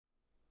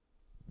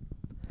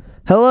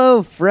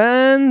Hello,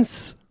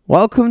 friends!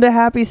 Welcome to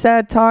Happy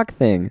Sad Talk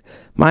Thing.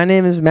 My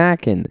name is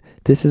Mackin.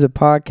 This is a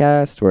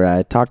podcast where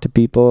I talk to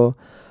people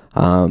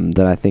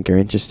that I think are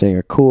interesting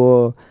or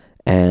cool,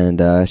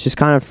 and it's just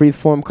kind of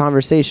free-form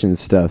conversation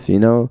stuff, you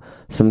know?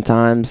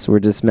 Sometimes we're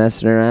just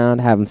messing around,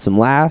 having some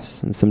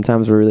laughs, and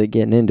sometimes we're really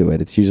getting into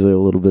it. It's usually a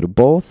little bit of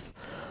both,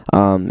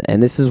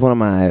 and this is one of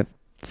my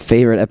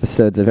favorite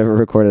episodes I've ever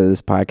recorded of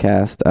this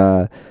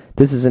podcast.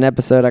 This is an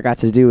episode I got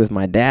to do with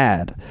my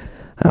dad.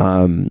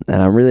 And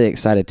I'm really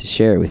excited to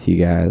share it with you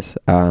guys.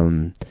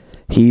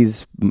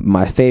 He's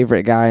my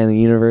favorite guy in the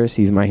universe.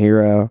 He's my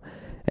hero.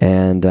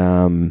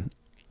 And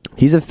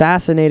he's a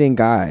fascinating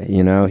guy,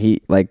 you know.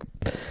 He, like,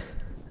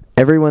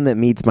 everyone that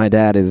meets my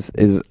dad is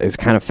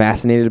kind of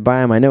fascinated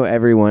by him. I know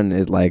everyone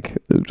is like,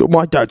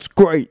 my dad's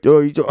great.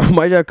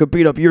 My dad could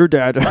beat up your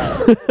dad.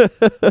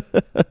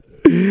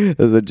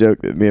 That's a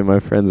joke that me and my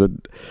friends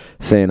would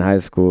say in high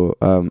school.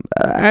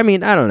 I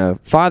mean, I don't know.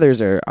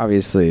 Fathers are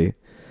obviously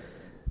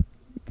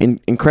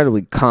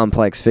incredibly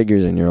complex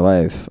figures in your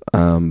life.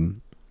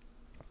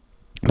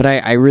 But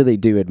I really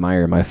do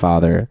admire my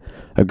father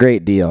a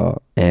great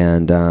deal.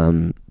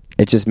 And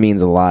it just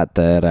means a lot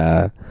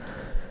that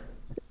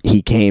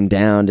he came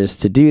down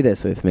just to do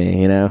this with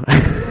me, you know?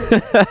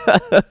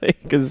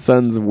 Because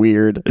son's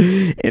weird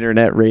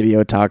internet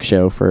radio talk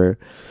show for,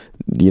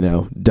 you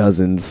know,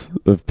 dozens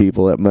of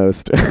people at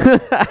most.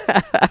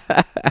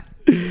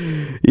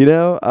 You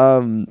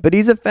know? But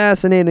he's a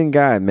fascinating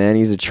guy, man.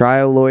 He's a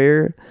trial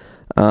lawyer.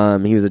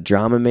 He was a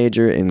drama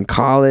major in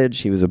college.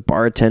 He was a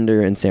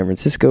bartender in San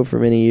Francisco for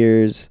many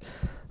years.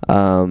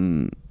 I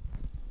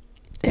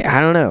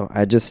don't know.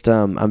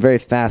 I'm very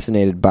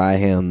fascinated by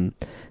him.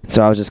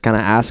 So I was just kind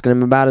of asking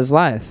him about his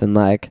life. And,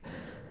 like,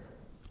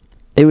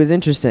 it was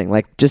interesting.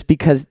 Like, just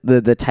because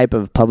the type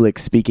of public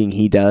speaking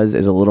he does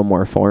is a little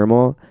more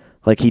formal.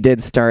 Like, he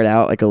did start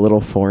out, like, a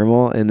little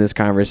formal in this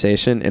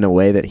conversation in a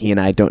way that he and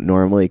I don't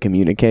normally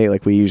communicate.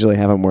 Like, we usually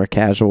have a more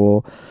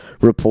casual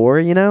rapport,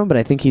 you know, but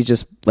I think he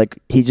just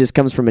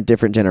comes from a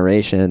different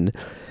generation.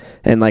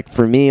 And, like,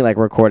 for me, like,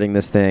 recording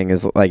this thing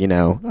is like, you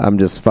know, I'm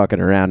just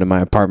fucking around in my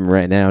apartment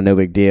right now, no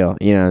big deal,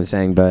 you know what I'm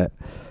saying? But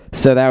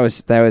so that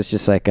was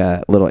just like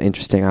a little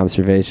interesting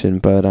observation.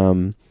 But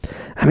I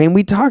mean,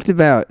 we talked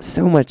about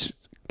so much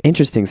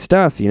interesting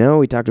stuff, you know.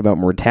 We talked about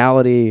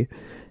mortality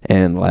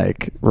and,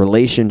 like,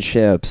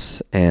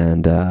 relationships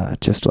and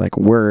just, like,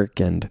 work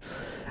and,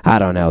 I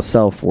don't know,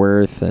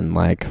 self-worth. And,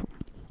 like,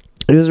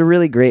 it was a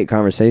really great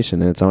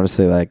conversation, and it's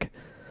honestly, like,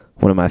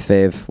 one of my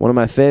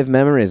fave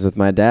memories with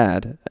my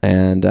dad.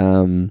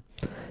 And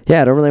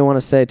yeah, I don't really want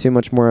to say too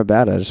much more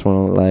about it. I just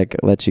want to, like,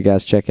 let you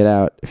guys check it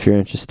out if you're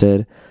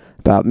interested,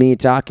 about me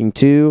talking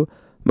to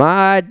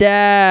my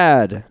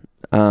dad.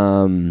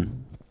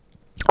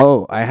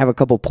 Oh, I have a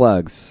couple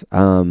plugs.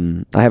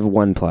 I have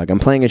one plug. I'm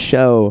playing a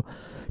show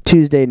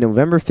Tuesday,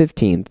 November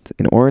 15th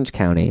in Orange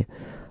County,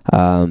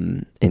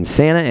 in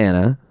Santa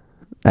Ana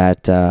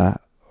at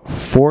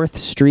 4th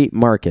Street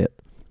Market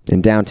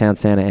in downtown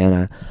Santa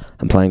Ana.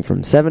 I'm playing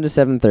from 7 to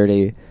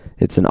 7:30.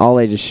 It's an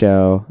all-ages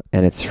show,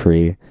 and it's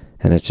free.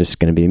 And it's just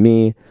going to be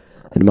me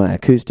and my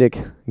acoustic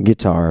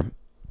guitar.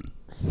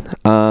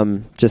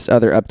 Just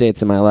other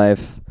updates in my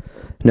life.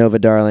 Nova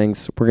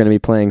Darlings, we're going to be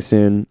playing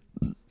soon.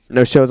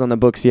 No shows on the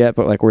books yet,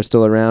 but, like, we're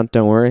still around.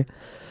 Don't worry.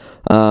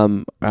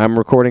 I'm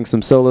recording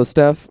some solo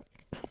stuff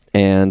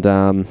and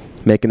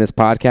making this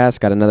podcast.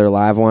 Got another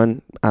live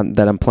one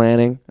that I'm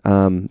planning.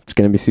 It's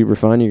going to be super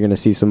fun. You're going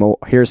to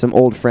hear some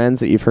old friends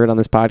that you've heard on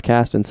this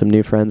podcast and some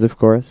new friends, of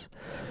course.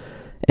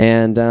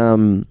 And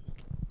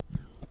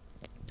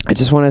I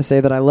just want to say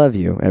that I love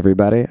you,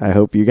 everybody. I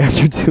hope you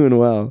guys are doing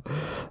well.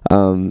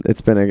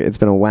 It's been a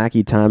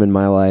wacky time in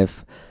my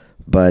life,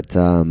 but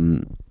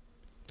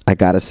I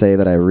got to say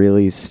that I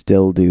really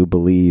still do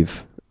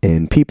believe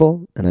in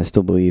people, and I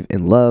still believe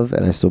in love,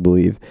 and I still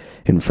believe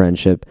in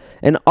friendship,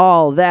 and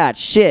all that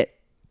shit.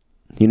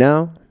 You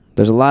know?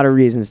 There's a lot of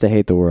reasons to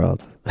hate the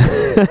world.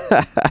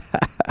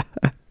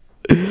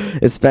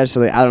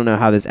 Especially, I don't know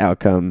how this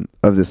outcome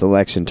of this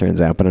election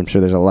turns out, but I'm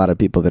sure there's a lot of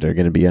people that are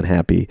going to be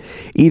unhappy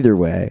either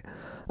way.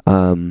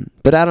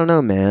 But I don't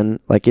know, man.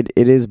 Like, it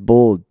is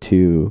bold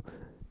to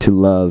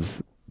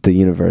love the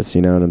universe,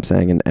 you know what I'm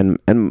saying?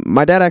 And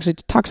my dad actually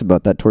talks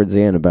about that towards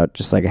the end, about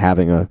just, like,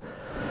 having a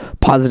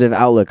positive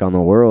outlook on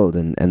the world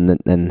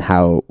and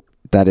how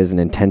that is an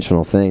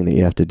intentional thing that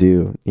you have to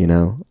do, you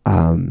know?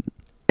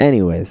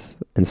 Anyways,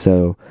 and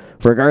so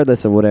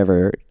regardless of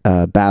whatever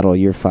battle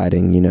you're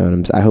fighting, you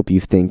know, I hope you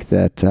think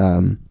that,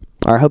 or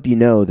I hope you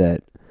know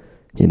that,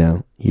 you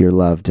know, you're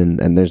loved,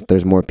 and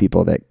there's more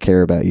people that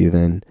care about you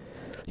than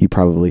you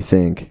probably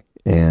think,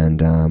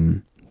 and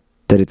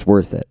that it's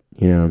worth it.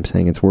 You know what I'm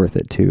saying? It's worth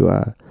it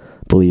to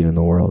believe in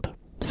the world.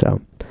 So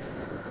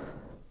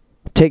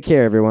take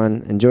care,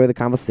 everyone. Enjoy the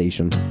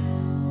conversation.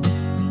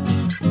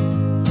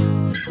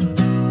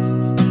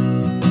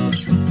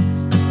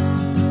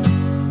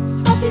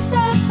 Happy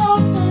sad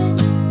talking.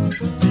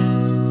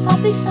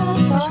 Happy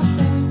sad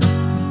talking.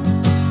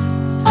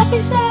 Happy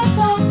sad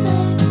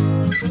talking.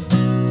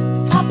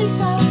 Happy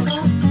sad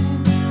talking.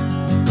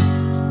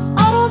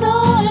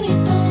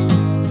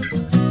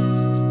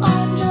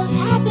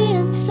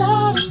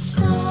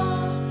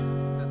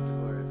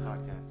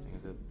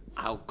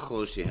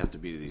 close do you have to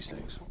be to these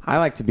things? I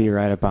like to be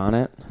right up on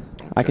it.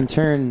 I can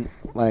turn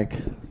like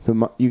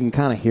you can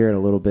kind of hear it a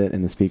little bit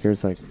in the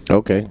speakers. Like,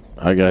 Okay,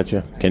 I got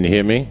you. Can you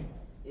hear me?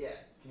 yeah,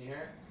 can you hear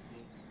it? Can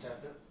you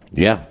test it?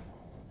 Yeah.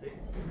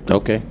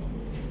 Okay.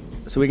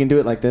 So we can do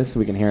it like this. So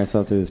we can hear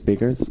ourselves through the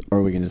speakers,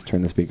 or we can just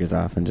turn the speakers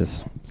off and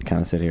just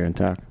kind of sit here and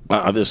talk.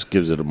 This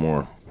gives it a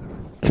more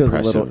Feels a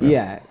impressive. little,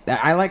 yeah.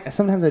 I like.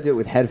 Sometimes I do it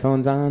with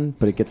headphones on,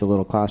 but it gets a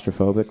little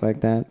claustrophobic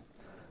like that.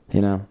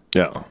 You know.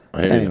 Yeah.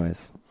 I hear you.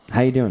 Anyways,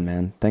 how you doing,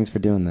 man? Thanks for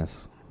doing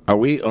this. Are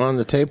we on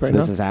the tape right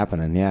This now? is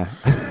happening. Yeah.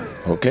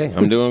 Okay,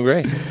 I'm doing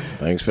great.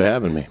 Thanks for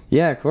having me.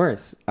 Yeah, of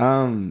course.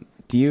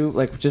 Do you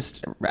like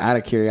just out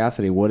of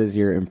curiosity? What is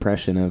your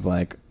impression of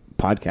like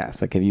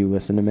podcasts? Like, have you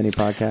listened to many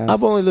podcasts?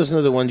 I've only listened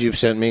to the ones you've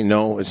sent me.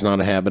 No, it's not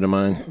a habit of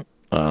mine.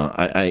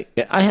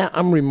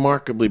 I'm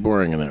remarkably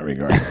boring in that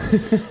regard.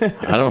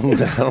 I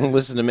don't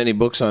listen to many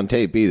books on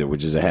tape either,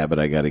 which is a habit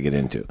I got to get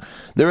into.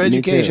 They're Me too.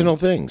 educational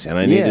things, and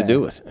I need Yeah. to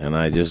do it, and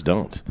I just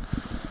don't.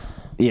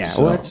 Yeah,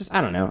 So- well, it's just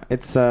I don't know.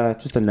 It's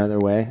just another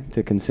way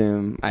to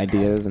consume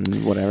ideas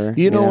and whatever.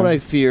 You know what I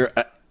fear?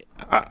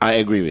 I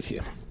agree with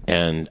you,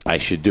 and I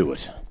should do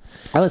it.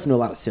 I listen to a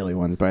lot of silly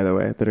ones, by the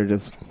way, that are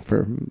just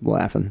for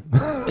laughing.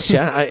 See,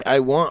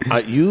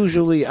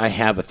 usually I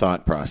have a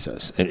thought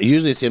process, and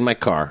usually it's in my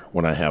car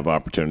when I have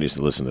opportunities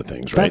to listen to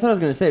things. Right? That's what I was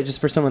going to say. Just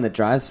for someone that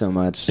drives so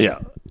much. Yeah.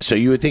 So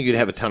you would think you'd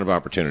have a ton of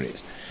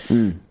opportunities.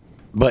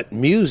 But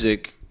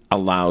music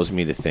allows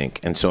me to think.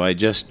 And so I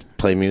just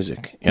play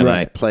music. And I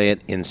Right. play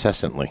it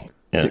incessantly.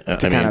 To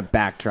kind of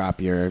backdrop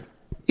your.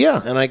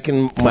 Yeah, and I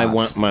can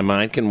Thoughts. my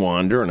mind can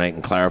wander, and I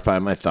can clarify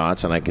my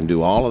thoughts, and I can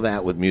do all of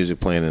that with music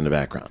playing in the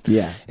background.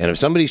 Yeah. And if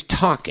somebody's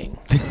talking,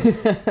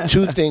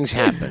 two things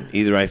happen: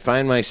 either I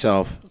find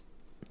myself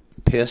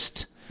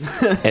pissed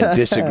and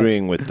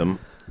disagreeing with them,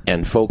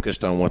 and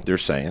focused on what they're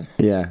saying,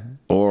 Yeah.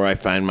 or I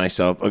find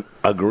myself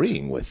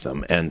agreeing with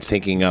them and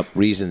thinking up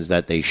reasons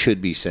that they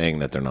should be saying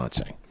that they're not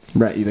saying.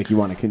 Right. You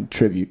want to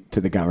contribute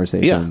to the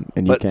conversation, Yeah,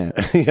 and you but, can't.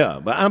 Yeah,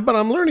 but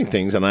I'm learning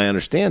things, and I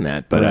understand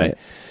that. But Right.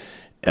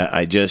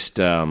 I just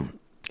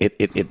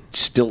it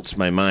stilts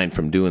my mind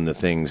from doing the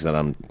things that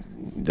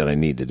I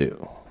need to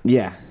do.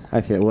 Yeah. I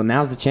feel well.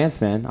 Now's the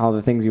chance, man. All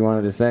the things you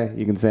wanted to say,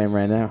 you can say them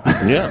right now.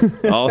 Yeah,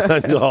 all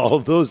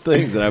of those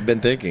things that I've been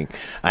thinking.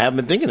 I haven't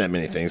been thinking that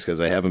many things because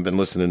I haven't been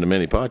listening to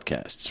many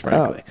podcasts,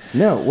 frankly.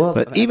 No, well,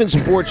 But even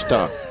sports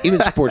talk,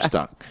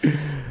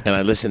 and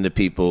I listen to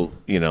people,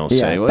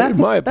 say, "Well, that's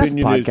my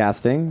opinion that's is."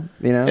 podcasting.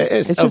 You know,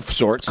 It's of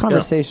sorts, yeah.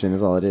 Conversation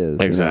is all it is.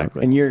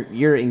 Exactly. And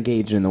you're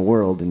engaged in the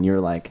world, and you're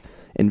like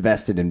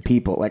invested in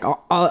people. Like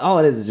all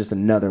it is just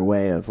another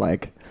way of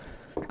like,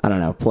 I don't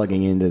know,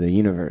 plugging into the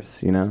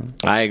universe. You know.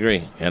 I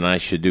agree, and I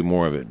should do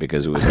more of it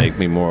because it would make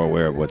me more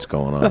aware of what's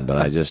going on, but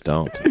I just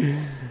don't.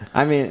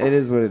 I mean, it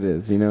is what it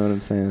is. You know what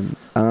I'm saying?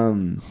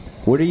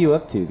 What are you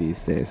up to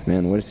these days,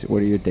 man? What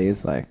are your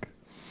days like?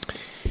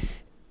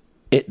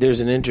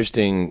 There's an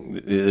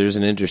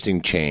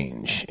interesting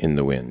change in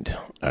the wind,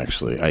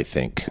 actually, I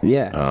think.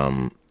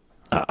 Yeah.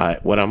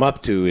 What I'm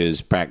up to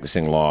is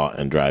practicing law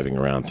and driving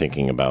around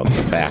thinking about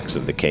the facts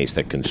of the case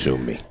that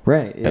consume me.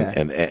 Right. Yeah.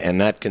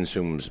 And that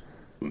consumes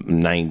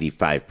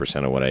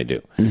 95% of what I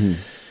do. Mm-hmm.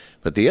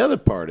 But the other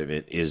part of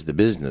it is the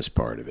business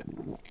part of it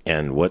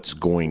and what's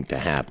going to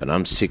happen.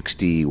 I'm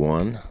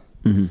 61.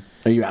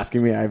 Are you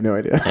asking me? I have no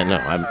idea. And no,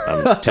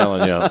 I'm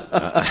telling you,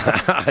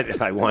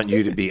 I want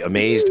you to be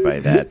amazed by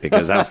that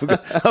because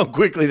how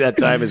quickly that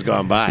time has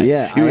gone by.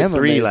 Yeah, you I were am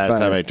 3 amazed last by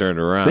time it. I turned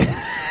around.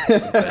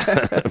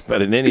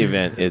 But in any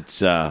event, it's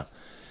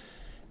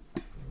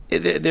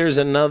there's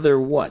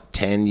another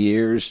 10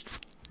 years,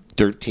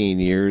 13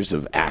 years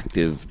of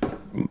active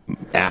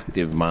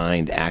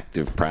mind,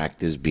 active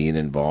practice, being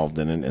involved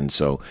in it, and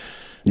so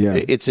Yeah.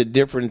 it's a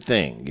different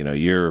thing.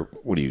 You're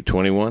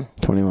 21?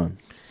 21.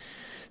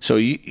 So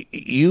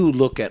you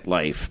look at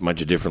life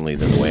much differently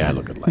than the way I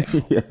look at life.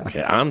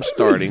 Okay, I'm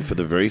starting for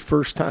the very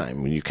first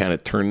time. When you kind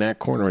of turn that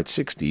corner at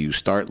 60, you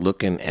start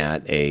looking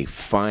at a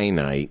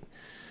finite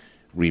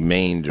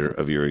remainder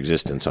of your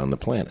existence on the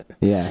planet.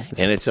 Yeah.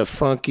 And it's a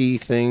funky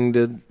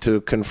thing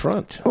to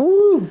confront.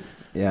 Ooh.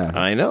 Yeah.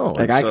 I know.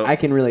 Like So- I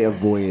can really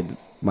avoid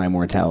my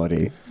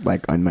mortality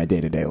like on my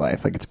day-to-day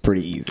life. Like it's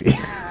pretty easy.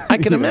 I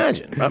can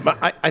imagine.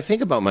 I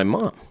think about my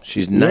mom.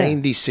 She's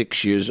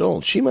 96 years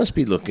old. She must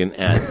be looking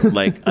at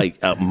like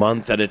a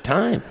month at a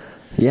time.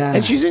 Yeah.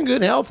 And she's in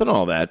good health and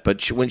all that,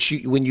 but when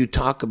you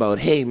talk about,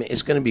 hey, man,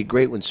 it's going to be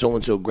great when so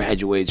and so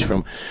graduates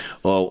from,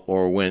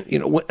 or when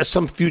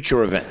some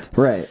future event,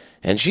 Right.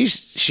 And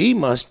she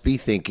must be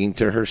thinking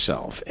to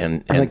herself,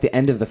 and like the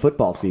end of the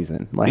football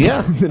season. Like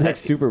yeah, the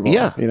next Super Bowl.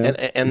 yeah, You know?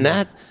 and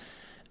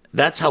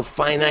that's how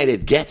finite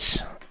it gets.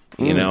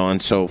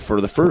 And so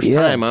for the first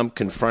Yeah. time, I'm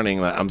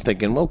confronting. I'm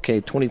thinking,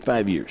 okay,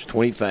 25 years.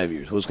 What's going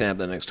to happen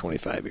the next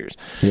 25 years?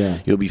 Yeah.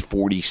 You'll be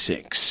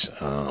 46.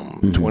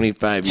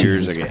 25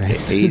 years. Jesus I'll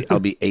Christ. I'll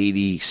be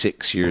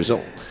 86 years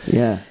old.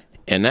 Yeah.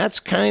 And that's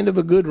kind of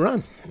a good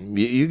run.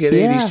 You get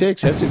Yeah.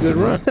 86, that's a good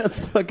run. That's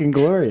fucking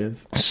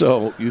glorious.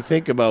 So you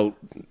think about,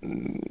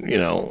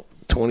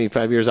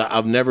 25 years.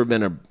 I've never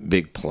been a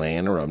big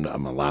planner.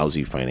 I'm a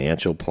lousy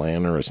financial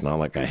planner. It's not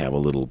like I have a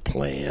little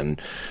plan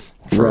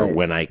for Right.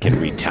 when I can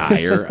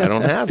retire. I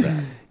don't have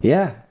that.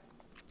 Yeah.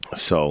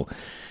 So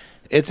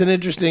it's an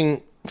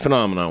interesting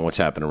phenomenon what's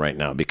happening right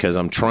now, because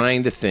I'm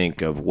trying to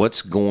think of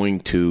what's going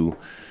to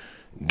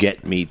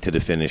get me to the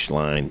finish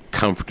line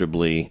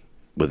comfortably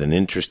with an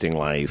interesting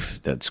life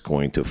that's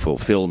going to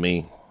fulfill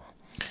me.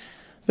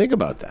 Think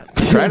about that.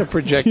 Try to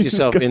project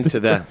yourself into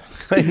that.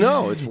 I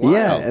know, it's wild.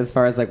 Yeah, as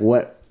far as like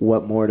what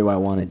more do I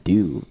want to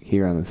do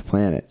here on this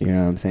planet? You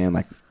know what I'm saying?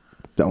 Like,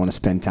 I want to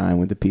spend time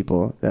with the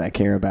people that I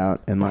care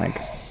about, and like,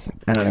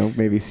 I don't know,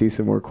 maybe see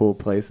some more cool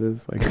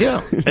places. Like,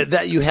 Yeah,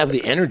 that you have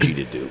the energy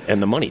to do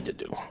and the money to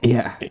do.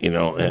 yeah, You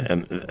know,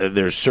 and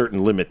there's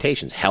certain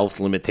limitations. Health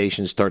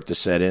limitations start to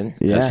set in.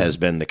 Yeah. This has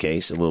been the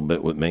case a little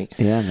bit with me.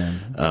 yeah,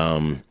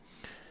 man.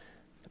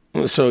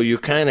 So you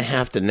kind of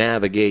have to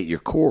navigate your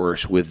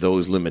course with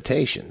those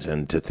limitations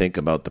and to think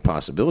about the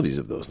possibilities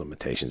of those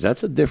limitations.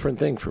 That's a different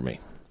thing for me.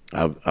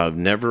 I've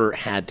never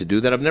had to do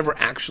that. I've never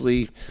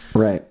actually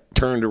Right.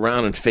 turned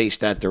around and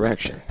faced that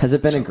direction. Has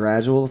it been a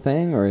gradual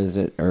thing, or has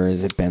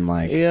it been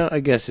like Yeah,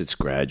 I guess it's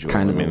gradual.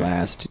 kind of I mean, the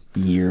last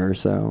year or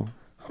so?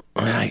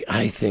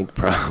 I think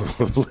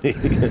probably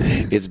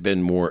it's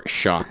been more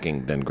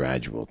shocking than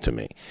gradual to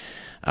me.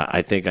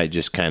 I think I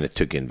just kind of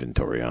took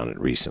inventory on it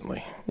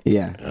recently.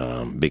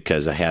 Yeah.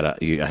 Because I had a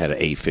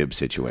AFib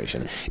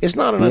situation. It's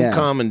not an Yeah.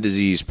 uncommon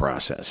disease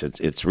process.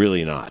 It's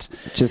really not.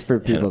 Just for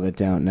people that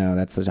don't know,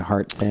 that's a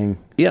heart thing.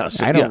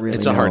 Yes, I don't really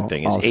it's a know heart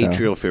thing. It's also.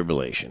 atrial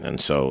fibrillation, and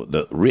so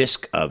the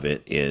risk of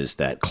it is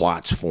that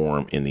clots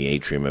form in the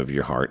atrium of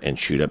your heart and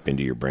shoot up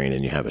into your brain,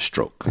 and you have a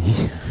stroke.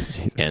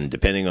 And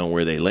depending on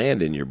where they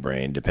land in your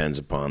brain, depends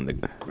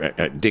upon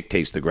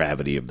dictates the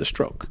gravity of the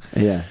stroke.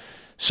 Yeah.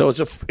 So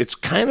it's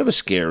kind of a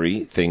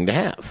scary thing to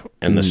have.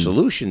 And the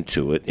solution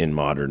to it in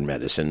modern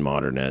medicine,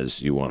 modern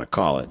as you want to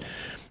call it,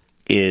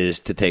 is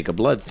to take a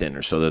blood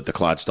thinner so that the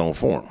clots don't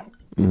form.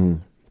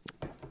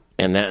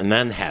 And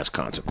that has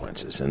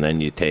consequences. And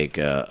then you take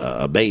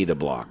a beta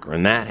blocker,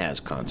 and that has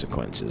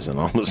consequences. And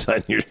all of a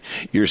sudden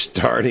you're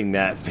starting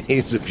that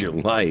phase of your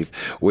life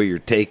where you're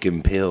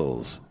taking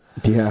pills,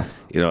 Yeah.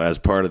 you know, as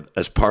part of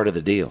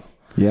the deal.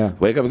 Yeah.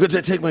 Wake up, good, did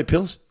I take my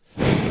pills?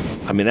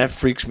 I mean, that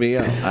freaks me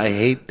out. I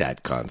hate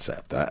that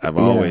concept. I've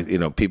always, you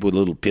know, people with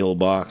little pill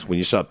box. When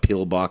you saw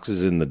pill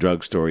boxes in the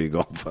drugstore, you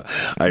go,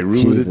 I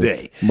rue the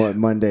day.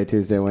 Monday,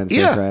 Tuesday, Wednesday,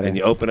 Yeah, Friday. and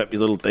you open up your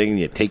little thing and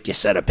you take your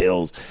set of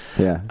pills.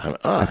 Yeah.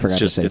 I forgot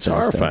to say it's Thursday.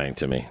 horrifying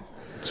to me.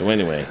 So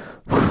anyway,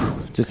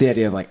 Just the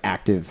idea of like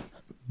active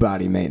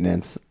body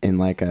maintenance in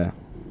like a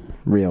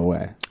real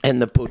way.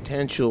 and the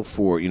potential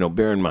for, you know,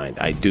 bear in mind,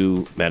 I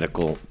do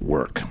medical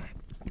work.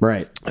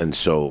 Right. And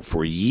so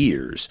for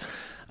years,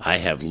 I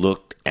have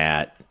looked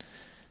at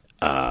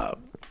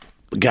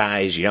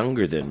guys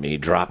younger than me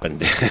dropping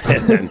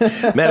dead in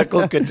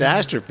medical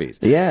catastrophes.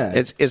 Yeah.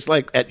 It's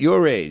like at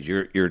your age,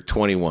 you're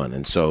 21,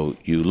 and so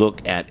you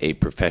look at a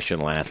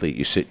professional athlete,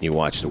 you sit and you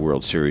watch the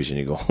World Series, and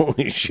you go,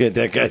 holy shit,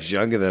 that guy's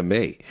younger than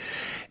me.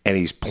 And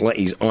he's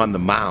on the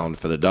mound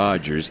for the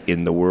Dodgers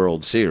in the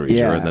World Series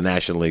Yeah. or in the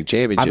National League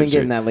Championship I've been getting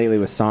Series. that lately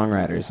with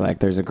songwriters. Like,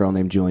 there's a girl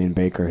named Julian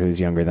Baker who's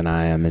younger than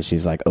I am, and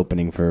she's like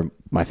opening for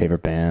my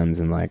favorite bands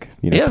and like,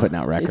 you know, putting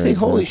out records. You think,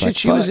 and holy it's shit, like,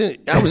 she fuck. was in.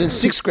 I was in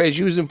 6th grade.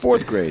 She was in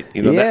 4th grade.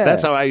 You know, Yeah.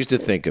 that's how I used to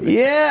think of it.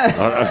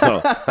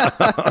 Yeah.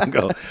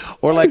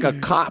 Or like a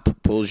cop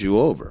pulls you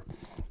over,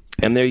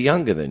 and they're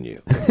younger than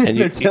you, and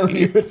They're telling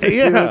you what to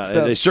do and yeah, stuff.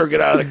 and they sure get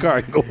out of the car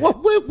and go,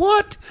 what? Wait,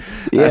 what?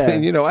 Yeah. I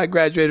mean, you know, I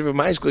graduated from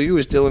high school. You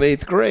were still in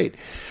 8th grade,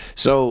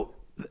 so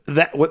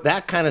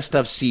that kind of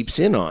stuff seeps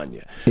in on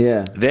you.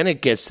 Yeah. Then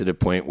it gets to the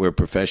point where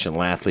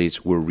professional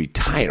athletes were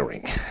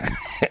retiring.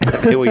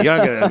 They were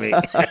younger than me.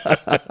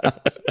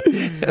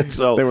 And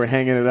so They were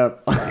hanging it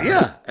up.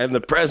 yeah, and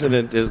the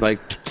president is like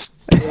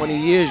 20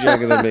 years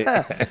younger than me.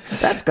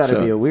 That's got to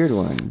So- be a weird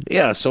one.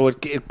 Yeah, so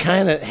it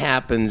kind of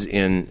happens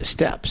in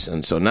steps.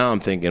 And so now I'm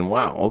thinking,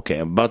 wow, okay,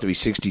 I'm about to be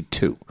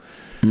 62.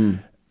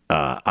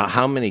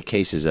 How many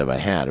cases have I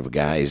had of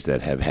guys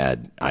that have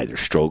had either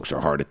strokes or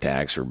heart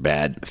attacks or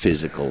bad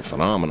physical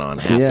phenomenon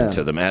happen Yeah.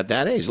 to them at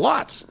that age?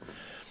 Lots.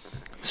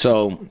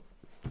 So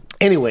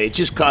anyway, it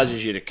just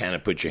causes you to kind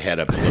of put your head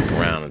up and look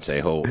around and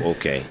say, oh,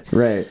 okay.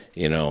 Right.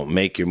 You know,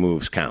 make your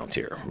moves count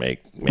here. Make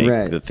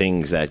Right. the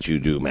things that you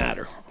do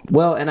matter.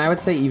 Well, and I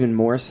would say even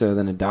more so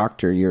than a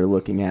doctor, you're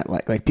looking at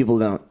like people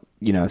don't,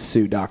 you know,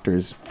 sue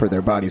doctors for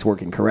their bodies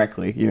working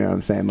correctly. You know what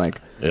I'm saying? Like,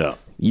 Yeah.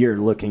 you're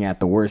looking at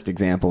the worst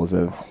examples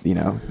of, you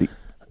know, the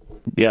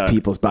Yeah.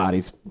 people's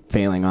bodies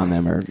failing on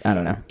them, or I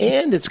don't know.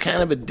 And it's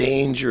kind of a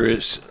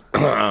dangerous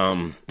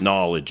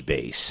knowledge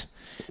base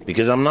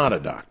because I'm not a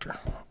doctor,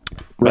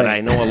 but Right.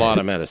 I know a lot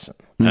of medicine.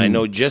 I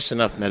know just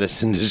enough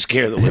medicine to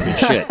scare the living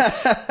shit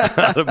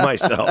out of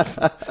myself.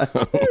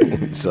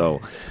 So,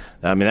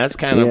 I mean, that's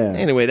kind of, Yeah.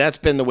 anyway, that's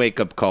been the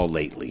wake-up call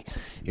lately.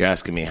 You're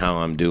asking me how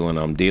I'm doing.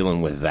 I'm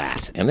dealing with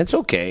that. And it's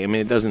okay. I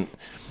mean, it doesn't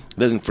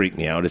freak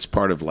me out. It's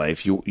part of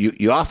life.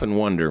 You often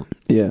wonder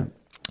Yeah.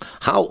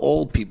 how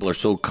old people are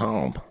so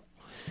calm.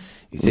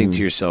 You think to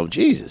yourself,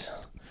 Jesus,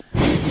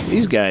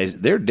 These guys,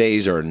 their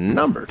days are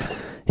numbered.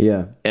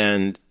 Yeah.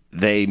 And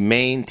they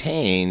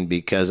maintain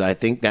because I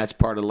think that's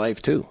part of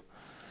life too.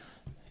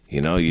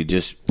 You know, you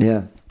just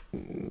have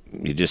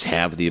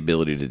the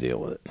ability to deal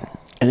with it.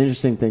 An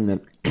interesting thing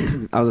that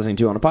I was listening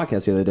to on a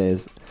podcast the other day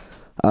is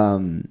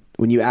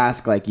when you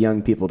ask like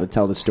young people to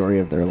tell the story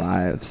of their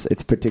lives,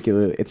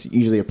 it's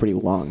usually a pretty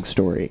long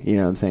story. You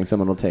know what I'm saying?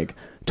 Someone will take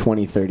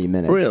 20, 30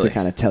 minutes to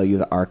kind of tell you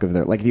the arc of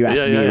their... Like if you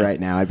ask me right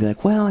now, I'd be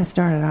like, well, I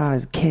started out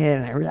as a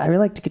kid and I really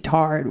liked the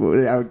guitar.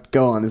 I would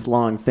go on this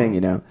long thing,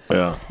 you know?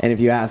 Yeah. And if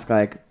you ask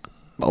like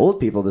old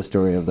people the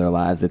story of their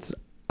lives, it's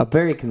a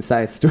very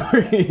concise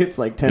story. It's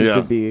like tends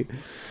to be...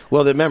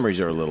 Well, the memories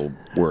are a little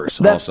worse.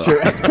 That's also. True.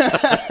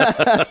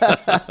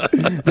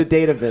 The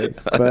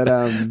database,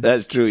 but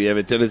that's true. You have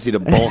a tendency to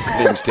bulk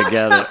things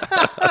together.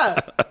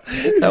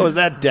 That was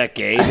that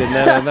decade, and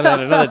then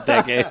another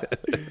decade.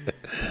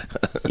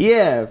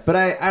 Yeah, but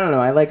I don't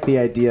know. I like the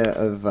idea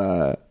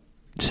of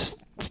just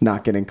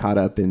not getting caught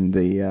up in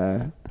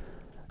the.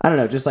 I don't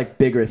know, just like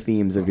bigger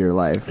themes of your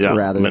life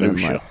rather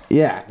minutia. than like...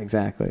 Yeah,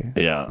 exactly.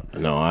 Yeah,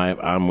 no,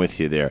 I'm with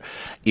you there.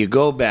 You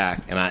go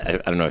back, and I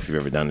don't know if you've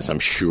ever done this.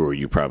 I'm sure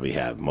you probably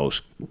have.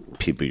 Most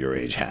people your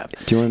age have.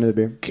 Do you want another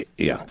beer?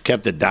 Yeah,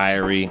 kept a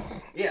diary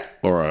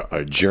or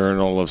a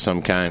journal of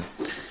some kind.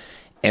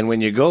 And when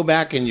you go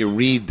back and you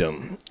read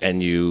them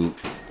and you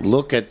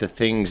look at the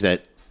things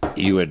that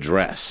you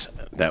address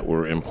that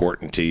were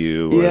important to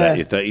you or that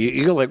you thought,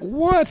 you go like,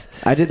 what?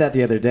 I did that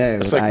the other day.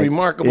 It's like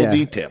remarkable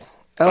detail.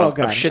 Oh,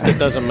 God. Of shit that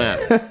doesn't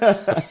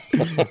matter.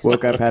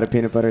 Woke up, had a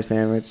peanut butter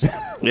sandwich.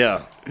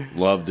 Yeah,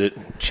 loved it.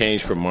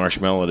 Changed from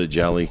marshmallow to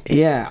jelly.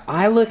 Yeah,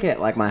 I look at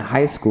like my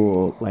high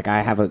school. Like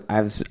I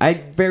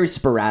very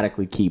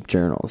sporadically keep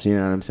journals. You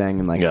know what I'm saying?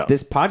 And like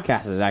this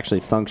podcast is actually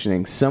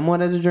functioning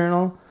somewhat as a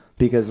journal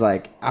because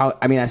like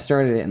I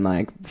started it in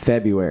like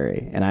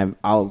February, and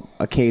I'll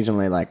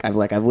occasionally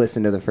I've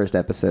listened to the first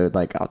episode.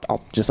 Like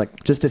I'll just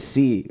to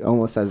see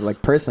almost as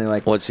like personally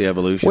like what's the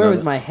evolution? Where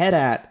was my head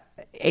at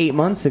 8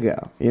 months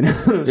ago? You know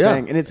what I'm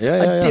saying? And it's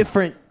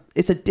different.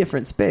 It's a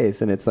different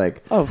space, and it's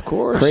like of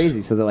course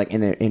crazy. So that like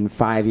in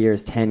 5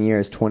 years, 10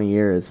 years, 20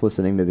 years,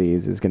 listening to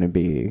these is going to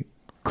be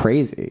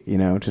crazy. You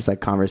know, just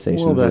like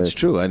conversations. Well, that's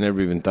true. I never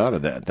even thought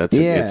of that.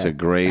 It's a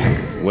great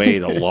way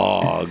to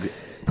log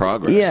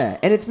progress. Yeah,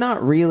 and it's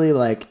not really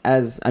like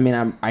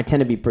I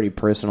tend to be pretty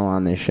personal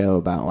on this show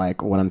about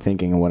like what I'm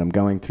thinking and what I'm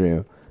going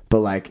through. But,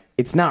 like,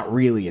 it's not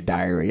really a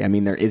diary. I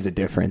mean, there is a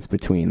difference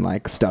between,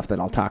 like, stuff that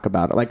I'll talk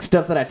about. Like,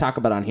 stuff that I talk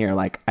about on here,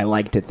 like, I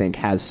like to think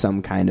has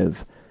some kind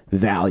of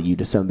value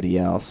to somebody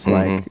else,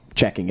 like,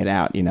 checking it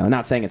out, you know.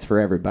 Not saying it's for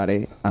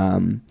everybody,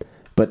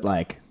 but,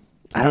 like,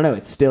 I don't know.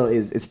 It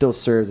still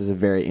serves as a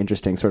very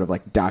interesting sort of,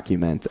 like,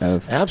 document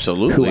of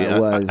absolutely who I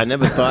was. I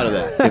never thought of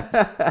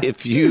that.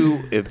 If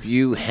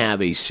you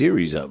have a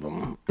series of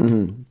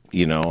them,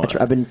 you know.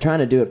 I've been trying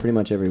to do it pretty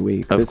much every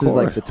week. This is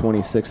like the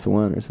 26th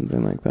one or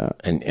something like that.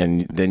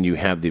 And then you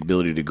have the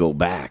ability to go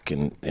back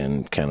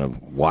and kind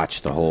of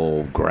watch the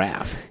whole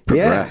graph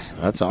progress.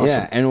 Yeah. That's awesome.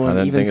 Yeah,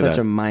 and even such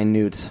a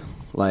minute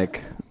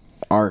like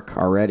arc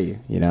already,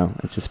 you know.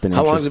 It's just been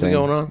How long has it been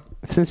going on?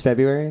 Since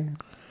February.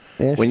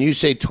 When you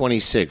say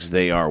 26,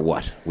 they are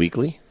what?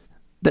 Weekly?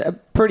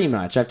 Pretty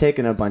much. I've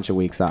taken a bunch of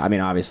weeks off. I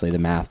mean, obviously, the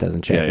math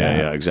doesn't check out.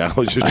 Yeah,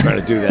 exactly. I was just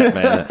trying to do that,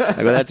 man.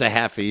 I go, that's a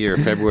half a year.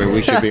 February,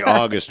 we should be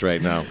August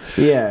right now.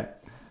 Yeah.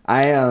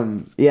 I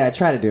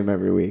try to do them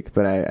every week,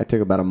 but I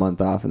took about a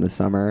month off in the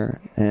summer.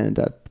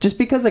 And just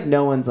because, like,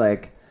 no one's,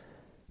 like...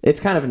 It's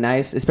kind of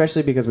nice,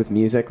 especially because with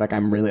music, like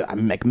I'm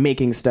like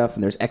making stuff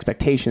and there's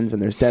expectations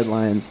and there's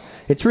deadlines.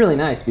 It's really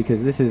nice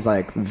because this is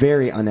like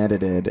very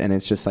unedited and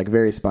it's just like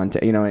very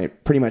spontaneous. You know,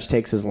 it pretty much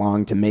takes as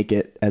long to make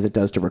it as it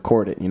does to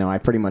record it. You know, I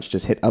pretty much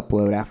just hit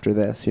upload after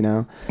this, you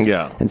know?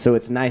 Yeah. And so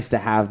it's nice to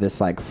have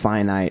this like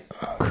finite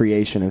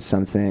creation of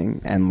something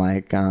and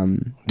like...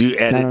 Do you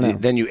edit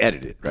it? Then you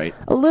edit it, right?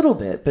 A little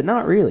bit, but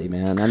not really,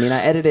 man. I mean,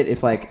 I edit it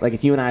if like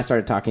if you and I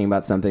started talking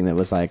about something that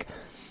was like...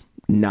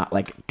 not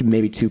like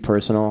maybe too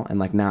personal and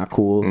like not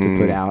cool to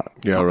put out.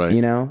 Yeah, right.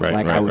 You know, right,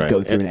 like right, I would right.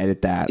 go through and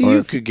edit that. You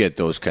or could get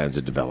those kinds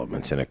of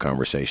developments in a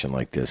conversation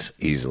like this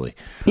easily.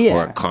 Yeah.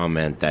 Or a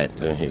comment that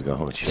here you go.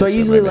 Oh, shit, so I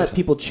usually let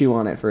people chew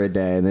on it for a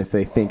day, and if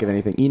they think of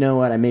anything, you know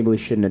what, maybe we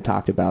shouldn't have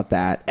talked about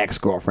that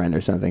ex-girlfriend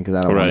or something because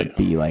I don't want to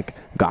be like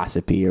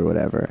gossipy or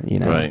whatever. You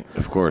know, right?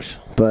 Of course.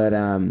 But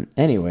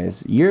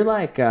anyways, you're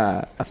like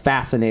a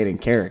fascinating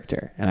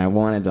character, and I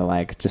wanted to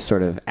like just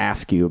sort of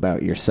ask you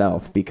about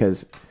yourself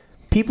because.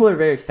 People are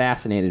very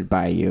fascinated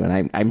by you,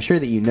 and I'm sure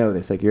that you know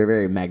this. Like, you're a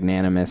very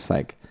magnanimous,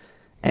 like,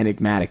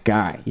 enigmatic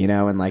guy, you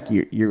know? And, like,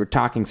 you were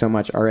talking so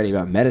much already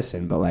about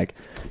medicine, but, like,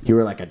 you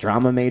were, like, a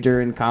drama major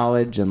in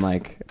college, and,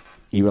 like,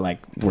 you were, like,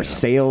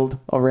 sailed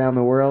around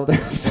the world at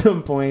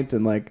some point,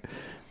 and, like,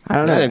 I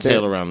don't know. I didn't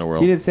sail around the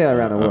world. You didn't sail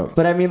around the world.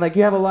 But, I mean, like,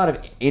 you have a lot of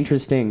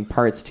interesting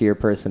parts to your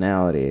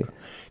personality.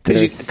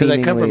 Because I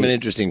come from an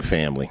interesting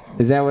family.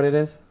 Is that what it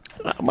is?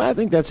 Well, I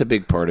think that's a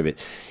big part of it.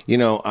 You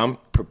know, I'm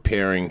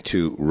preparing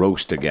to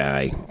roast a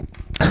guy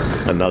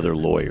another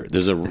lawyer.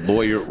 There's a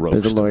lawyer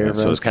roast. There's a lawyer So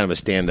it's roast. kind of a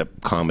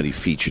stand-up comedy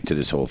feature to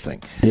this whole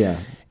thing. Yeah.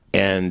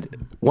 And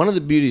one of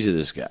the beauties of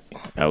this guy,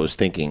 I was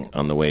thinking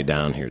on the way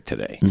down here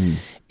today, Mm-hmm.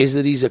 is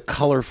that he's a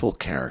colorful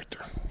character.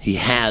 He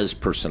has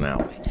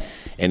personality,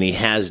 and he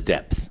has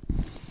depth.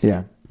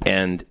 Yeah.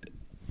 And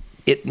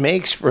it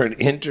makes for an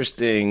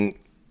interesting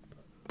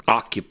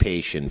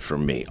occupation for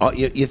me.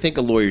 You think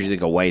of lawyers, you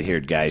think of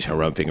white-haired guys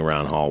harumping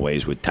around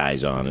hallways with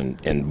ties on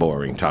and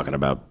boring, talking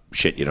about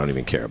shit you don't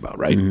even care about,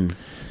 right? Mm-hmm.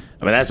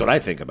 I mean, that's what I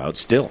think about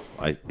still.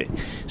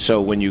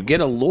 So when you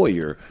get a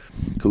lawyer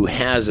who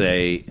has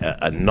a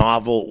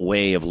novel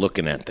way of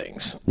looking at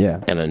things,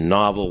 Yeah. and a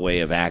novel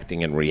way of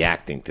acting and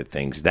reacting to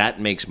things, that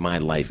makes my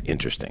life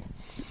interesting.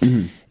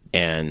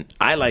 And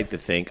I like to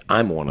think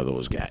I'm one of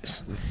those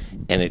guys.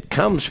 And it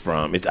comes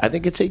from, I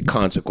think it's a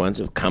consequence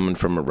of coming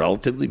from a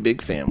relatively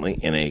big family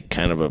in a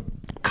kind of a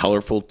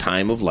colorful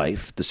time of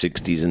life, the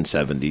 60s and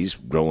 70s,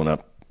 growing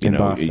up, In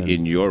Boston.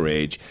 in your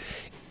age,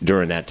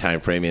 during that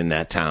time frame in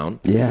that town.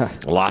 Yeah.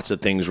 Lots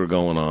of things were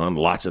going on.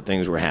 Lots of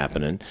things were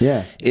happening.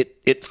 Yeah.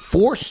 It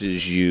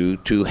forces you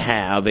to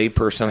have a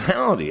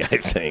personality, I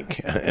think.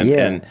 And,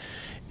 Yeah.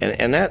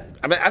 and that,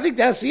 I mean, I think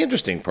that's the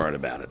interesting part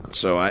about it.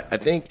 So I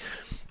think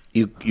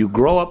you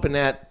grow up in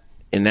that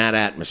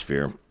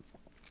atmosphere.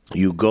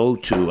 You go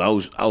to, I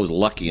was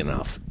lucky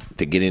enough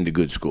to get into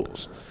good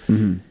schools.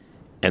 Mm-hmm.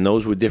 And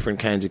those were different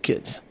kinds of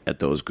kids at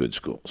those good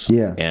schools.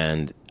 Yeah.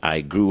 And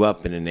I grew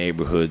up in a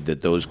neighborhood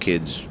that those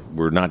kids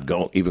were not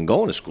even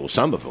going to school.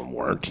 Some of them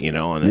weren't, Yeah.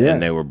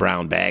 and they were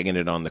brown bagging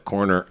it on the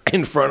corner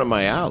in front of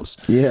my house.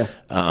 Yeah.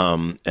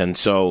 And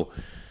so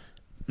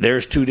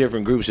there's two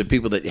different groups of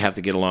people that you have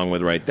to get along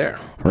with right there.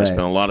 Right. I spent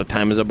a lot of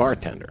time as a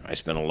bartender. I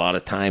spent a lot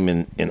of time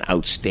in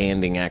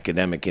outstanding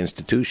academic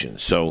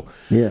institutions. So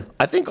Yeah.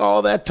 I think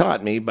all that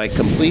taught me by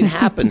complete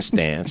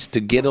happenstance to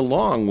get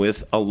along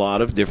with a lot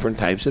of different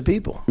types of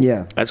people.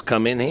 Yeah. That's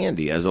come in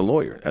handy as a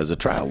lawyer, as a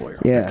trial lawyer.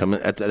 Yeah.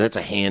 That's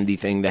a handy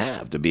thing to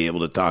have, to be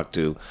able to talk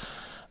to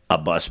a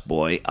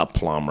busboy, a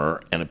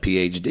plumber, and a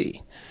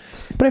PhD.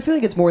 But I feel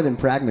like it's more than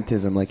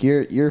pragmatism. Like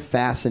you're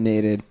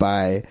fascinated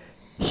by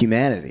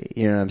humanity,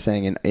 you know what I'm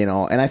saying? And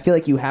and I feel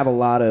like you have a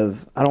lot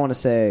of, I don't want to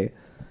say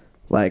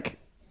like,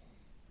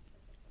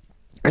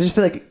 I just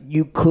feel like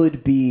you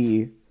could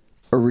be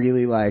a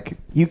really like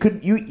you're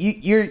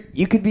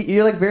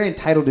like very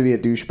entitled to be a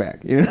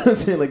douchebag. You know what I'm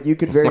saying? Like you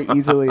could very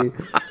easily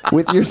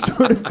with your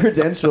sort of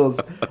credentials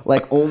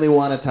like only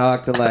want to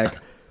talk to like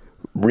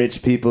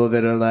rich people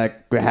that are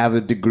like have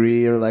a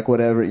degree or like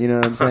whatever, you know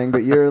what I'm saying?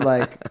 But you're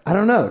like, I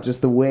don't know,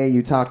 just the way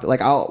you talk to, like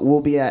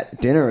we'll be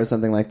at dinner or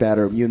something like that,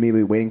 or you and me will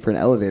be waiting for an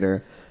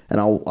elevator, and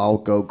I'll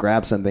go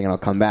grab something and I'll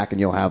come back and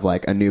you'll have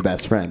like a new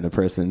best friend, the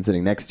person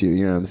sitting next to you,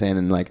 you know what I'm saying?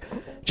 And like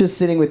just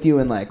sitting with you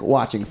and like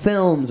watching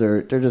films,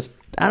 or they're just,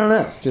 I don't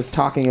know, just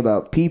talking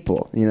about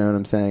people, you know what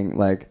I'm saying?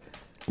 Like,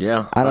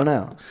 Yeah. I don't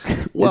know.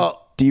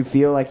 Well, do you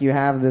feel like you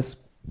have this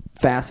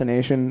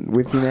fascination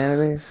with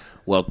humanity?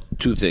 well,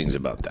 two things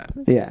about that.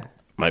 Yeah.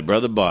 My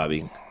brother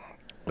Bobby,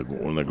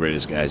 one of the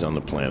greatest guys on the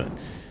planet,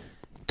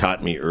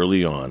 taught me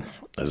early on,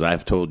 as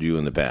I've told you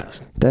in the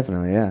past,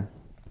 Definitely, yeah.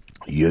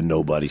 you're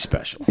nobody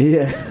special.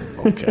 Yeah.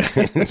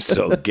 Okay?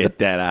 So get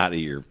that out of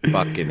your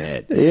fucking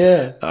head.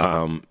 Yeah.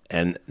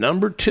 And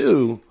number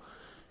two,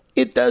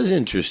 it does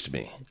interest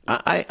me.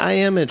 I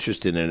am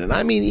interested in it.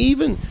 I mean,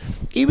 even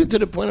to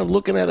the point of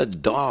looking at a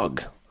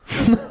dog.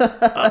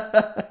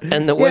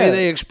 And the way Yeah.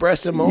 they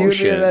express You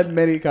emotion. and me have had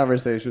many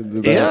conversations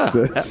about Yeah,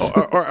 this.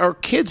 or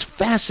kids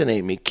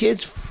fascinate me.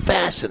 Kids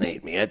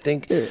fascinate me. I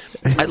think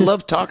I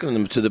love talking to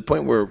them to the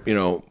point where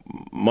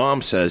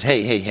mom says,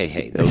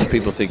 "Hey, those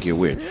people think you're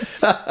weird."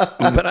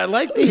 But I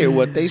like to hear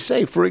what they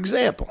say. For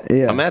example,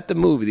 Yeah. I'm at the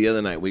movie the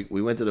other night.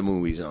 We went to the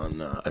movies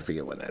on I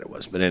forget what night it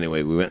was, but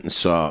anyway, we went and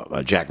saw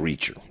Jack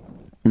Reacher.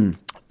 And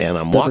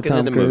I'm walking Tom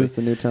in the Cruise, movie.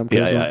 the new Tom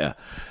Cruise one? Yeah.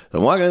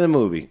 I'm walking in the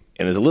movie,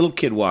 and there's a little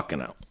kid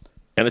walking out,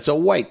 and it's a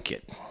white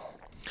kid.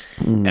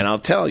 And I'll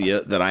tell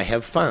you that I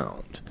have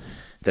found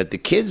that the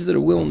kids that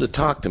are willing to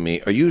talk to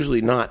me are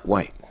usually not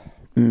white.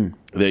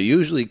 They're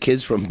usually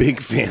kids from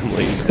big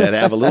families that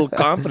have a little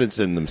confidence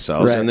in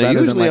themselves, Right, and they're rather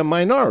than, usually like, a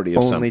minority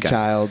of some Only kind.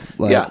 child,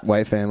 like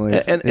white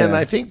families. And Yeah.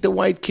 I think the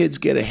white kids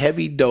get a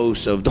heavy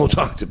dose of don't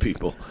talk to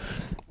people.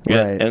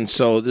 Yeah, Right. and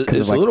so because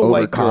there's of like a little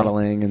white girl,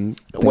 coddling and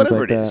things whatever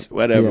like it is,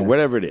 that.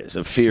 whatever it is,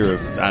 a fear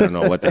of I don't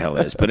know what the hell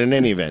it is, but in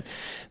any event,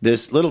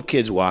 this little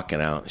kid's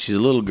walking out. She's a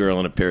little girl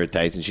in a pair of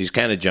tights, and she's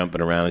kind of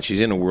jumping around, and she's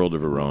in a world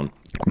of her own.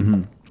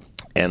 Mm-hmm.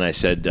 And I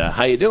said,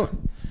 "How you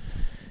doing?"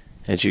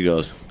 And she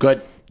goes,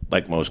 "Good,"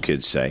 like most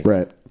kids say.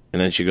 Right.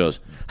 And then she goes,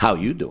 "How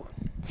you doing?"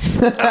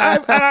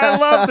 I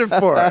loved her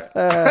for it.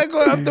 I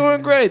go, "I'm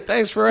doing great.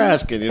 Thanks for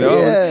asking."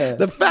 Yeah.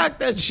 The fact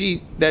that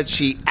she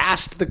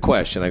asked the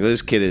question, I go,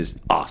 "This kid is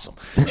awesome.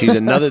 She's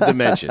another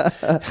dimension.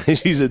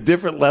 She's a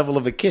different level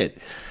of a kid."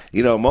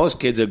 You know, most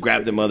kids have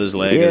grabbed their mother's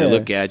leg and they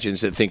look at you and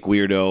say, think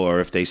weirdo, or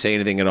if they say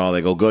anything at all,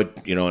 they go, good,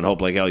 you know, and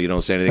hope like hell you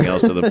don't say anything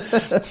else to them.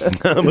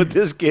 But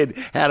this kid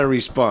had a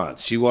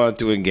response. She wanted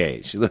to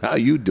engage. She's like, how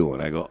you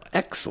doing? I go,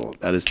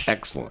 excellent. That is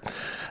excellent.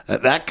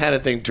 That kind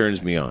of thing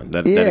turns me on,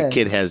 that a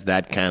kid has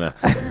that kind of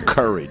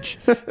courage,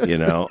 you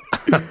know.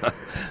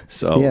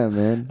 So, yeah,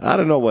 man. I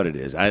don't know what it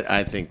is.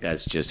 I think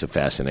that's just a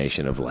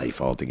fascination of life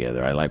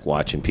altogether. I like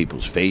watching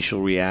people's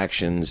facial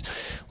reactions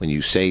when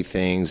you say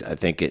things.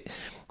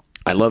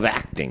 I love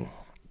acting.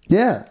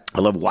 Yeah.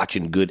 I love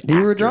watching good actors.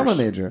 You were a drama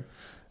major.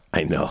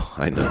 I know.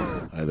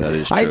 That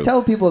is true. I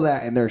tell people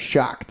that, and they're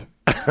shocked.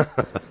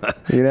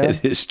 You know?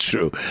 It is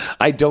true.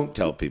 I don't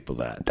tell people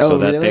that so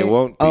that they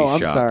won't be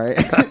shocked. I'm sorry.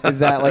 Is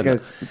that like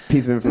a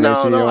piece of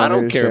information? No, I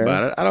don't care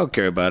about it. I don't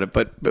care about it.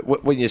 But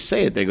when you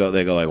say it, they go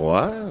like,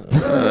 what?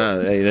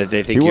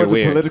 They think you're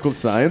weird. A political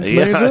science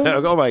major?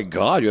 major? Oh my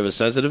God, you have a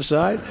sensitive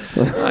side?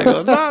 I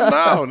go,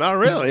 no, not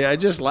really. I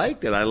just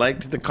liked it. I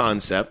liked the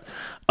concept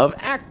of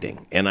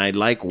acting, and I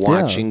like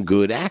watching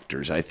good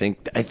actors. I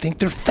think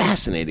they're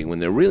fascinating when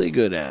they're really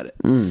good at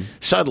it,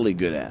 subtly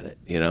good at it.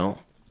 You know,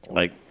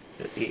 like.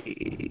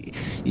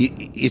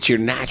 It's your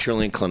natural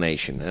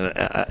inclination,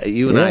 and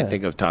you and I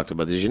think I've talked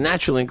about this. Your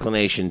natural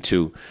inclination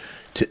to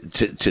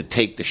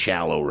take the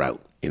shallow route.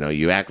 You know,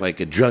 you act like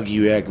a drunk.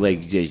 You act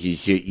like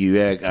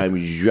you act.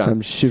 I'm drunk.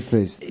 I'm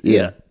shit-faced.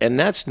 Yeah, and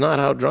that's not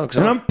how drunks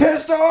are. And I'm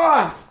pissed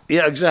off.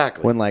 Yeah,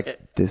 exactly. When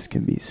this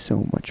can be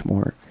so much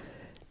more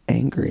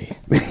angry.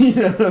 You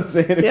know what I'm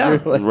saying? Yeah,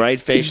 right.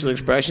 Facial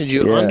expressions.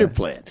 You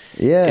underplay it.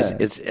 Yeah,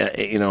 it's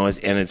you know,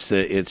 and it's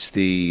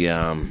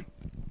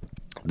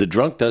the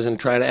drunk doesn't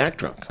try to act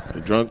drunk. The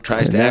drunk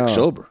tries to act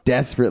sober.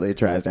 Desperately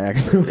tries to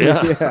act sober.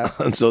 Yeah.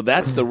 And so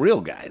that's the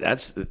real guy.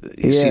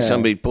 You see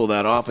somebody pull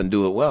that off and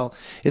do it well.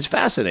 It's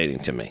fascinating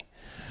to me.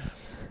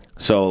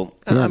 So,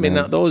 I mean,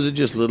 those are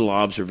just little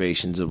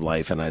observations of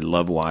life, and I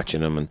love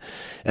watching them. And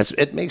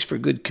it makes for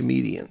good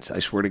comedians. I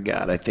swear to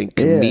God. I think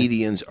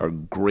comedians are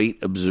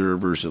great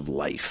observers of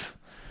life.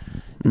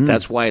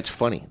 That's why it's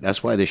funny.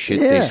 That's why the shit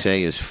they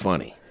say is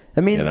funny.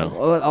 I mean, you know?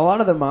 a lot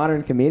of the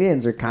modern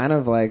comedians are kind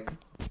of like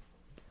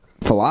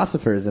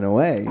philosophers in a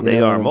way.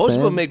 They are. Most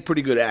of them make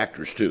pretty good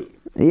actors too.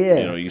 Yeah.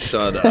 You know, you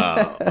saw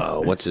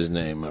the what's his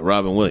name,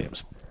 Robin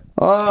Williams.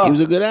 Oh, he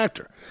was a good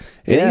actor,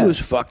 and he was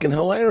fucking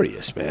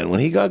hilarious, man. When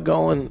he got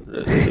going,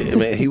 I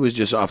mean, he was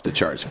just off the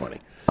charts funny.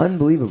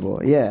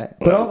 Unbelievable, yeah.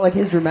 But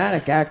his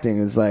dramatic acting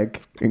is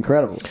like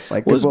incredible.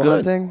 Like was Good Will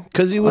Hunting,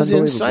 because he was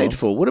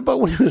insightful. What about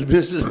when he was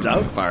Mrs.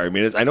 Doubtfire? I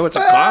mean, I know it's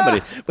a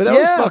comedy, but that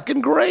was fucking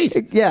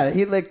great. Yeah,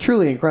 he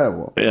truly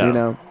incredible. Yeah. You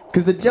know.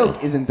 Because the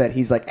joke isn't that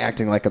he's like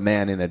acting like a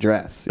man in a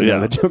dress. You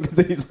know, the joke is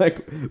that he's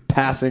like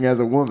passing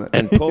as a woman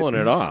and pulling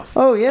it off.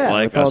 Oh yeah,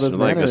 like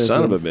a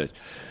son of a bitch.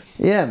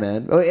 Yeah,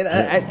 man.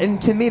 And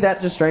to me,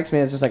 that just strikes me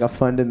as just like a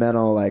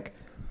fundamental, like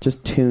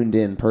just tuned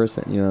in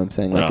person. You know what I'm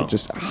saying? Like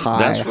just high.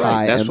 That's right.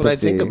 High That's empathy. what I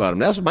think about him.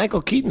 That's what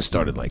Michael Keaton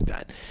started like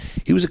that.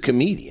 He was a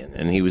comedian,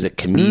 and he was a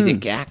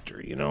comedic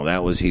actor. You know,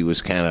 he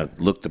was kind of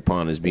looked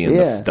upon as being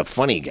the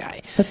funny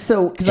guy. That's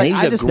so because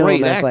I just know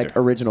him as like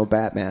original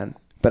Batman.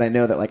 But I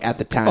know that, like, at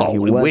the time, he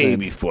wasn't. Way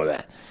before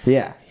that.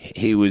 Yeah.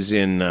 He was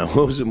in,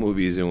 what was the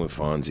movie he was in with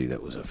Fonzie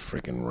that was a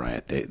freaking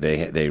riot?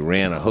 They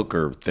ran a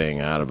hooker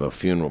thing out of a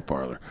funeral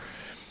parlor.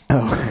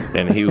 Oh.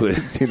 And he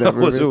was, it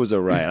was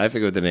a riot. I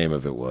forget what the name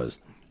of it was.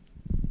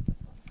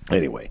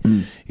 Anyway,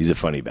 he's a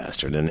funny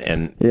bastard.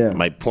 And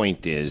my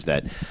point is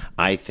that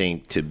I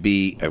think to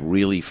be a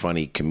really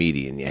funny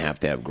comedian, you have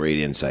to have great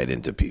insight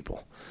into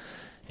people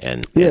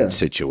and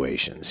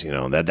situations. You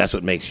know, that's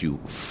what makes you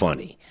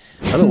funny.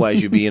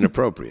 Otherwise, you'd be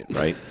inappropriate,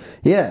 right?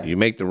 Yeah. You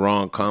make the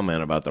wrong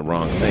comment about the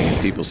wrong thing,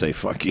 and people say,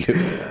 fuck you.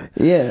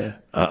 Yeah.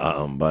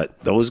 But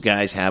those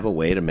guys have a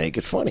way to make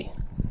it funny.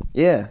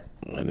 Yeah.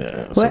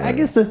 I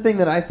guess the thing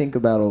that I think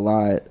about a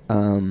lot,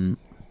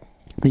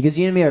 because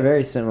you and me are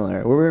very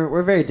similar.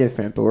 We're very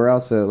different, but we're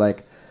also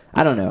like,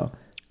 I don't know,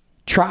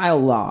 trial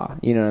law,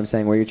 you know what I'm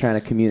saying, where you're trying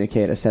to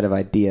communicate a set of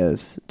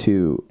ideas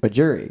to a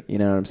jury, you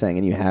know what I'm saying,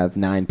 and you have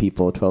 9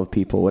 people, 12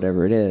 people,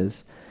 whatever it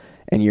is,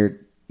 and you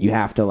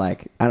have to,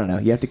 like, I don't know,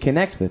 you have to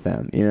connect with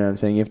them, you know what I'm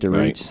saying? You have to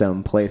reach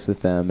some place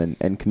with them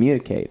and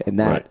communicate. And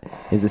that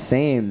is the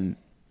same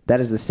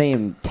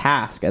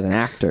task as an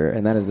actor,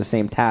 and that is the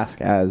same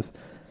task as,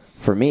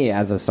 for me,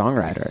 as a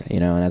songwriter, you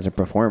know, and as a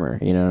performer,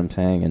 you know what I'm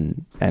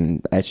saying?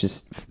 And it's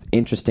just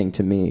interesting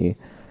to me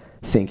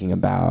thinking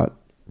about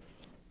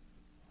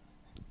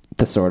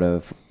the sort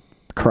of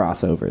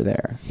crossover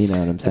there, you know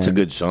what I'm saying? That's a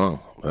good song.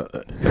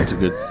 That's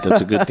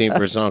a good theme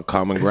for a song,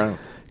 Common Ground.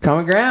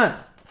 Common Ground.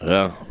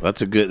 Yeah,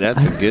 that's a good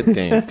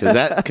thing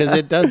because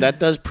it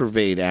does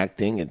pervade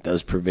acting, it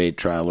does pervade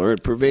trial, or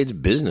it pervades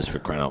business, for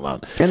crying out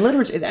loud. And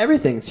literature, it's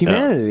everything. It's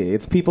humanity.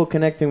 It's people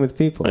connecting with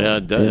people. Yeah,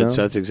 it does.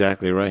 That's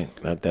exactly right.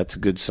 That's a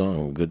good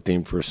song, a good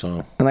theme for a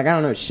song. And like, I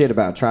don't know shit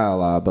about trial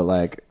law, but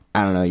like,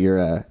 I don't know, you're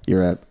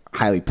a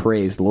highly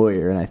praised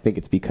lawyer, and I think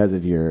it's because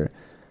of your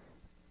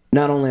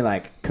not only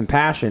like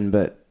compassion,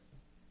 but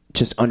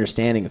just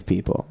understanding of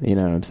people. You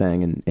know what I'm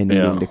saying, and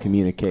needing to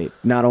communicate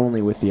not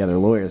only with the other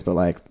lawyers, but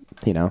like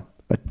you know,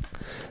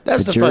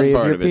 That's the fun jury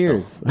part of your of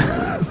it, peers.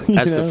 though.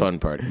 That's the fun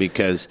part,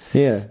 because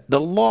Yeah. the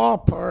law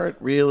part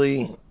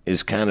really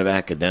is kind of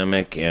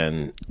academic,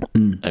 and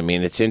I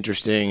mean, it's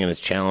interesting and it's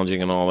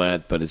challenging and all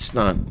that, but it's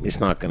not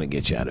going to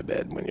get you out of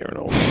bed when you're an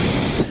old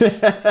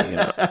man. You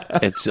know,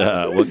 it's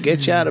what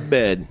gets you out of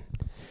bed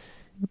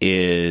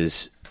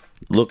is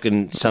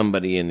looking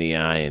somebody in the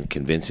eye and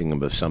convincing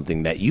them of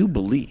something that you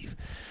believe.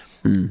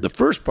 The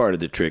first part of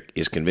the trick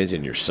is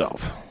convincing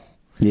yourself.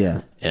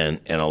 Yeah. And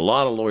a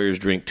lot of lawyers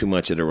drink too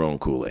much of their own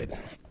Kool-Aid.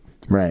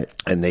 Right.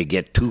 And they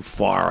get too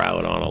far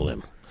out on a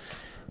limb.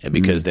 And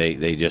because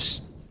they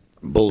just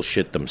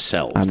bullshit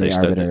themselves. I'm they the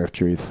arbiter of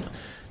truth.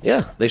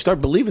 Yeah, they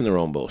start believing their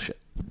own bullshit.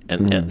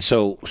 And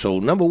so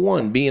number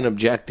one, being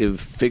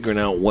objective, figuring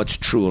out what's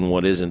true and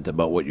what isn't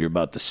about what you're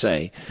about to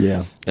say.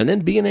 Yeah. And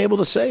then being able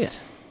to say it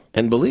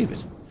and believe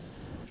it.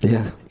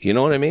 Yeah. You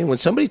know what I mean? When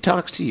somebody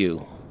talks to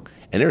you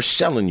and they're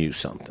selling you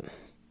something,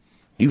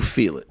 you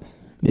feel it.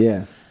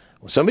 Yeah.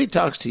 When somebody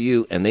talks to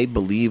you and they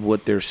believe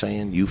what they're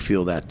saying, you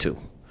feel that too.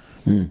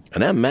 And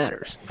that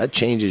matters. That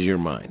changes your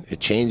mind. It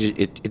changes.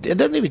 It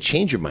doesn't even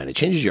change your mind. It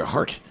changes your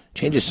heart. It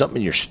changes something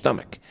in your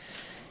stomach.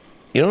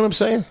 You know what I'm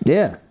saying?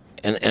 Yeah.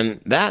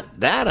 And that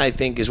I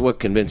think is what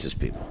convinces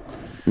people.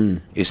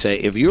 You say,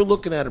 if you're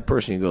looking at a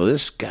person, you go,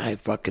 this guy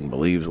fucking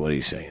believes what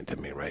he's saying to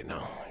me right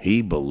now.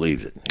 He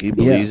believes it. He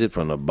believes it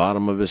from the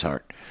bottom of his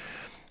heart.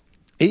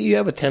 You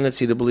have a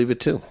tendency to believe it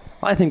too.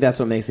 Well, I think that's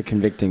what makes a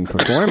convicting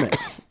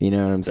performance. You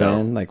know what I'm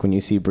saying? Yeah. Like when you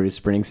see Bruce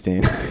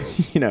Springsteen,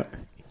 you know,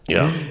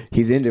 Yeah.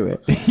 he's into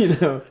it. You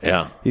know,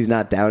 Yeah. he's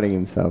not doubting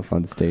himself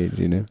on stage.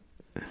 You know.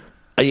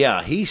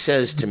 Yeah, he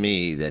says to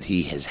me that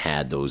he has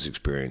had those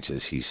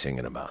experiences he's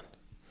singing about.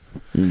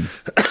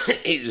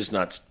 He's just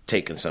not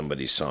taking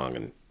somebody's song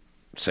and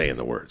saying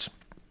the words.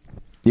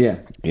 Yeah.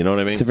 You know what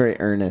I mean? It's a very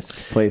earnest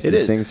place It he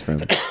is. sings from.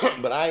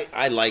 But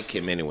I like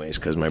him anyways,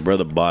 because my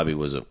brother Bobby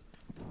was a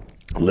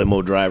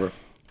limo driver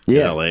in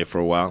Yeah. L.A. for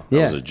a while. That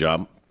Yeah. was his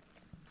job.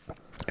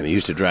 And he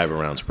used to drive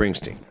around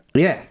Springsteen.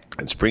 Yeah.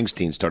 And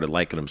Springsteen started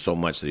liking him so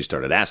much that he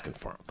started asking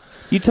for him.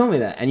 You told me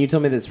that, and you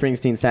told me that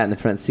Springsteen sat in the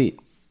front seat.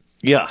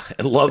 Yeah,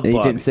 and loved And he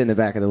Bobby. didn't sit in the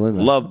back of the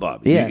limo. Love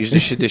Bobby. Yeah. He used to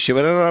shit this shit.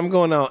 But I'm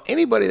going now.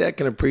 Anybody that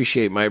can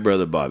appreciate my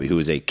brother Bobby, who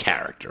is a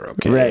character,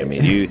 okay? Right. I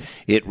mean,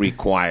 it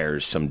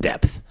requires some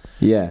depth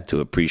Yeah.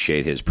 to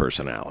appreciate his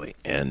personality.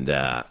 And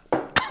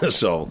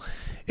so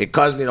it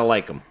caused me to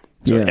like him.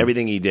 So Yeah.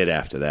 everything he did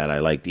after that, I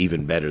liked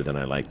even better than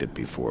I liked it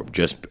before,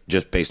 just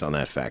based on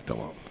that fact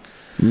alone.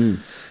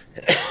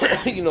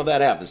 You know,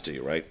 that happens to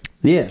you, right?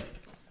 Yeah.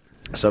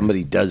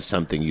 Somebody does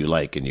something you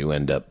like, and you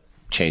end up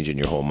changing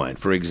your whole mind.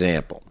 For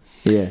example,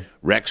 Yeah.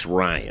 Rex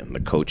Ryan,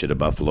 the coach of the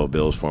Buffalo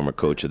Bills, former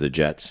coach of the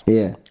Jets.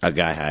 Yeah. A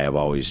guy I have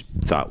always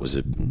thought was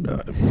a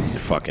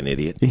fucking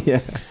idiot. Yeah.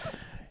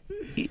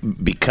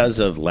 Because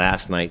of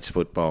last night's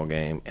football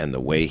game and the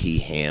way he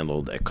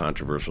handled a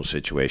controversial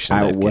situation.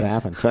 What game,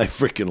 happened? I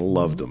freaking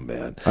loved him,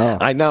 man. Oh.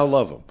 I now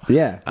love him.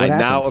 Yeah, what I now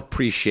happened?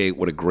 appreciate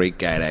what a great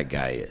guy that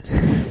guy is.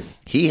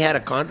 He had a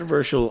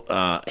controversial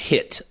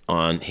hit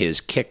on his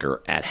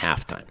kicker at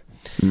halftime.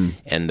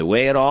 And the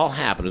way it all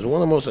happened is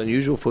one of the most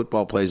unusual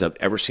football plays I've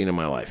ever seen in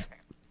my life.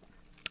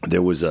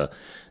 There was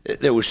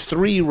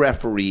 3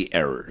 referee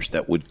errors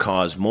that would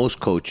cause most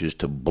coaches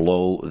to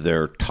blow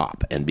their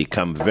top and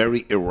become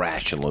very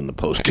irrational in the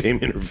post-game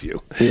interview.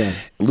 Yeah.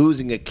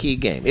 Losing a key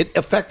game. It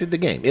affected the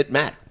game. It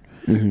mattered.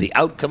 The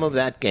outcome of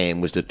that game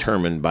was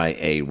determined by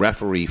a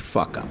referee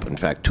fuck-up. In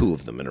fact, 2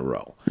 of them in a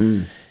row.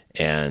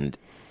 And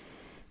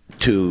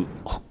to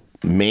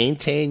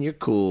maintain your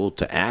cool,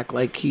 to act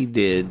like he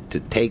did, to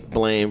take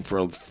blame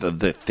for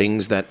the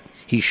things that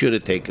he should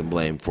have taken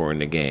blame for in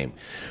the game.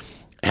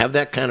 Have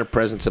that kind of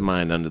presence of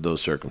mind under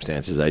those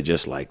circumstances. I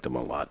just liked him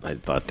a lot. I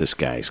thought this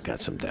guy's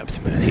got some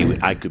depth, man.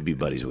 I could be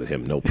buddies with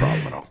him, no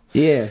problem at all.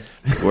 Yeah.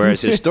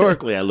 Whereas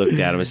historically, I looked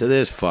at him and said,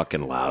 "This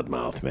fucking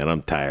loudmouth, man.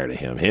 I'm tired of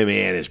him. Him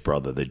and his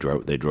brother, they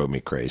drove me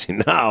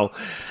crazy." Now,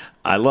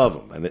 I love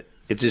him, and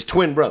it's his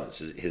twin brothers,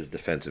 his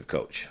defensive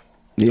coach.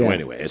 So Yeah.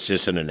 anyway, it's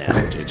just an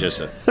analogy.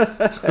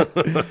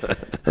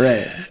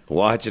 Right.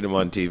 Watching him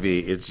on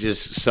TV, it's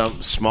just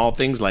some small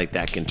things like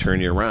that can turn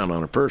you around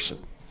on a person.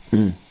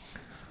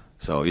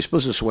 So, you're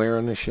supposed to swear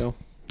on this show?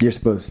 You're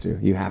supposed to.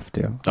 You have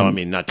to. Oh, I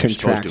mean, not you're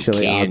supposed to.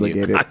 Contractually Can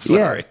obligated. you? I'm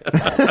sorry.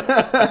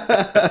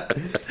 Yeah,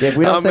 if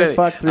we don't say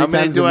fuck 3 how times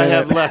many do a I minute.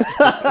 have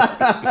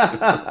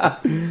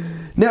left?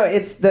 No,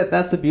 it's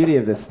that's the beauty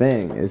of this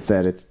thing is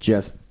that it's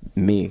just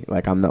me.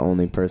 Like I'm the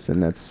only person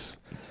that's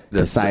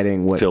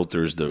deciding what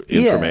filters the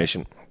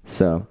information.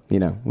 So, you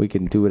know, we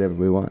can do whatever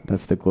we want.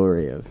 That's the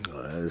glory of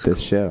this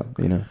show,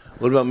 you know.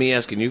 What about me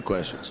asking you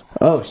questions?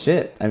 Oh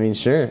shit. I mean,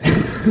 sure.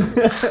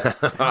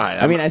 All right.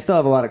 I mean, I still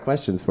have a lot of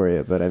questions for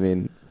you, but I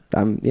mean,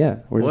 we're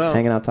Well, just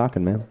hanging out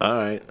talking, man. all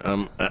right.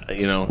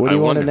 You know, What do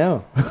you want to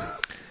know?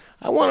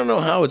 I want to know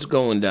how it's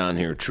going down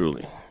here.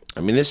 Truly, I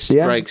mean, this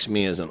Yeah. strikes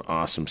me as an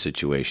awesome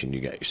situation you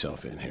got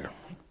yourself in here.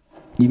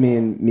 You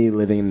mean me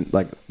living in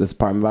like this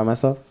apartment by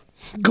myself?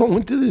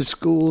 Going to this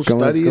school, Going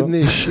to studying school?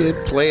 this shit,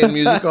 playing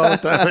music all the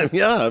time.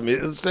 Yeah, I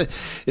mean,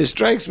 it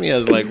strikes me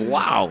as like,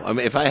 wow. I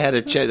mean, if I had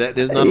to check that,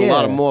 there's not a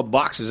lot of more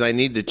boxes I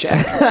need to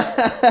check.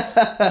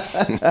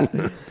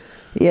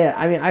 Yeah,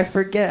 I mean, I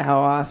forget how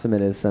awesome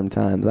it is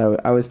sometimes.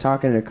 I was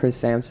talking to Chris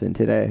Sampson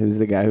today, who's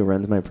the guy who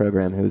runs my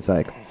program, who's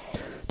like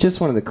just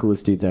one of the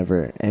coolest dudes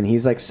ever. And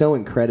he's like so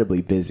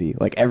incredibly busy.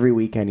 Like every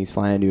weekend he's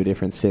flying to a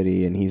different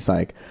city, and he's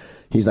like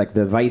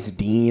the vice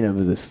dean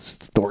of the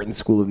Thornton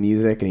School of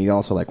Music, and he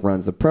also like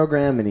runs the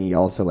program, and he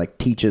also like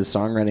teaches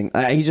songwriting.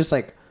 He's just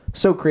like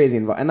so crazy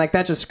involved. And like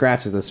that just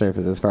scratches the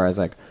surface as far as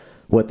like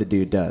what the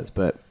dude does.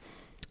 But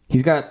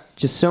he's got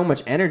just so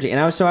much energy, and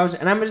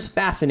I'm just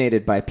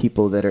fascinated by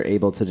people that are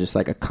able to just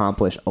like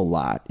accomplish a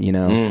lot, you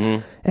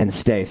know, and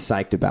stay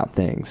psyched about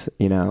things,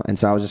 you know. And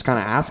so I was just kind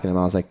of asking him.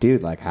 I was like,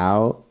 dude, like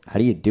how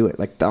do you do it?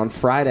 Like on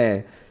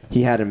Friday,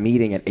 he had a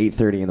meeting at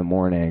 8:30 in the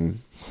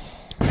morning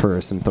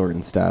for some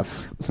Thornton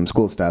stuff, some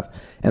school stuff,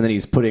 and then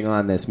he's putting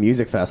on this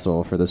music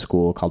festival for the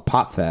school called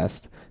Pop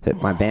Fest that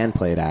my band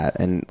played at,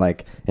 and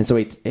so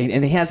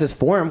he has this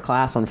forum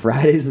class on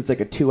Fridays. It's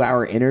like a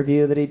 2-hour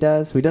interview that he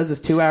does. So he does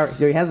this 2-hour.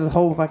 So he has this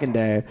whole fucking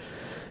day,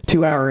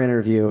 2-hour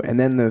interview, and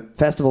then the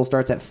festival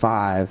starts at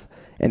 5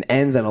 and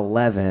ends at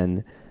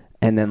 11,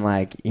 and then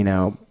like you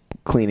know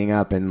cleaning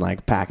up and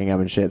like packing up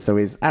and shit. So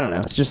I don't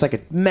know. It's just like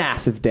a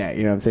massive day.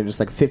 You know what I'm saying? Just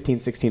like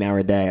 15-16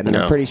 hour day, and then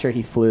I'm pretty sure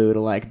he flew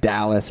to like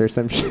Dallas or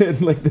some shit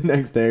like the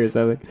next day or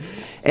something.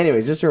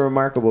 Anyways, just a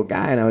remarkable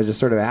guy, and I was just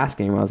sort of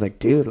asking him. I was like,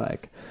 dude,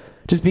 like.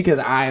 Just because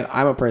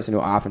I'm a person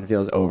who often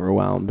feels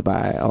overwhelmed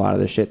by a lot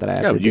of the shit that I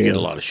have to do. You get a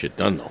lot of shit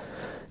done, though.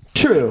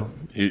 True.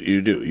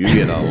 You do. You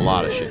get a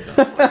lot of shit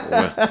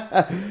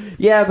done.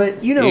 Yeah,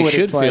 but you know what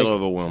it's like. You should feel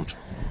overwhelmed.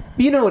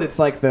 You know what it's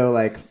like, though,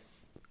 like,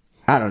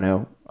 I don't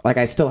know. Like,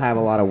 I still have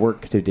a lot of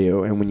work to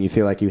do, and when you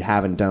feel like you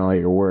haven't done all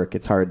your work,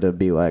 it's hard to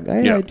be like,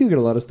 hey, I do get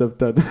a lot of stuff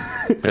done.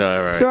 Yeah,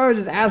 right. So I was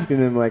just asking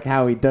him, like,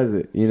 how he does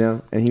it, you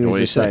know? And he was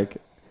just like,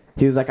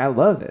 I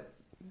love it.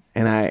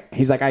 And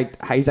he's like, I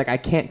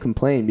can't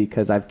complain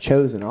because I've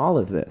chosen all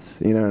of this.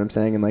 You know what I'm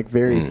saying? And like,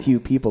 very few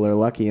people are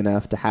lucky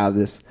enough to have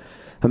this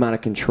amount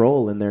of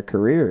control in their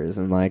careers.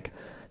 And like,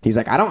 he's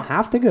like, I don't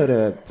have to go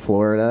to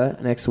Florida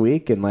next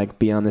week and like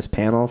be on this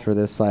panel for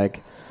this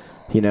like,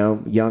 you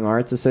know, Young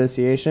Arts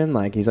Association.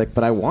 Like, he's like,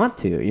 but I want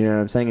to. You know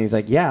what I'm saying? And he's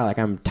like, yeah, like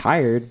I'm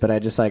tired, but I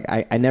just like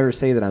I never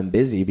say that I'm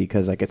busy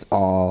because like it's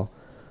all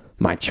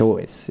my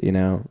choice, you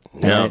know?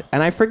 And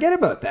I forget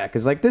about that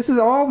because, like, this is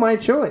all my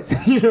choice.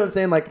 You know what I'm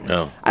saying? Like,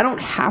 I don't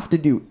have to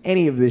do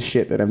any of this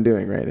shit that I'm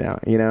doing right now,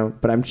 you know?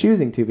 But I'm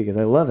choosing to because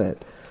I love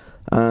it.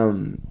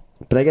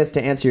 But I guess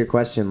to answer your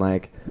question,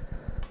 like,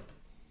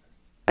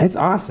 it's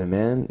awesome,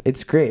 man.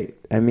 It's great.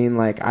 I mean,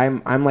 like,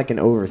 I'm like an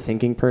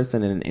overthinking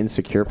person and an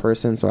insecure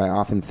person, so I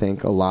often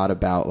think a lot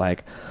about,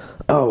 like,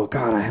 oh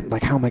God,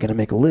 how am I gonna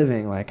make a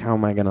living? Like, how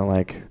am I gonna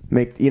like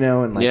make, you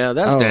know? And like, yeah,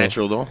 that's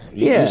natural though.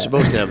 You're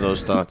supposed to have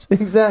those thoughts.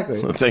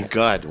 Exactly. Well, thank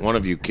God, one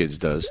of you kids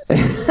does. But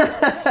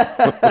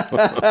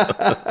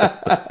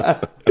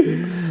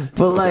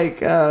like,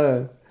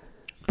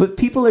 but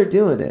people are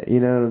doing it. You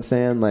know what I'm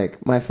saying?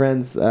 Like my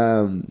friends,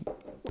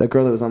 the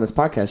girl that was on this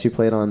podcast, she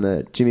played on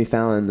the Jimmy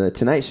Fallon, the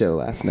Tonight Show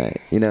last night.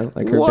 You know,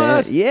 like her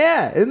band.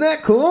 Yeah, isn't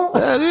that cool?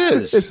 That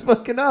is. It's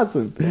fucking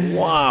awesome.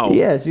 Wow.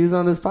 Yeah, she was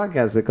on this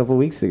podcast a couple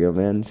weeks ago,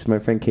 man. She's my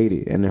friend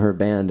Katie and her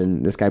band,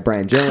 and this guy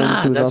Brian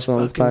Jones, who was also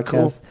on this podcast.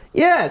 Cool.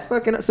 Yeah, it's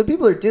fucking. So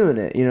people are doing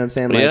it. You know what I'm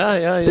saying? Like,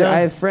 yeah. I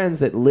have friends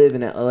that live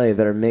in LA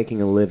that are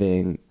making a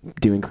living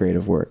doing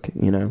creative work.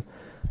 You know,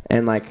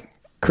 and like.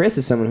 Chris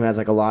is someone who has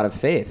like a lot of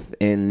faith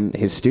in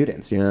his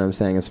students, you know what I'm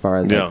saying, as far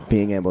as like,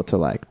 being able to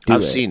like do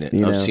I've seen it.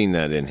 I've seen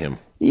that in him.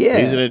 Yeah.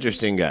 He's an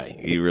interesting guy.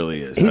 He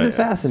really is. He's a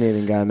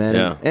fascinating guy, man.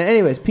 Yeah. And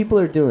anyways, people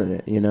are doing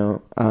it, you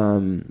know.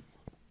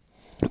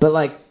 But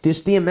like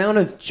just the amount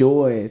of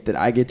joy that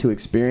I get to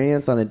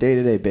experience on a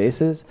day-to-day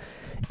basis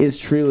is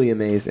truly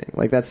amazing.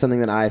 Like that's something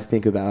that I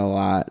think about a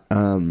lot.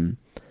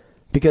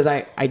 Because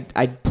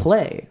I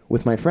play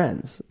with my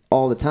friends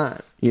all the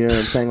time. You know what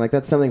I'm saying? Like,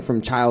 that's something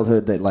from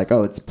childhood that, like,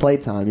 oh, it's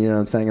playtime. You know what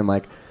I'm saying? And,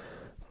 like,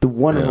 the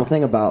wonderful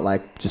thing about,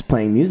 like, just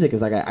playing music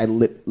is, like, a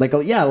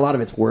lot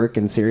of it's work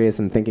and serious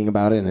and thinking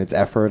about it and it's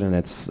effort and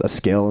it's a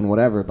skill and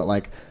whatever. But,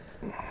 like,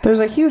 there's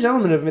a huge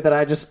element of me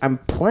that I'm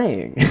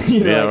playing.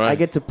 You know, I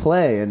get to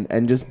play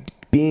and just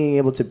being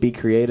able to be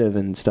creative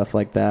and stuff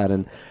like that.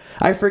 And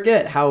I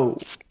forget how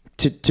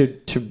to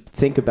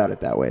think about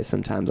it that way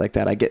sometimes like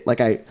that. I get,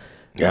 like,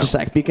 just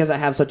like because I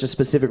have such a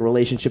specific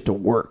relationship to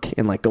work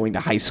and like going to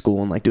high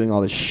school and like doing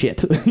all this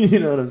shit, you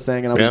know what I'm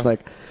saying? And I'm just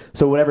like,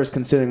 so whatever's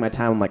consuming my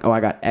time, I'm like, oh, I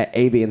got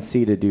A, B, and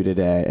C to do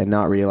today, and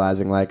not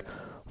realizing like,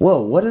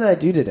 whoa, what did I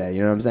do today? You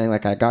know what I'm saying?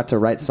 Like I got to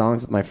write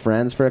songs with my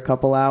friends for a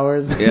couple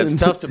hours. Yeah, it's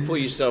tough to pull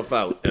yourself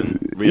out and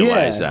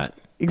realize that.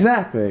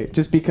 Exactly.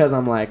 Just because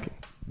I'm like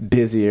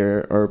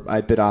busier or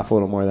I bit off a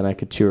little more than I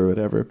could chew or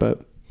whatever.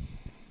 But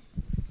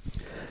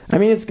I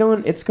mean, it's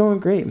going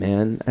great,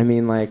 man. I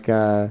mean, like.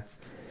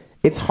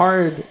 It's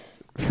hard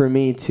for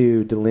me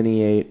to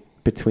delineate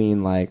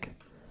between like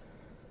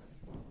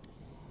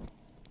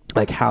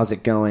how's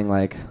it going,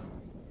 like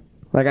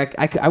Like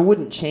I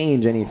wouldn't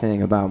change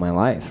anything about my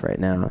life right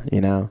now,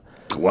 you know?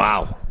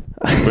 Wow.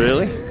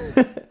 Really?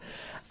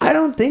 I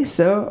don't think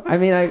so. I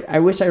mean, I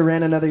wish I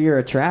ran another year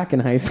of track in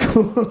high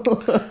school.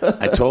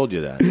 I told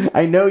you that.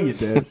 I know you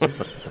did.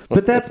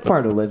 But that's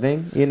part of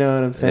living, you know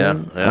what I'm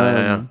saying?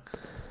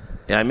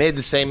 Yeah, I made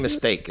the same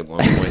mistake at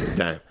one point in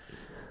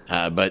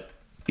time. But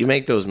you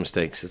make those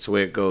mistakes. It's the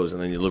way it goes.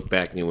 And then you look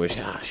back and you wish,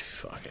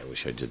 fuck, I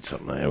wish I did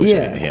something. I wish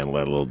I could handle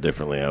that a little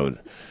differently. I would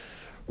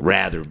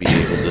rather be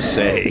able to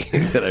say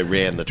that I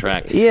ran the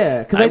track. Yeah,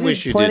 because I did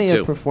wish you plenty did of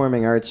too.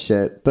 performing arts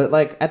shit. But,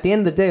 like, at the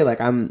end of the day,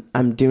 like, I'm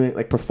doing,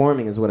 like,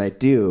 performing is what I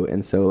do.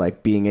 And so,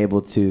 like, being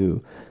able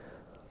to...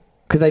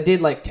 Because I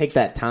did, like, take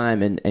that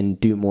time and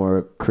do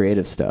more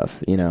creative stuff,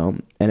 you know?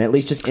 And at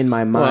least just in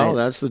my mind... Well,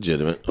 that's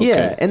legitimate. Okay.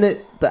 Yeah,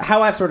 and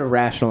how I've sort of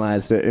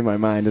rationalized it in my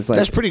mind is, like...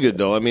 That's pretty good,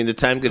 though. I mean, the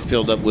time get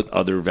filled up with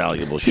other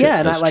valuable shit. Yeah,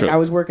 and that's true. I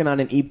was working on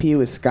an EP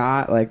with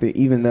Scott, like,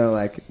 even though,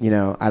 like, you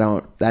know, I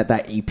don't... That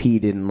EP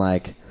didn't,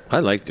 like... I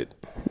liked it.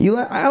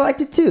 I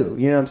liked it too,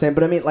 you know what I'm saying?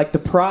 But I mean, like, the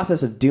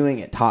process of doing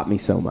it taught me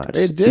so much.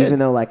 It did. Even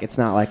though, like, it's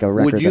not like a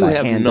record Would you that I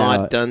have hand not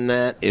out. done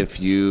that if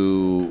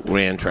you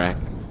ran track?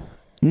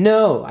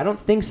 No, I don't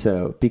think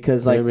so.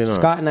 Because, like, Maybe not.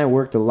 Scott and I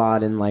worked a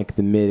lot in, like,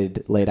 the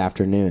late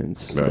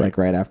afternoons, Right. like,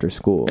 right after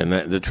school. And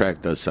the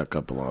track does suck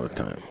up a lot of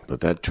time.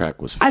 But that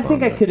track was I fun.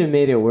 think I could have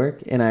made it work,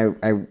 and I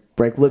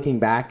like, looking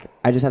back,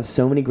 I just have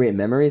so many great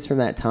memories from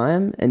that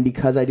time, and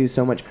because I do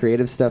so much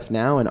creative stuff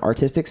now and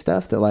artistic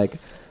stuff that, like,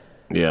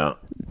 Yeah.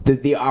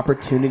 the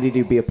opportunity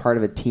to be a part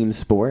of a team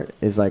sport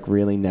is, like,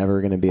 really never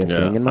going to be a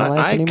thing in my life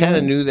I anymore. kind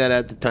of knew that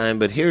at the time,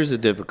 but here's the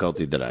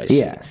difficulty that I see.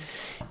 Yeah.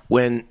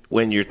 When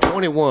you're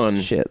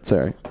 21, Shit,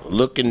 sorry.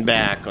 looking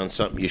back on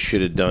something you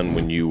should have done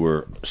when you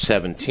were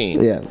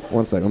 17, Yeah,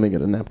 one second, let me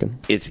get a napkin.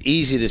 it's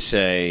easy to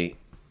say,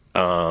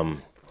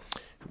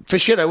 for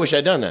shit, I wish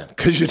I'd done that,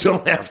 because you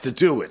don't have to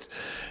do it.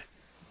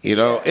 You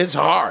know, it's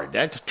hard.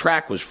 That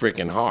track was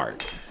freaking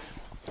hard.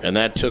 And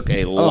that took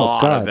a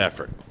lot God. of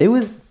effort. It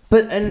was,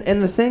 but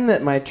and the thing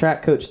that my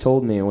track coach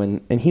told me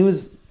and he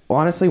was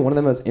honestly one of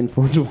the most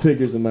influential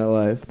figures in my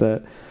life.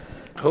 That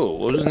Who?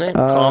 What was his name?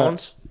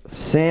 Collins?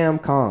 Sam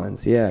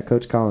Collins, yeah,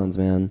 Coach Collins,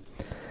 man.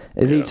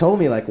 He told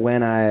me, like,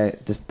 when I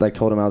just, like,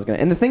 told him I was gonna,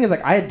 and the thing is,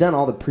 like, I had done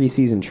all the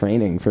preseason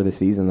training for the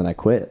season that I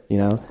quit, you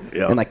know,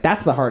 and, like,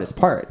 that's the hardest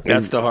part.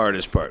 That's the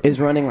hardest part. Is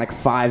running like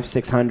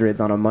 500-600s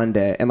on a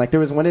Monday, and, like, there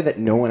was one day that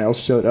no one else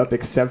showed up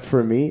except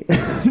for me.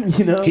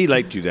 You know, He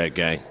liked you, that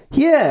guy.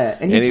 yeah,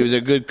 And he was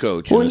a good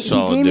coach and a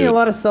solid he gave dude. me a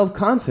lot of self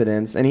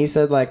confidence, and he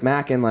said, like,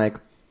 Mackin, like,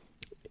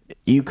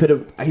 you could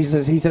have. He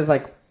says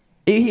like,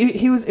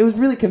 it was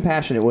really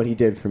compassionate what he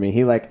did for me.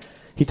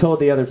 He told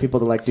the other people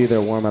to, like, do their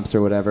warm ups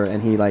or whatever,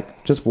 and he,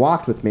 like, just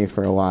walked with me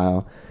for a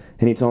while,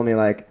 and he told me,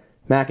 like,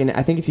 Mackin,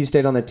 I think if you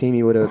stayed on the team,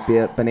 you would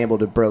have been able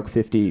to broke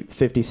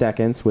 50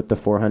 seconds with the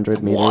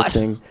 400 meters What?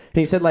 thing. And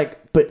he said,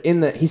 like, but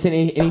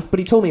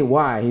he told me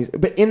why.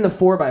 But in the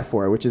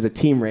 4x4, which is a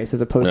team race as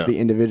opposed to the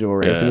individual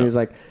race, and he was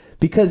like,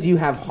 because you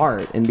have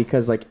heart, and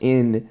because, like,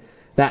 in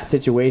that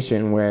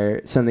situation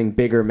where something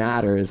bigger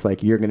matters,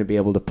 like, you're going to be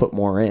able to put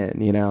more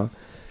in, you know?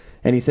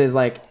 And he says,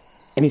 like,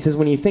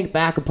 when you think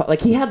back, like,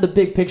 he had the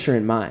big picture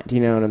in mind, you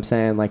know what I'm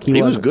saying? Like, He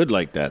was good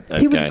like that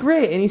He guy. was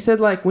great, and he said,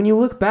 like, when you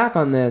look back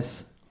on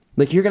this,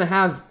 like, you're going to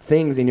have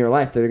things in your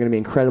life that are going to be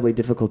incredibly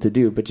difficult to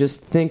do, but just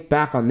think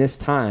back on this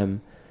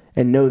time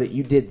and know that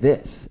you did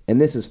this,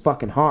 and this is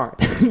fucking hard,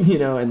 you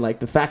know, and, like,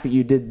 the fact that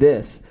you did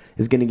this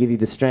is going to give you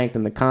the strength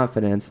and the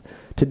confidence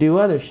to do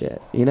other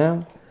shit, you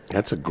know?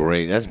 That's a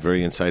very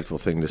insightful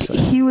thing to say.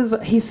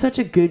 He's such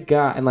a good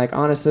guy, and, like,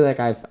 honestly, like,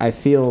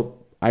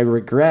 I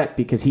regret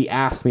because he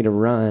asked me to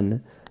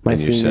run my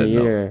And you senior said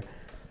no. year.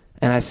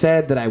 And I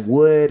said that I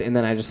would, and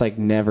then I just, like,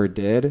 never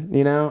did,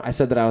 you know? I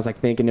said that I was, like,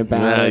 thinking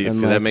about it.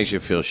 And, that like, makes you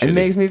feel shitty. it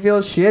makes me feel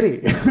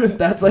shitty.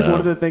 That's, like, one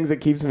of the things that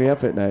keeps me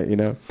up at night, you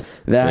know?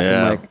 That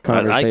and, like,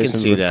 conversations I can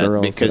see with that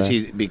girls.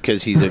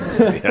 because he's a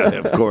yeah,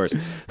 of course,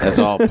 that's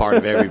all part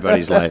of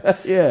everybody's life.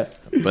 Yeah.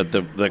 But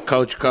the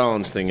Coach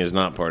Collins thing is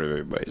not part of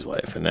everybody's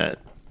life, and that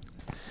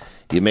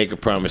you make a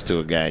promise to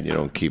a guy and you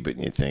don't keep it,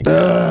 and you think,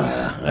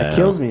 It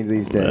kills me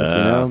these days,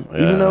 you know?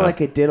 Even though,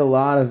 like, it did a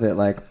lot of it,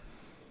 like,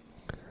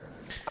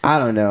 I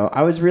don't know.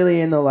 I was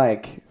really in the,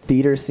 like,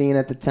 theater scene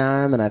at the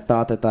time, and I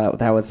thought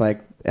that was,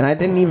 like, and I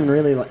didn't even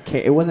really, like,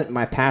 care. It wasn't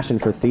my passion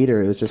for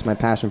theater. It was just my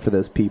passion for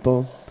those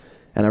people,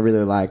 and I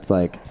really liked,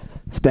 like,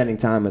 spending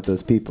time with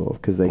those people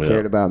because they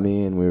cared about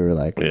me, and we were,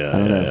 like, I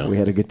don't know, we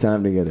had a good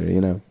time together,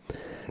 you know?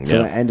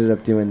 So I ended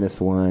up doing this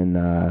one,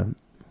 I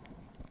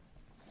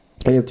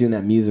ended up doing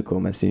that musical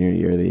my senior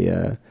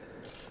year,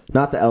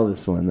 not the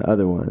Elvis one, the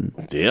other one.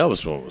 The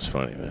Elvis one was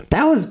funny, man.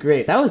 That was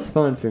great. That was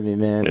fun for me,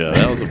 man. Yeah,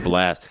 that was a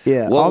blast.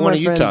 Yeah, all What my one are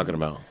you friends- talking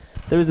about?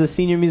 There was the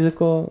senior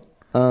musical,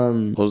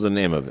 What was the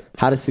name of it?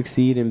 How to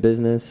Succeed in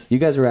Business. You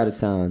guys were out of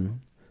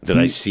town. Did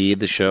I see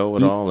the show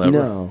at all? Ever?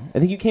 No. I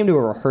think you came to a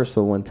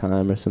rehearsal one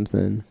time or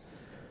something.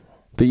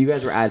 But you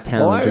guys were out of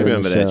town. Oh, I during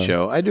remember the that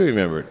show. I do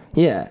remember it.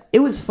 Yeah, it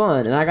was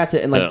fun, and I got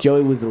to, and like Yeah.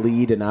 Joey was the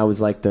lead, and I was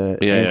like the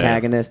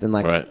antagonist, and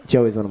like Right.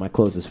 Joey's one of my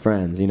closest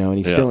friends, you know, and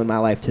he's Yeah. still in my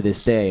life to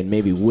this day, and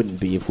maybe wouldn't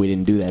be if we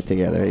didn't do that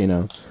together, you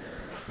know.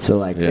 So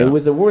like Yeah. it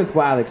was a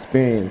worthwhile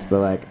experience,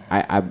 but like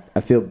I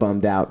feel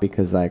bummed out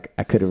because like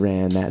I could have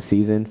ran that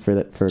season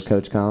for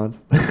Coach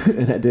Collins,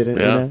 and I didn't.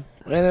 Yeah, You know?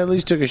 and at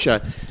least took a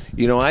shot.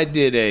 You know, I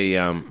did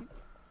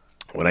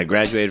when I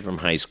graduated from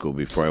high school,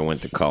 before I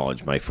went to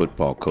college, my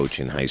football coach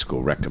in high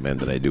school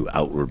recommended I do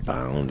Outward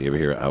Bound. You ever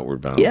hear of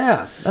Outward Bound?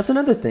 Yeah, that's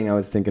another thing I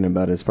was thinking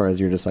about as far as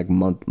your just like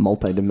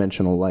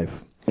multi-dimensional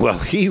life. Well,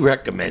 he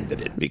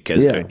recommended it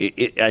because Yeah.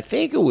 I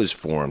think it was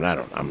formed.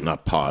 I'm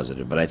not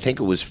positive, but I think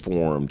it was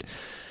formed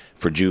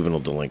for juvenile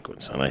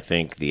delinquents, and I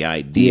think the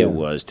idea Yeah.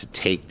 was to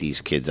take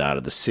these kids out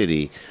of the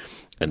city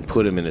and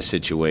put them in a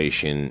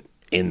situation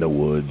in the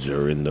woods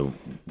or in the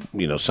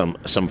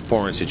some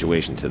foreign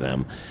situation to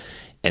them,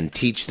 and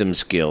teach them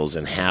skills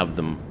and have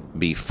them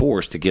be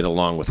forced to get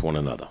along with one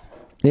another.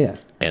 Yeah.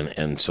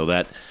 And so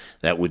that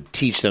would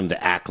teach them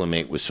to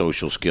acclimate with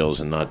social skills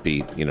and not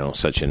be,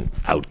 such an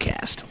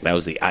outcast. That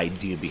was the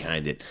idea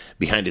behind it,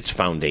 behind its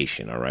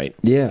foundation, all right?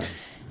 Yeah.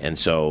 And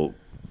so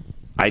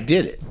I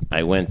did it.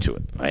 I went to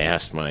it. I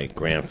asked my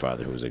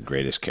grandfather, who was the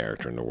greatest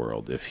character in the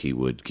world, if he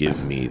would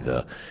give me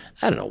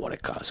I don't know what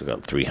it cost,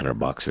 about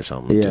 $300 or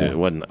something. Yeah. It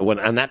wasn't,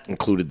 and that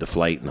included the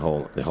flight and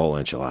the whole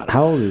enchilada.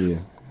 How old are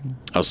you?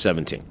 I was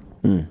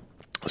 17.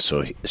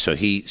 So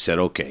he said,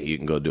 okay, you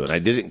can go do it. I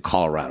did it in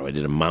Colorado. I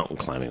did a mountain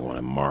climbing one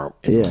in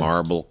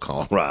Marble,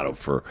 Colorado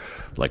for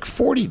like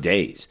 40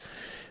 days.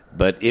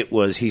 But it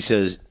was, he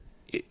says,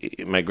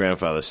 my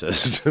grandfather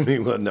says to me,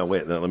 well, no,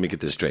 wait, let me get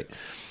this straight.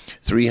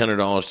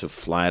 $300 to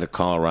fly to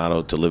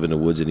Colorado to live in the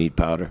woods and eat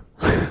powder?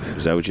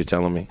 Is that what you're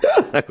telling me?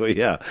 I go,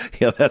 yeah,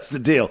 that's the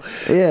deal.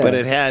 Yeah. But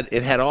it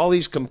had all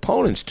these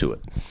components to it.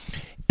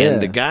 And Yeah.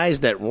 the guys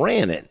that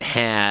ran it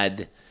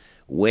had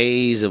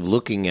ways of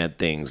looking at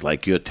things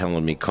like you're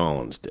telling me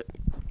Collins did.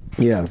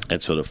 Yeah.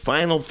 And so the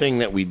final thing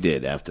that we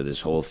did after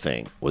this whole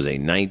thing was a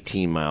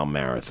 19-mile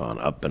marathon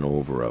up and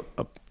over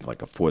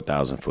like a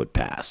 4,000-foot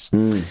pass.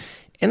 And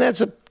that's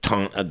a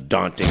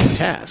daunting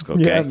task,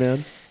 okay? Yeah,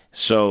 man.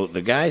 So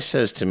the guy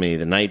says to me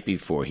the night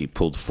before, he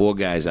pulled 4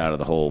 guys out of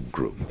the whole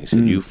group. He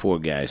said, you 4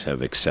 guys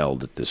have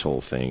excelled at this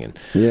whole thing.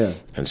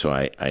 And so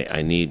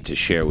I need to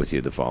share with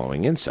you the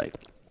following insight.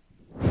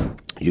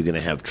 You're going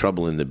to have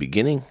trouble in the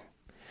beginning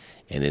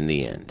and in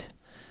the end.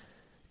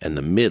 And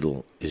the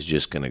middle is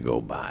just going to go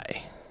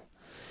by.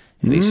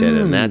 And he said,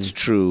 and that's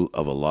true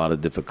of a lot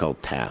of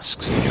difficult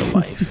tasks in your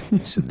life. He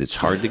said, it's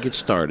hard to get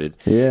started.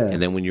 Yeah.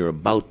 And then when you're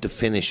about to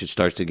finish, it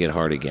starts to get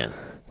hard again.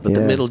 But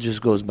the Yeah. middle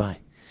just goes by.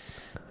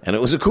 And it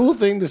was a cool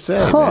thing to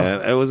say, Huh.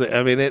 man. It was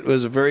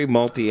a very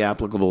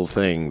multi-applicable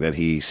thing that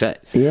he said.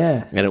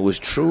 Yeah. And it was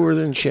truer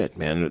than shit,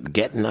 man.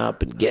 Getting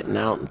up and getting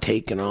out and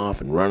taking off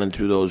and running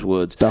through those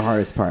woods. The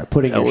hardest part,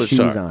 putting your was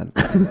shoes hard. on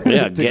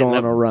Yeah, to getting go on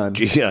up, a run.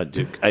 Yeah,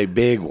 a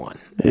big one.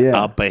 Yeah.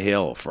 Up a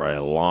hill for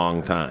a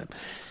long time.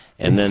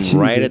 And then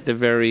right at the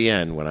very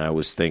end, when I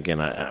was thinking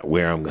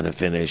where I'm going to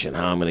finish and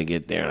how I'm going to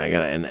get there,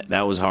 and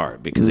that was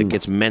hard because it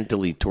gets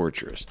mentally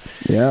torturous.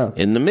 Yeah.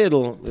 In the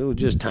middle,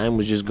 time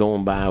was just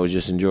going by. I was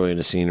just enjoying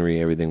the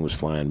scenery. Everything was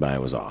flying by.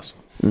 It was awesome.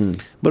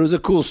 But it was a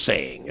cool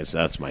saying.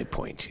 That's my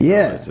point. You know?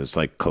 Yeah. It's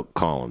like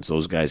Collins.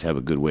 Those guys have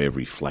a good way of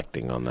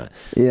reflecting on that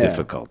Yeah.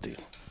 difficulty.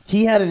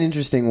 He had an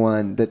interesting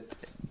one that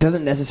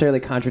doesn't necessarily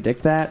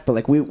contradict that, but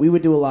like we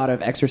would do a lot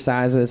of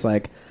exercises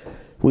like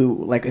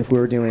if we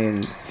were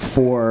doing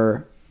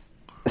 4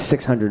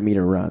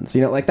 600-meter runs,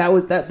 like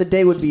the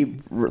day would be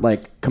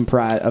like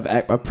comprised of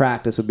a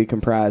practice would be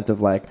comprised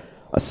of like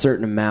a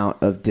certain amount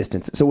of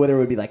distance. So whether it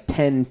would be like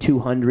 10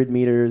 200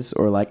 meters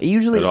or like it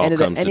usually It all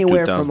ended up comes to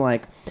anywhere 2,000. from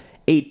like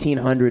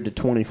 1,800 to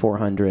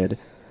 2,400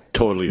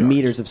 Totally yards.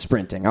 meters of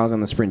sprinting. I was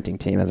on the sprinting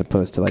team as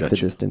opposed to like the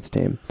Gotcha. distance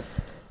team.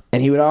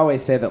 And he would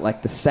always say that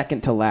like the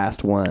second to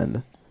last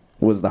one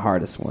was the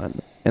hardest one,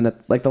 and that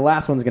like the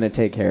last one's going to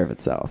take care of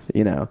itself,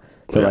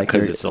 But, like,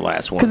 Because you're- it's the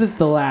last one. Because it's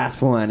the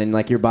last one, and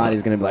like your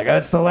body's gonna be like, oh,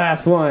 it's the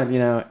last one,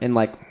 and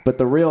like, but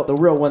the real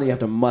one that you have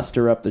to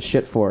muster up the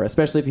shit for,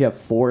 especially if you have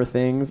 4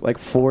 things, like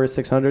 4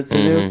 600s to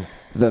do,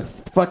 the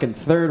fucking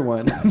third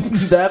one,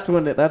 that's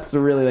the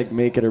really like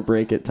make it or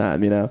break it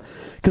time,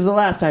 Because the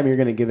last time you're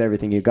gonna give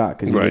everything you got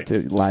because you Right.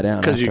 get to lie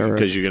down Because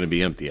afterwards. you're going to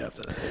be empty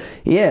after that.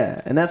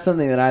 Yeah, and that's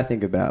something that I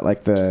think about,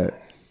 like I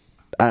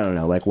don't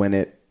know, like when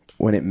it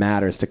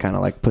matters to kind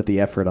of like put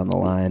the effort on the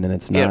line, and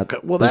it's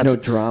not. Well, there's that's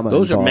no drama.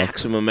 Those involved. are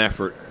maximum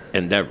effort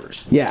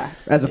endeavors. Yeah,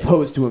 as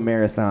opposed to a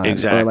marathon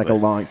Exactly. or like a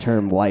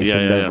long-term life Yeah,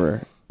 yeah,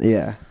 endeavor.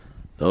 Yeah.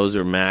 Those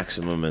are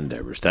maximum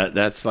endeavors.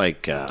 That's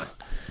like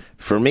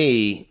for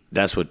me.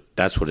 That's what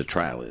a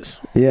trial is.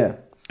 Yeah.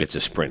 It's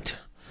a sprint.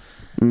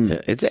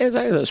 It's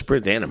a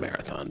sprint and a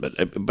marathon,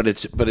 but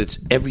it's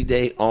every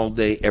day, all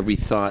day, every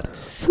thought,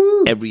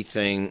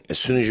 everything. As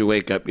soon as you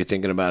wake up, you're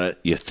thinking about it.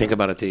 You think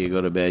about it till you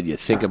go to bed. You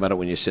think about it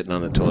when you're sitting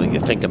on the toilet. You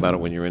think about it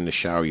when you're in the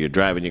shower. You're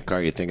driving your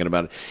car. You're thinking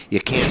about it. You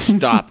can't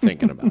stop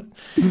thinking about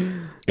it.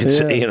 It's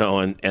Yeah. you know,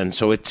 and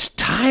so it's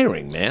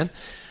tiring, man.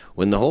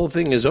 When the whole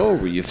thing is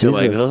over, you feel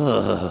like, Jesus.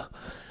 ugh,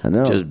 I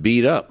know. just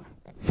beat up.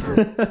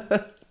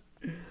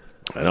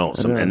 I know.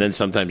 And then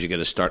sometimes you got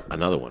to start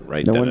another one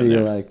right No then wonder and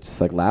you're there. like just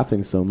like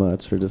laughing so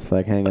much or just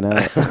like hanging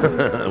out.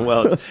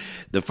 Well,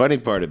 the funny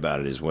part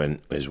about it is when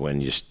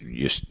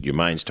your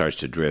mind starts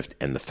to drift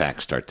and the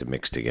facts start to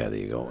mix together.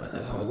 You go,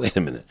 oh, wait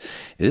a minute,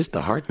 is this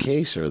the heart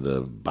case or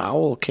the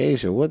bowel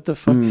case or what the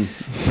fuck?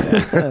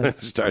 It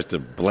starts to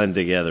blend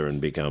together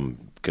and become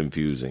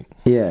confusing.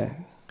 Yeah.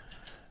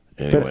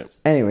 Anyway, But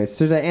anyway,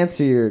 so to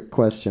answer your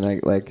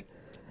question,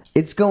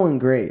 it's going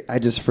great. I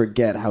just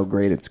forget how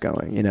great it's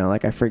going. You know,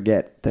 like I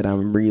forget that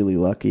I'm really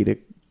lucky to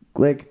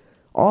like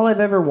all I've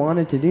ever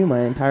wanted to do my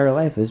entire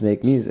life is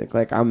make music.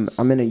 Like I'm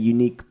in a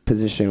unique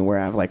position where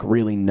I've like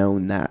really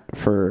known that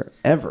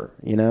forever,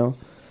 you know?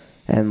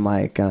 And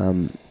like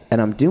and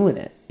I'm doing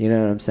it. You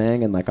know what I'm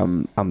saying? And like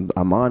I'm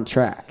on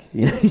track.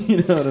 You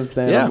know what I'm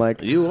saying? yeah, I'm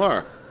like you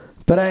are.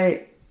 but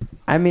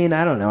I mean,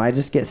 I don't know. I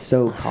just get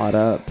so caught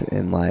up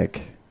in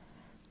like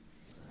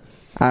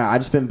I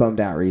just been bummed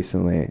out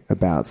recently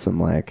about some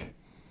like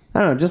I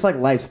don't know, just like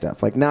life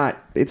stuff. Like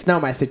it's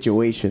not my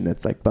situation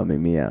that's like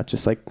bumming me out.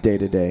 Just like day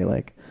to day,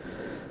 like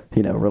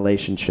you know,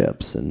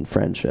 relationships and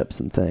friendships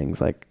and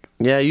things. Like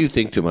Yeah, you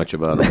think too much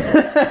about it.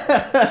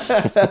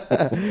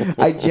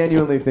 I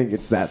genuinely think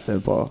it's that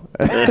simple.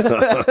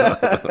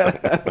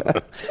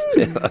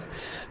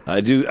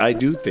 I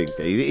do think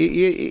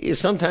that.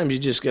 Sometimes you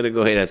just got to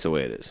go, hey, that's the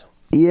way it is.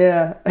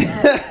 Yeah.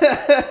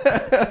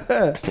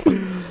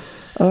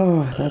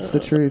 Oh, that's the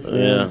truth,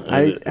 man.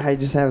 Yeah. I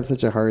just have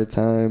such a hard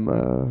time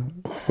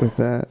with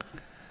that.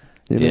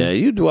 You know? Yeah,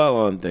 you dwell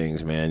on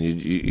things, man.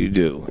 You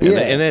do. And, Yeah.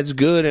 and it's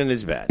good and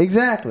it's bad.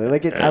 Exactly.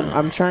 Like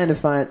I'm trying to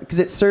find because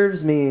it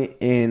serves me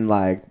in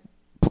like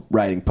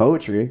writing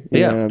poetry.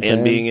 You know what I'm and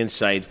saying? being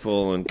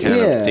insightful and kind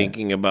of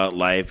thinking about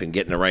life and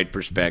getting the right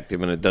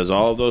perspective, and it does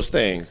all those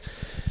things.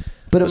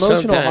 But emotional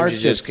sometimes you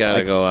hardships just gotta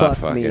like, go, fuck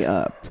fuck me it.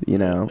 up. You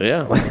know.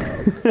 Yeah.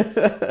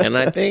 And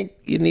I think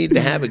you need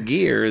to have a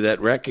gear that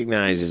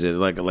recognizes it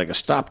like a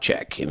stop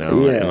check, you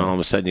know. Yeah. And all of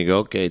a sudden you go,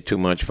 okay, too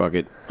much, fuck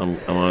it, I'm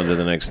on to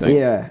the next thing.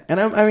 Yeah, and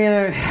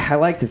I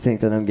like to think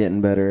that I'm getting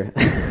better.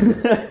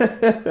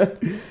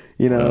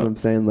 You know what I'm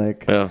saying?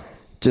 Like, Yeah.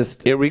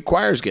 just It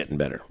requires getting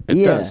better. It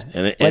yeah. does.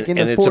 And Like in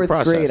the it's a fourth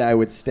process. grade, I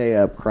would stay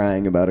up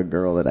crying about a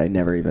girl that I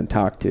never even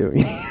talked to.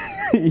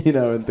 You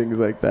know, and things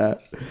like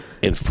that.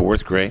 In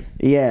fourth grade?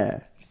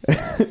 Yeah.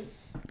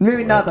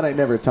 Maybe not that I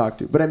never talked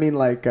to, but I mean,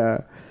 like,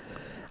 I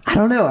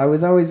don't know. I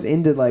was always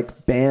into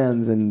like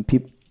bands and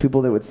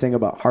people that would sing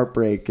about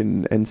heartbreak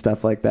and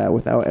stuff like that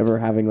without ever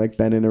having like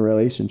been in a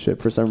relationship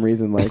for some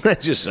reason. Like,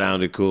 That just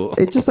sounded cool.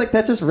 it just like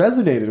that just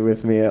resonated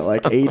with me at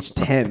like age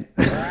 10.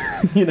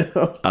 You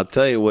know? I'll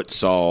tell you what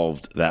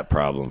solved that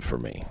problem for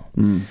me.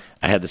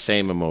 I had the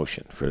same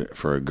emotion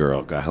for a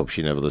girl. I hope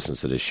she never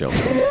listens to this show.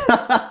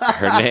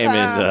 Her name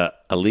is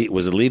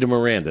Alita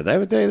Miranda. Did I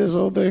ever tell you this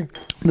whole thing?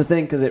 The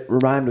thing, because it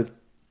rhymed with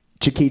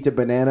Chiquita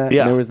Banana.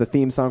 Yeah. And there was the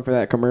theme song for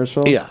that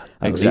commercial. Yeah,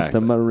 exactly.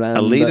 and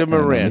Alita I'm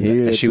Miranda.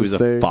 here And she to was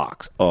say- a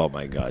fox. Oh,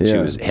 my God. She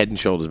Yeah. was head and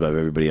shoulders above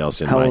everybody else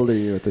in How my... old are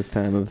you at this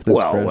time of this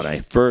Well, crush? when I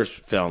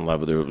first fell in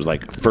love with her, it was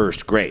like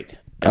first grade.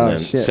 And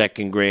then shit.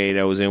 second grade,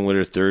 I was in with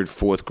her, third,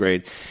 fourth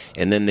grade.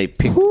 And then they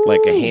picked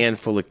like a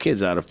handful of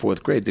kids out of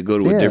fourth grade to go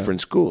to Yeah. a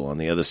different school on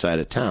the other side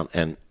of town.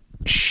 And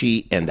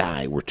she and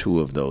I were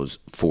two of those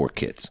 4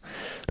 kids.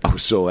 I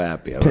was so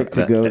happy. Picked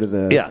to go to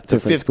the Yeah, to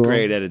different fifth school?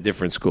 grade at a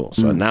different school.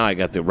 So now I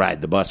got to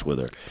ride the bus with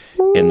her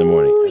in the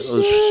morning. I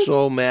was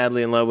so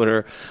madly in love with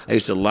her. I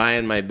used to lie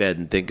in my bed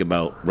and think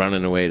about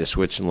running away to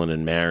Switzerland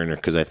and marrying her,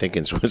 because I think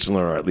in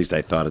Switzerland, or at least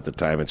I thought at the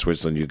time in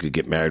Switzerland, you could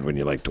get married when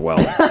you're like 12.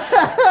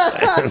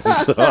 And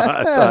so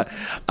I thought,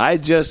 I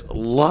just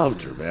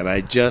loved her, man.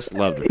 I just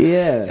loved her.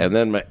 Yeah. And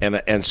then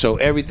and so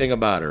everything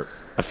about her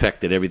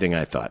affected everything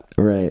I thought.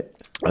 Right.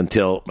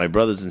 Until my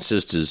brothers and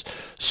sisters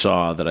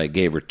saw that I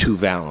gave her 2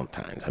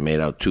 Valentines. I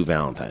made out 2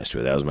 Valentines to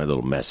her. That was my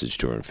little message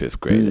to her in 5th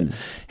grade. And,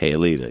 hey,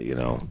 Alita, you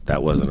know,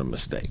 that wasn't a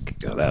mistake.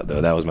 You know,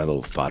 that was my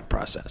little thought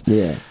process.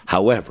 Yeah.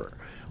 However,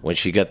 when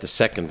she got the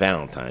 2nd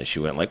Valentine, she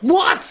went like,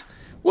 what?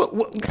 What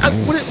the?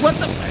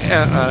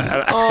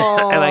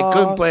 And I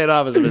couldn't play it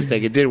off as a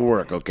mistake. It didn't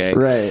work, okay?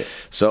 Right.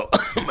 So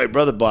my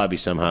brother Bobby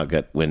somehow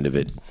got wind of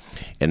it,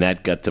 and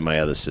that got to my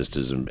other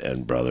sisters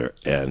and brother,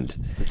 and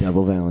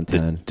Double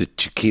Valentine. the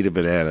Chiquita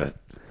Banana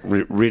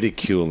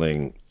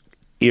ridiculing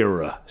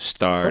era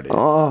started.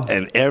 Oh.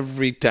 And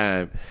every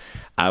time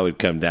I would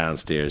come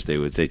downstairs, they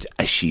would say,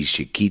 she's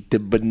Chiquita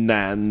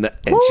Banana,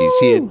 and she's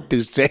here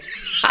to say,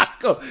 I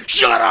go,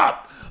 shut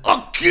up!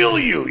 I'll kill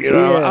you! You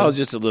know, Yeah. I was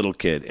just a little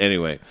kid.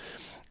 Anyway,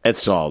 it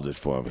solved it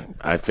for me.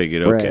 I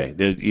figured,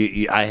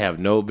 okay, I have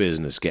no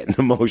business getting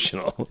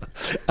emotional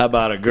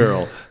about a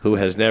girl who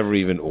has never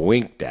even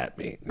winked at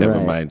me. Never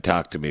Right. mind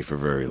talked to me for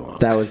very long.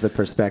 That was the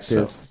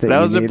perspective. So, that that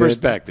you was the needed?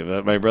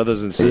 perspective. My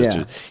brothers and sisters.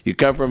 Yeah. You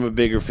come from a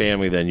bigger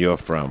family than you're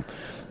from,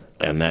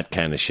 and that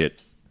kind of shit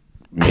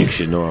makes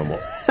you normal.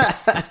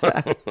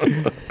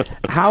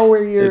 How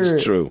were your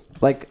It's true.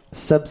 like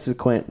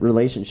subsequent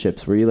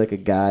relationships? Were you like a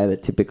guy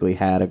that typically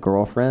had a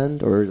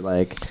girlfriend, or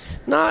like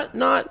Not.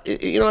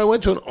 I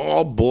went to an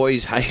all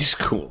boys high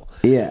school.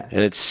 Yeah.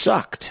 And it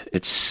sucked.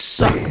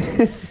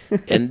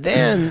 And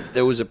then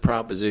there was a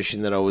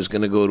proposition that I was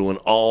going to go to an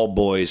all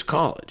boys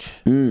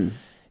college.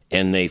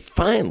 And they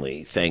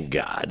finally, thank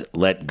God,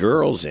 let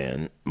girls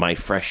in my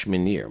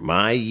freshman year.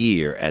 My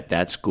year at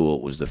that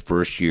school was the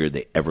first year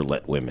they ever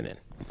let women in.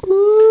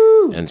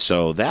 And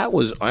so that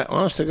was,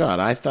 honest to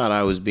God, I thought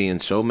I was being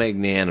so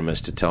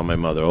magnanimous to tell my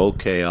mother,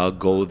 okay, I'll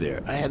go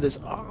there. I had this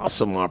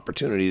awesome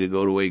opportunity to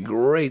go to a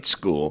great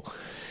school.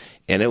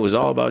 And it was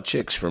all about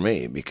chicks for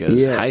me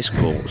because high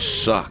school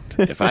sucked.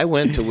 If I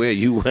went to where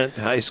you went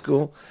to high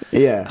school,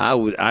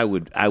 I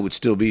would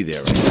still be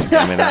there. Right?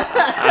 I mean,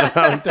 I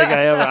don't think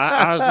I ever.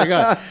 Honestly,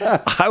 God,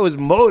 I was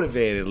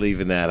motivated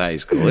leaving that high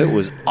school. It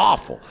was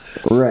awful,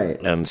 right?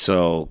 And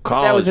so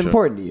college that was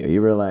important to you.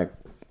 You were like,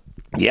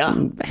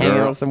 hang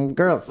out with some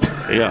girls.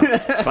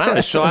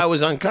 Finally. So I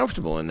was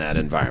uncomfortable in that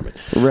environment.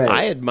 Right.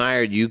 I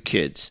admired you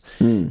kids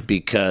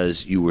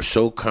because you were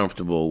so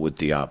comfortable with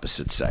the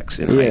opposite sex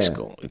in high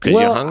school because you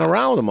hung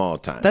around with them all the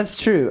time.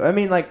 That's true. I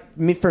mean, like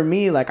for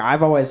me, like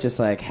I've always just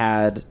like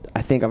had.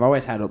 I think I've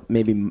always had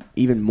maybe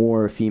even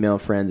more female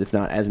friends, if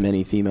not as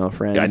many female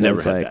friends. I never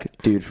as had like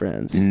that. Dude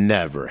friends.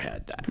 Never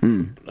had that.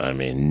 I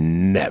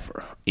mean,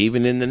 never.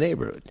 Even in the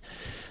neighborhood.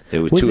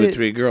 There were two or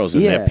three girls,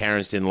 and their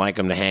parents didn't like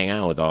them to hang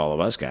out with all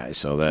of us guys.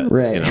 So that,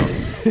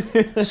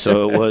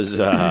 so it was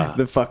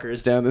the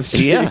fuckers down the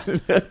street. Yeah,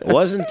 it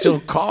wasn't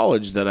until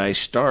college that I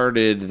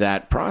started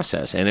that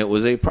process, and it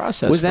was a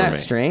process. Was for that me.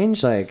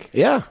 strange? Like,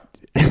 yeah,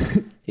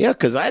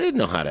 because I didn't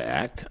know how to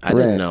act. I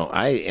didn't know.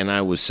 I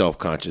was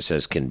self-conscious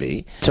as can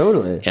be.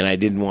 Totally. And I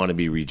didn't want to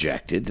be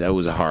rejected. That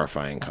was a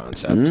horrifying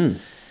concept.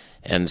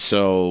 And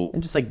so,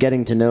 and just like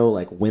getting to know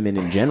like women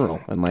in general,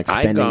 and like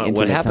spending intimate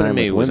what happened to time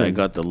me with was women. I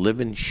got the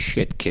living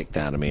shit kicked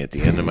out of me at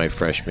the end of my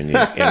freshman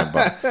year in a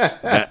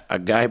bar. A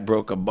guy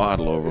broke a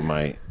bottle over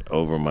my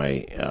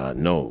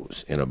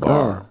nose in a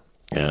bar,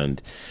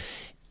 and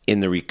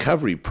in the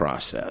recovery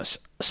process,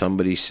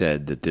 somebody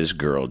said that this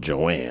girl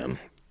Joanne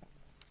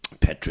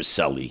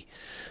Petrocelli,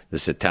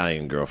 this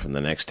Italian girl from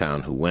the next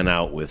town who went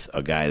out with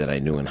a guy that I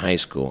knew in high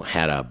school,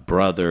 had a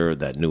brother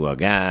that knew a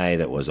guy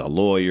that was a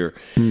lawyer.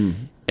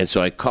 And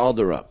so I called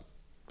her up,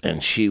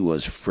 and she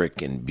was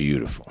freaking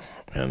beautiful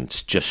and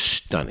just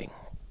stunning.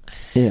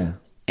 Yeah.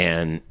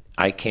 And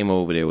I came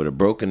over there with a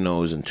broken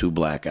nose and 2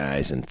 black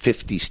eyes and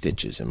 50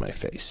 stitches in my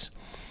face,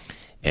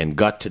 and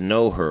got to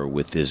know her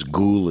with this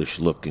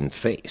ghoulish-looking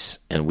face.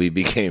 And we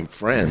became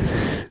friends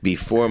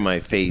before my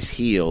face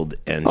healed,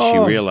 and she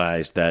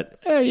realized that,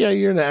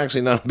 you're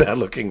actually not a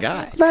bad-looking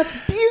guy. That's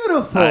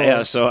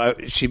beautiful. So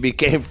she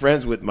became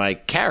friends with my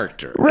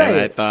character. Right. And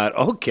I thought,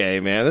 okay,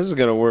 man, this is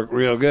going to work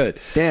real good.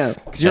 Damn,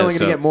 because you're only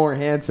going to get more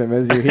handsome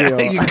as you heal.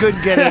 You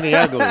couldn't get any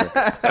uglier.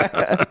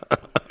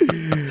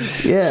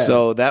 Yeah.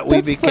 So that we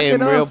That's became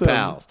fucking real awesome.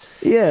 pals.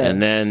 Yeah.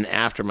 And then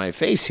after my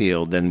face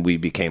healed, then we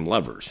became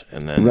lovers.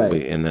 And then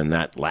and then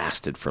that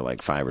lasted for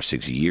like 5 or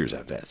 6 years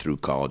after that, through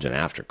college and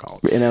after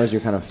college. And that was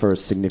your kind of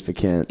first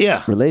significant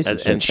Yeah.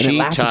 relationship. And she it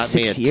lasted taught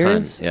me 6 a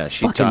years? ton. Yeah,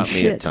 she Fucking taught me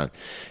a shit. ton.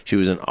 She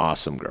was an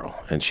awesome girl.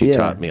 And she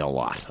taught me a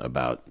lot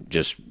about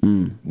just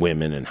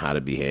women and how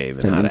to behave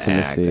and how to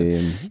act.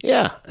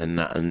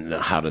 And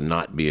how to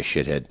not be a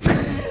shithead.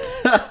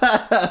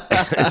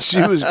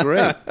 She was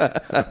great.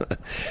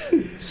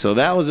 So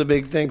that was a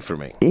big thing for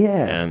me.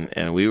 Yeah.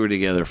 And we were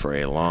together for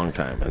a long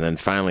time. And then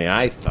finally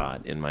I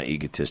thought in my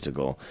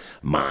egotistical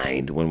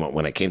mind,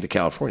 when I came to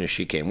California,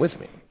 she came with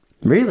me.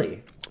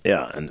 Really?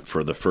 Yeah, and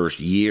for the first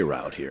year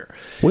out here.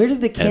 Where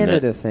did the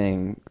Canada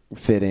thing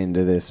fit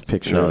into this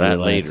picture? No, of that your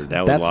life? later.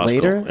 That was That's law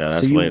later? school. Yeah,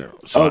 that's So you- later.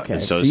 okay.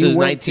 So So this you is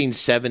went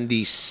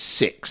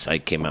 1976. I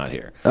came out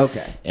here.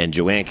 Okay. And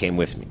Joanne came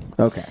with me.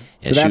 Okay.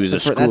 And so she that's was a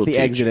that's school the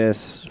teacher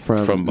exodus from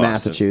Boston.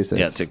 Massachusetts.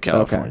 Yeah, to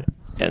California.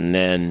 Okay. And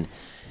then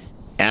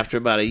after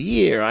about a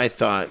year, I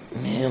thought,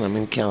 man, I'm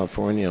in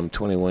California. I'm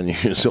 21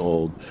 years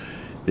old.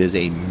 There's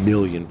a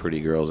million pretty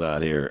girls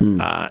out here.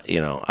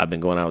 I've been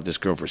going out with this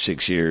girl for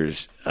 6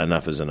 years.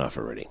 Enough is enough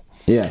already.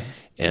 Yeah.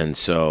 And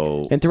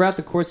so, And throughout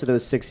the course of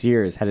those 6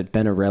 years, had it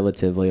been a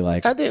relatively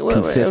like I think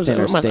consistent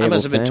or stable I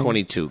must have been thing?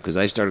 22 because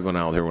I started going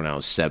out with her when I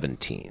was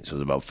 17. So it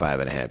was about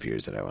 5.5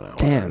 years that I went out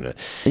Damn. with her.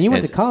 And you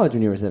went to college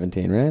when you were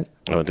 17, right?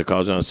 I went to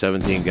college when I was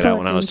 17, got out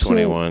when I was Fucking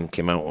shit. 21,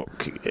 came out.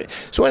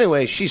 So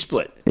anyway, she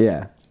split.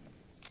 Yeah.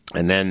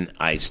 And then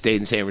I stayed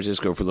in San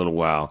Francisco for a little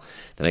while.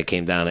 Then I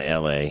came down to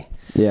L.A.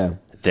 Yeah.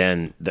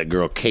 Then the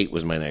girl Kate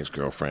was my next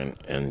girlfriend,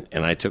 and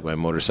I took my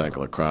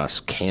motorcycle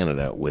across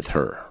Canada with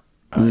her.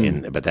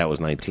 But that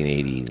was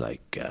 1980,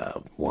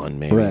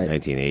 maybe Right.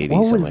 1980. What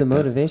was something the like that.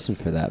 motivation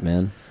for that,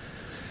 man?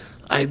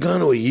 I'd gone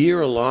to a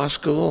year of law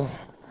school,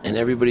 And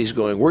everybody's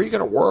going, where are you going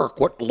to work?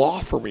 What law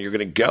firm are you going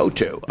to go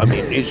to? I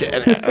mean,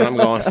 and I'm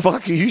going,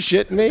 fuck, are you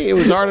shitting me? It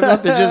was hard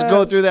enough to just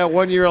go through that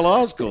 1 year of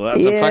law school. That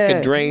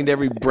fucking drained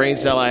every brain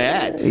cell I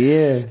had.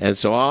 Yeah. And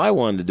so all I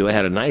wanted to do, I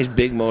had a nice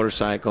big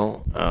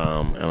motorcycle,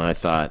 and I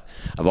thought,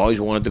 I've always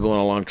wanted to go on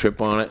a long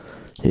trip on it.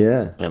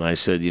 Yeah. And I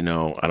said,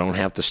 I don't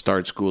have to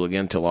start school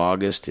again till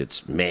August.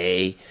 It's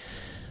May.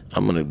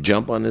 I'm going to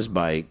jump on this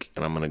bike,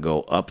 and I'm going to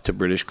go up to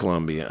British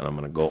Columbia, and I'm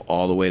going to go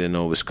all the way to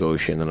Nova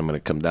Scotia, and then I'm going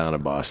to come down to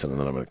Boston, and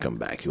then I'm going to come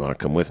back. You want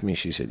to come with me?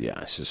 She said,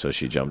 yeah. So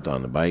she jumped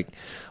on the bike.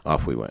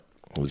 Off we went.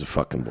 It was a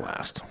fucking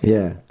blast.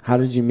 Yeah. How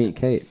did you meet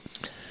Kate?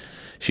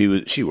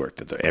 She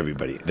worked at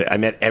everybody. I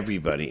met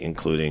everybody,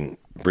 including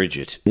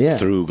Bridget,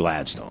 through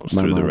Gladstone's,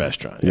 through the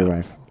restaurant. Your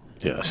wife.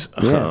 Yes.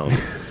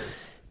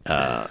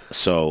 Yeah.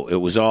 So it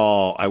was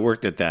all, I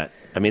worked at that.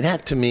 I mean,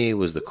 that to me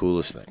was the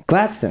coolest thing.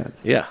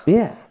 Gladstone's. Yeah.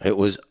 Yeah. It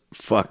was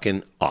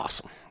fucking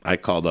awesome. I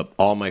called up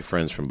all my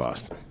friends from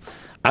Boston.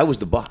 I was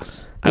the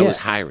boss. I was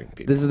hiring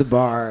people. This is the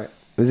bar.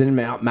 Was it in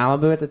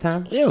Malibu at the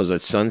time? Yeah, it was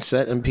at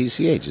Sunset and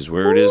PCH is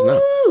where it is now.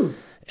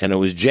 And it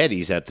was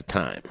Jetties at the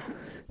time.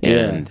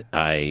 And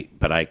I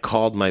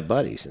called my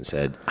buddies and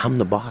said, I'm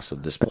the boss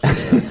of this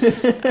place.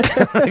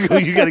 I go,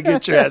 you got to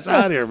get your ass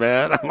out here,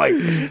 man.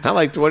 I'm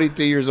like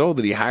 22 years old,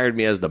 and he hired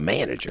me as the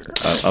manager of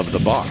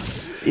the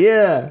boss.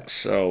 Yeah.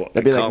 So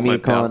that'd be like me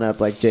calling up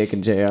like Jake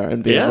and JR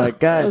and being like,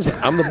 guys,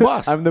 I'm the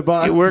boss. I'm the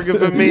boss. You're working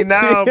for me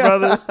now,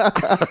 brother.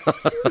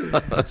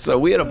 So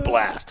we had a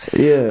blast.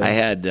 Yeah. I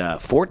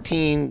had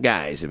 14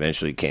 guys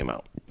eventually came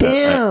out.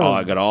 Damn.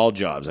 I got all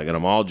jobs. I got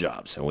them all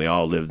jobs, and we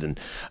all lived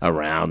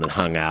around and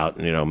hung out,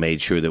 and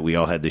made sure that we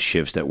all had the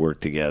shifts that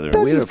worked together.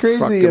 That's we had just crazy.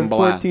 fucking You have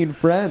blast. 14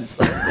 friends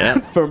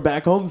from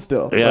back home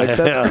still. Yeah, like,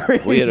 that's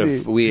crazy.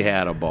 We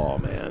had a ball,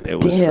 man.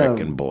 It was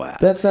freaking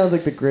blast. That sounds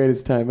like the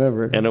greatest time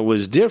ever. And it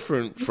was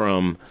different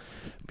from,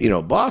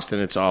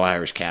 Boston. It's all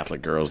Irish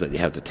Catholic girls that you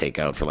have to take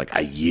out for like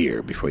a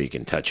year before you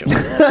can touch them.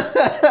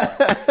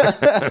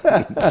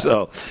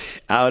 So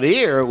out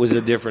here, it was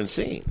a different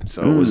scene.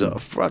 So it was a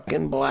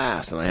fucking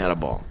blast, and I had a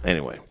ball.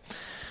 Anyway,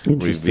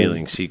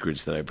 revealing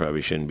secrets that I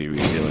probably shouldn't be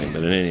revealing.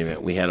 But in any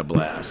event, we had a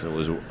blast, and it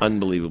was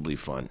unbelievably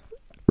fun.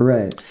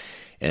 Right.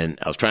 And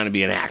I was trying to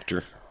be an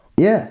actor.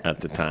 Yeah.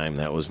 At the time,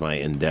 that was my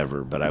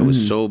endeavor. But I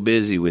was so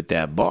busy with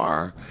that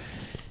bar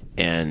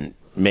and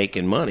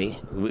making money.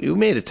 We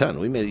made a ton.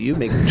 You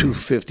make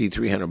 $250,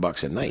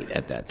 $300 a night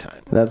at that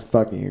time. That's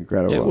fucking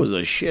incredible. It was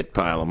a shit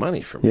pile of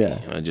money for me.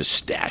 Yeah. And I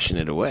just stashing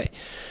it away.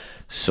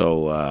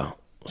 So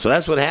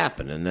that's what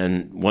happened. And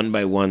then one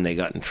by one, they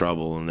got in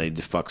trouble and they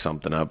fucked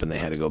something up and they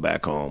had to go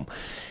back home.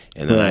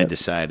 And then I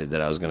decided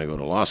that I was going to go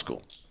to law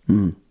school.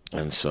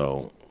 And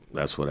so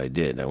that's what I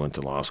did. I went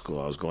to law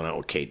school. I was going out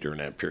with Kate during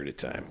that period of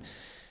time.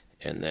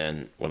 And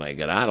then when I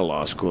got out of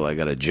law school, I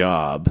got a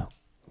job,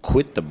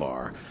 quit the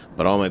bar,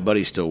 but all my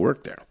buddies still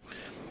worked there.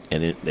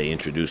 And they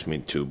introduced me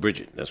to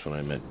Bridget. That's when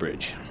I met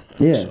Bridge.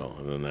 And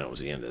then that was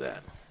the end of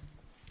that.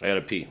 I got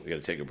to pee. We got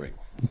to take a break.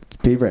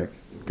 Pee break.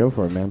 Go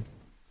for it, man.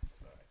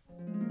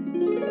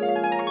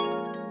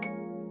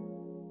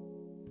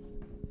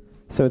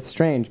 So it's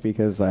strange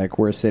because like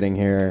we're sitting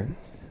here,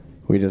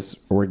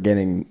 we're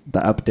getting the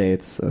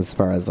updates as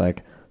far as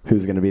like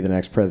who's going to be the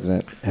next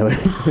president, Hillary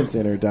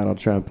Clinton or Donald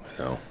Trump.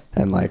 No.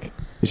 And like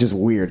it's just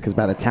weird because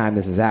by the time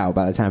this is out,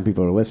 by the time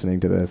people are listening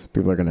to this,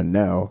 people are going to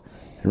know.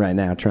 And right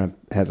now, Trump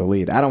has a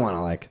lead. I don't want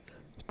to like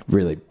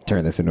really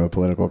turn this into a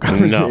political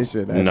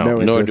conversation. No,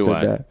 nor do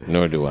I.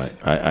 Nor do I.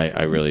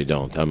 I really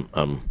don't.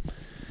 I'm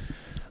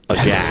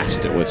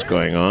aghast at what's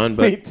going on,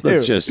 but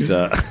let's just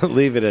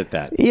leave it at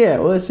that. Yeah,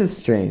 well, it's just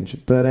strange.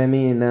 But I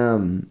mean,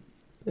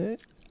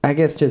 I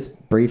guess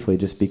just briefly,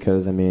 just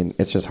because, I mean,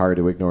 it's just hard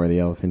to ignore the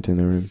elephant in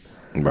the room.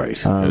 Right,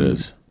 it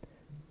is.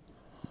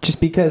 Just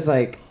because,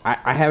 like,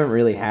 I haven't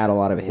really had a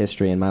lot of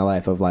history in my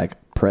life of, like,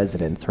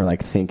 presidents or,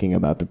 like, thinking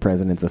about the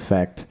president's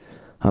effect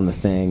on the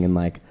thing. And,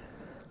 like,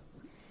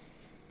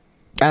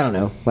 I don't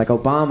know. Like,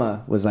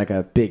 Obama was, like,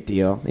 a big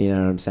deal. You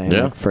know what I'm saying?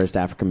 Yeah. Like, first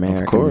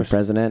African-American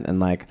president. And,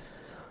 like,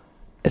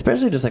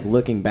 especially just, like,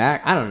 looking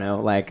back, I don't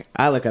know. Like,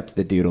 I look up to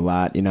the dude a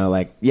lot. You know,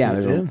 like, yeah,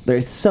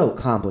 there's so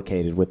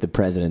complicated with the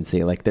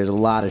presidency. Like, there's a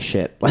lot of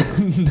shit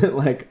that,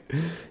 like,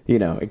 you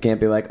know, it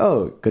can't be like,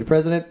 oh, good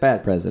president,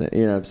 bad president.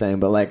 You know what I'm saying?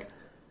 But, like,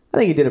 I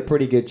think he did a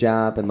pretty good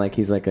job, and, like,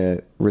 he's, like,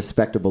 a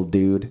respectable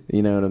dude.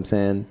 You know what I'm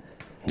saying?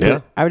 Yeah.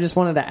 But I just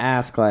wanted to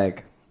ask,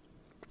 like,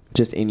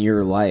 just in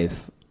your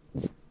life,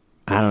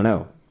 I don't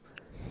know.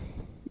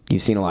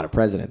 You've seen a lot of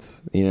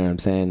presidents. You know what I'm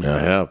saying? I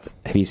have.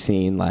 Have you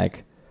seen,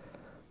 like,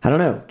 I don't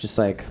know, just,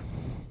 like,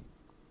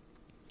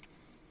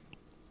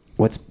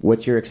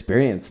 what's your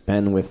experience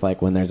been with,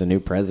 like, when there's a new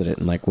president,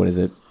 and, like, what does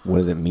it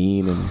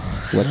mean, and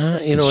what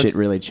does shit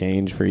really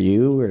change for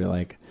you, or,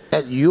 like...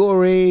 At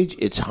your age,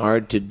 it's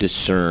hard to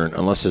discern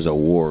unless there's a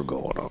war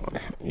going on.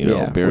 You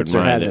know, bear in mind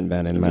there hasn't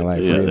been in my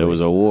life. Yeah, really. there was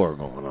a war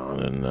going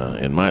on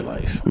in my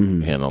life,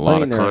 and a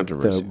lot of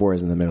controversy. The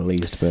wars in the Middle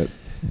East, but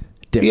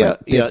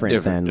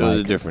different than like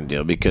a different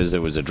deal because there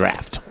was a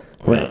draft.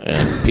 Right.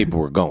 And people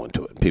were going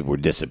to it. People were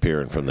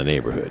disappearing from the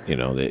neighborhood. You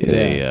know,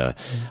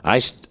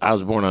 I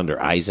was born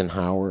under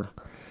Eisenhower,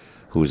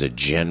 who was a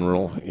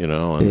general, you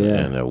know,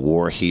 and a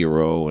war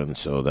hero, and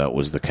so that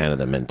was the kind of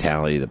the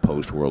mentality, the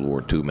post-World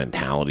War II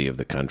mentality of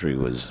the country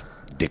was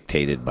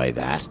dictated by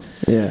that.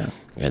 Yeah.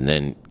 And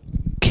then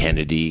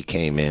Kennedy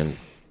came in,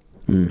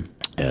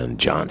 and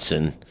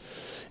Johnson,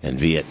 and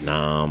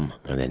Vietnam,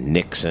 and then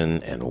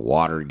Nixon, and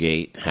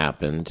Watergate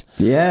happened.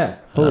 Yeah.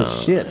 Holy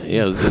shit.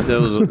 Yeah,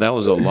 that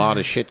was a lot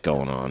of shit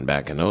going on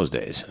back in those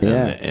days.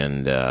 Yeah.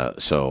 And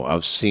so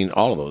I've seen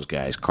all of those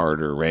guys,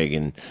 Carter,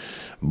 Reagan,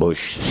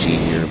 Bush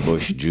Sr.,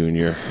 Bush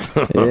Jr.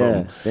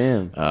 Yeah,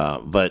 damn.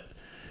 But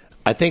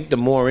I think the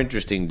more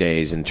interesting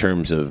days in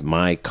terms of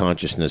my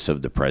consciousness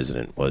of the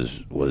president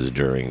was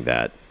during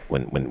that,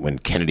 when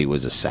Kennedy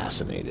was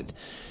assassinated.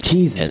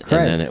 Jesus Christ.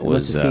 And then it must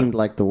was have seemed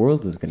like the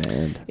world was going to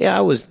end. Yeah,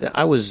 I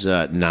was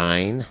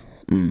 9,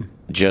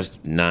 just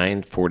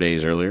 9, 4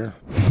 days earlier.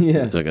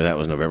 Yeah. Like that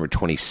was November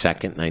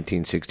 22nd,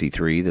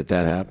 1963 that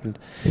happened.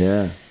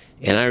 Yeah.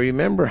 And I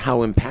remember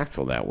how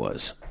impactful that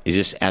was. It's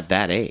just at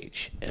that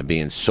age, and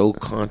being so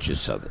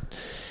conscious of it.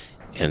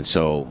 And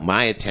so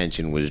my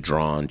attention was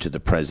drawn to the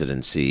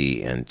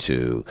presidency and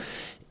to,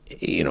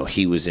 you know,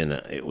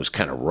 it was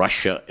kind of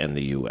Russia and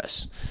the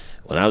U.S.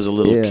 When I was a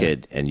little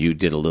kid and you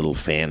did a little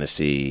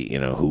fantasy, you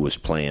know, who was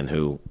playing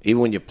who,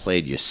 even when you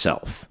played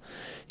yourself,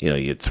 you know,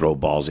 you'd throw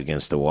balls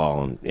against the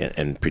wall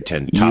and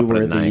pretend top You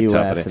were of the the ninth.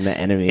 U.S. and the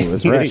enemy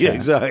was Russia.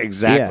 Yeah,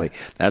 exactly. Yeah.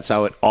 That's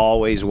how it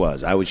always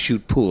was. I would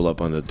shoot pool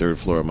up on the third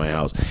floor of my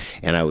house,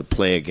 and I would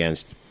play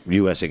against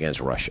U.S. against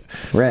Russia.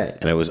 Right.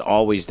 And it was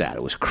always that.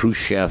 It was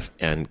Khrushchev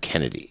and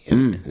Kennedy.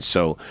 And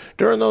so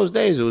during those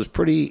days, it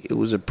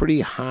was a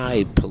pretty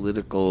high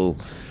political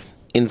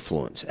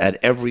influence at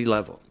every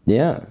level.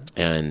 Yeah.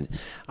 And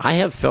I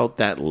have felt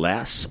that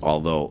less,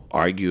 although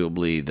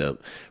arguably the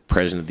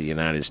President of the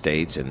United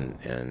States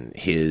and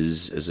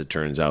his, as it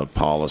turns out,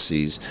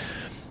 policies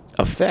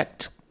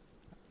affect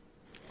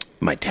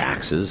my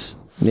taxes,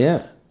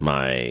 Yeah.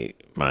 my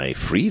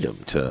freedom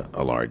to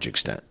a large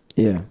extent.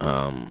 Yeah.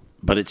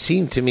 But it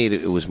seemed to me that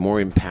it was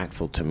more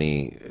impactful to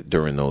me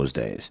during those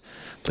days,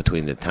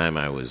 between the time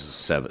I was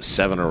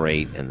 7 or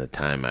 8 and the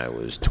time I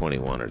was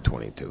 21 or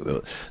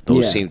 22.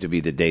 Those seemed to be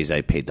the days I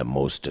paid the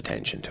most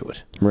attention to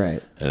it.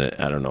 Right. And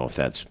I don't know if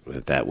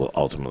that will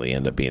ultimately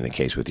end up being the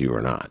case with you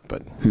or not,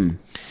 but kind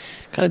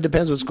of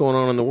depends what's going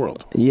on in the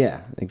world.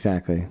 Yeah,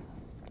 exactly.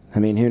 I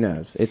mean, who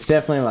knows? It's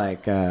definitely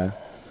like,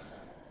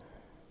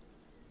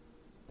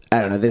 I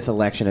don't know, this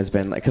election has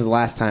been like, because the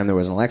last time there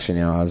was an election,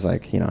 you know, I was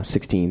like,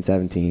 16,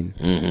 17,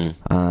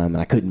 and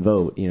I couldn't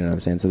vote, you know what I'm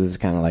saying? So this is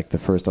kind of like the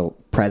first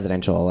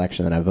presidential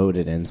election that I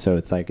voted in. So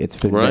it's like, it's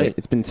been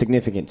it's been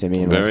significant to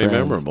me and Very my friends.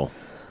 memorable.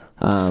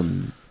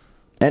 And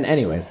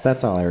anyways,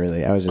 that's all I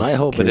was just I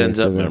hope it ends curious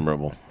up about.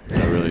 memorable.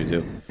 I really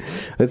do.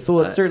 It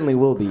certainly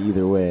will be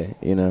either way,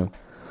 you know.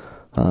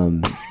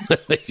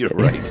 You're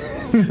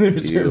right.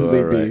 There's You certainly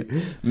are right.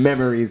 be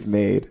memories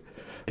made.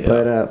 Yeah.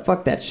 But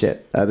fuck that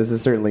shit. This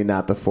is certainly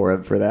not the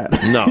forum for that.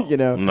 No, you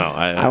know. no,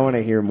 I want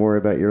to hear more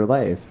about your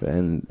life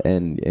and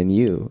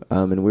you.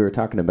 And we were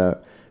talking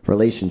about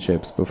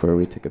relationships before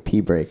we took a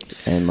pee break,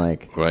 and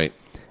like, Right.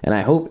 And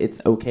I hope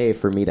it's okay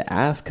for me to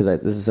ask, because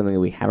this is something that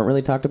we haven't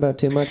really talked about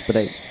too much. But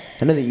I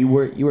know that you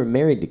were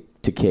married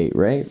to Kate,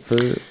 right? For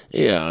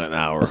an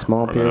hour,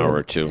 small an period? hour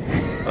or two.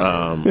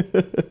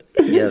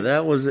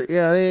 That was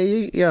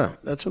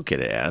That's okay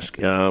to ask.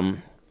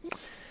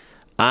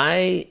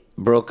 I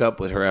broke up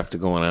with her after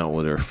going out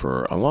with her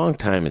for a long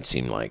time. It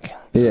seemed like,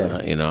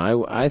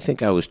 I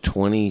think I was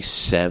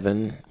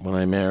 27 when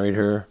I married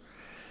her.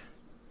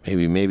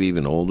 Maybe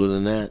even older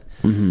than that.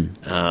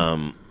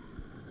 Mm-hmm.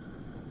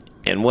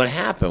 And what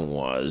happened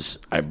was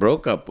I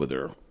broke up with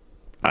her.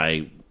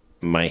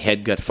 My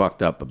head got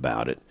fucked up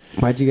about it.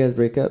 Why'd you guys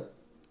break up?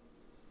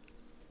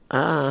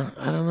 I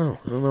don't know.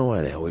 I don't know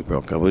why the hell we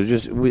broke up. It was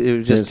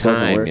just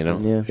time, working, you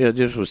know. yeah. It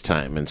just was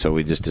time, and so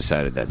we just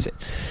decided that's it.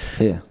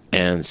 Yeah.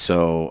 And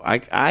so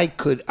I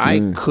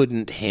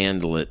couldn't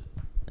handle it.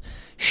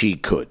 She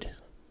could,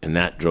 and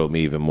that drove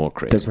me even more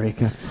crazy. The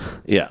breakup.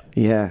 Yeah.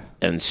 Yeah.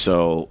 And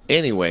so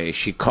anyway,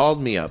 she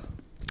called me up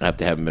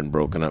after having been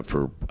broken up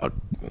for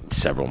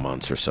several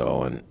months or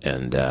so,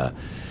 and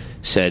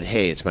said,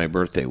 "Hey, it's my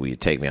birthday. Will you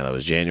take me out?" That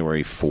was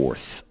January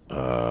 4th.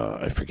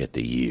 I forget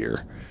the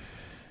year,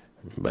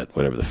 but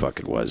whatever the fuck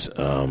it was.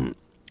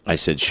 I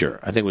said, "Sure."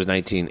 I think it was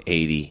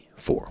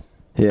 1984.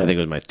 Yeah. I think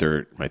it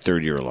was my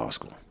third year of law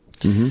school.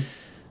 Mm-hmm.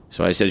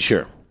 So I said,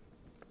 "Sure."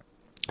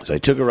 So I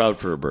took her out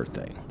for her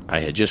birthday. I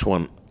had just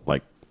won,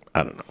 like,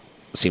 I don't know,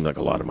 it seemed like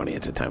a lot of money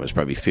at the time. It was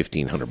probably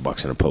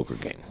 $1,500 in a poker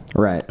game.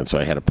 Right. And so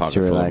I had a pocket So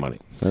you're full like, of money.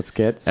 Let's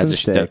get some That's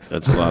sticks.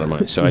 that's a lot of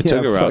money. So I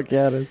took her out, fuck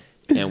yeah, it is.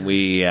 and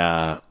we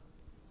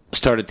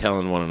started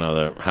telling one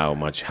another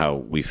how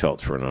we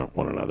felt for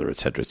one another, et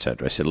cetera, et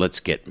cetera. I said,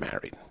 "Let's get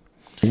married."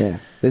 Yeah.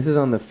 This is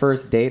on the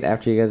first date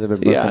after you guys have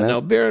been broken Yeah, up?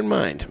 no, bear in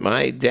mind,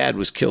 my dad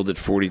was killed at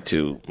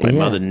 42. My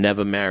mother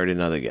never married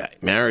another guy.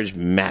 Marriage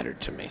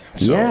mattered to me.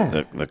 So Yeah.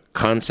 the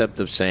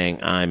concept of saying,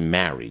 "I'm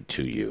married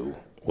to you,"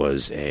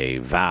 was a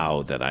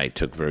vow that I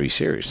took very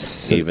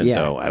seriously, even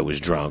though I was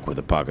drunk with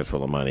a pocket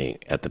full of money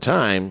at the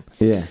time.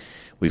 Yeah.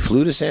 We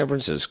flew to San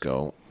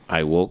Francisco.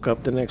 I woke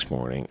up the next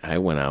morning. I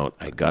went out.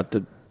 I got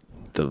the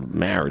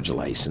marriage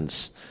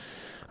license.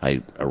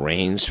 I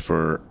arranged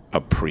for a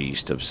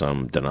priest of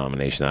some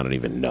denomination I don't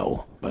even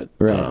know, but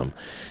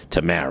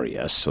to marry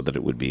us so that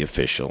it would be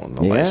official and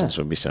the license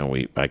would be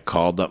signed. I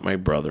called up my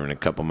brother and a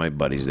couple of my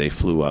buddies. They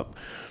flew up.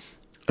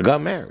 I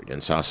got married in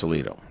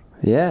Sausalito.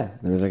 Yeah,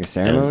 there was like a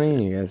ceremony,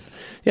 and you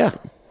guys... Yeah.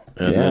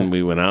 And then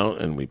we went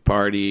out and we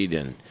partied,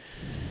 and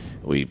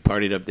we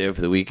partied up there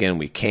for the weekend.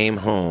 We came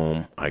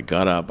home. I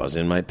got up. I was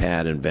in my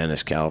pad in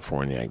Venice,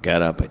 California. I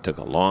got up. I took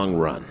a long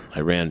run.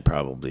 I ran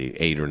probably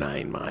 8 or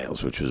 9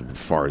 miles, which was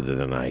farther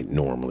than I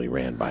normally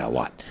ran by a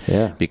lot.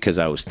 Yeah. Because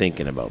I was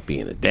thinking about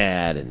being a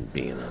dad and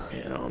being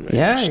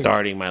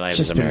starting my life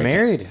as a been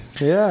married.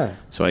 Yeah.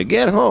 So I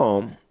get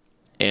home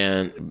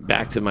and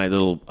back to my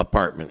little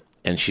apartment,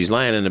 and she's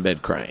lying in the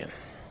bed crying.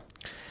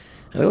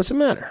 I go, what's the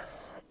matter?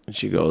 And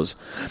she goes,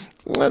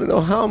 I don't know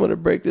how I'm going to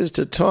break this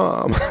to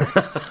Tom.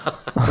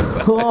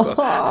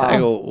 I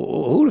go,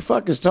 who the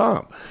fuck is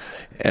Tom?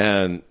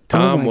 And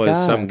Tom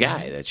was some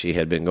guy that she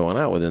had been going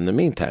out with in the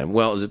meantime.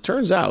 Well, as it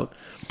turns out,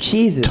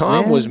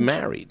 Tom was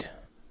married.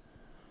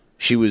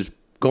 She was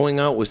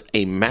going out with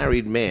a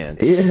married man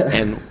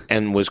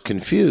and was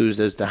confused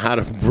as to how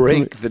to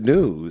break the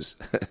news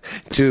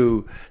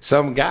to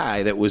some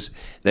guy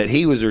that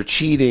he was her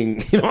cheating.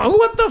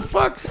 What the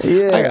fuck?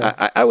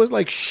 I was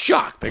like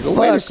shocked. I go,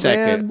 wait a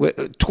second.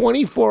 Man.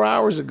 24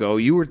 hours ago,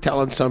 you were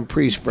telling some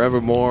priest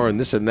forevermore and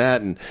this and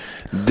that, and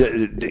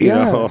you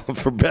know,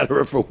 for better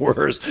or for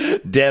worse,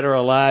 dead or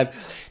alive.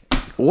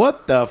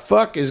 What the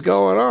fuck is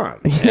going on?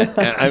 And,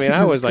 I mean,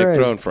 I was like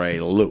thrown for a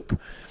loop.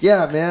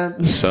 Yeah,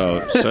 man. So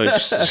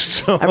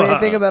I mean, I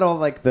think about all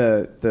like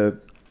the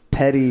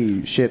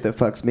petty shit that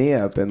fucks me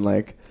up, and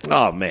like,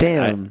 oh man,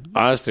 damn.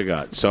 Honest to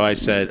God. So I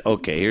said,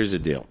 okay, here's the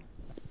deal.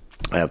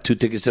 I have 2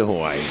 tickets to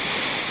Hawaii.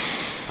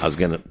 I was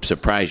gonna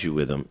surprise you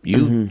with them.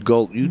 You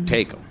go, you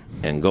take them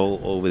and go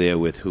over there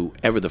with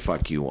whoever the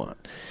fuck you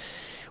want.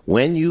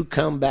 When you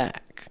come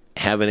back,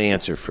 have an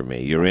answer for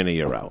me. You're in or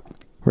you're out.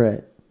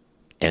 Right.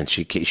 And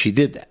she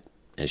did that,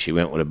 and she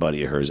went with a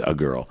buddy of hers, a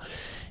girl,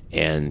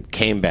 and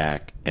came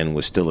back and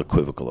was still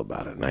equivocal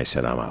about it. And I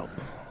said, I'm out.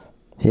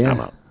 Yeah.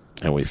 I'm out.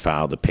 And we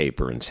filed a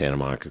paper in Santa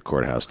Monica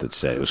courthouse that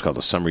said, it was called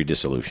a summary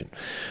dissolution.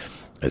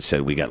 It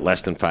said, we got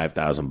less than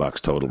 $5,000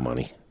 total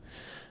money.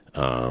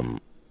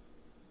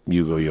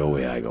 You go your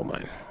way, I go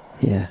mine.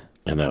 Yeah.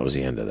 And that was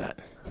the end of that.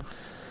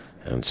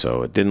 And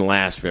so it didn't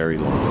last very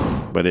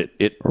long, but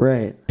it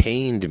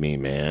pained me,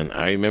 man.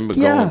 I remember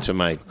going to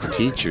my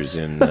teachers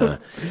and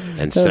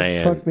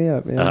saying, fucked me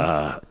up,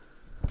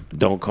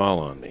 don't call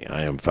on me.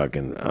 I am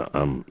fucking,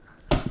 I'm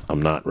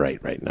not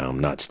right now. I'm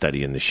not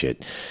studying the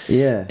shit.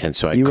 Yeah. And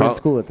so you were at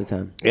school at the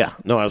time. Yeah.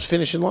 No, I was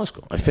finishing law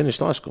school. I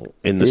finished law school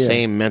in the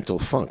same mental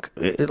funk.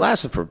 It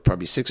lasted for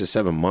probably 6 or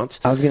 7 months.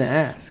 I was going to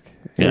ask.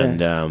 Yeah.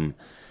 And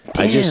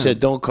I just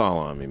said, don't call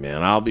on me,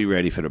 man. I'll be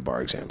ready for the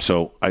bar exam.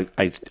 So I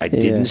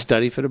didn't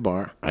study for the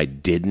bar. I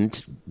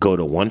didn't go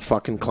to one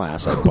fucking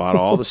class. I bought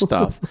all the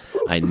stuff.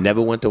 I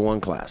never went to one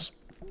class.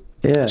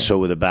 Yeah. So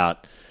with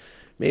about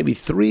maybe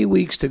 3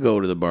 weeks to go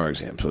to the bar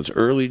exam. So it's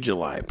early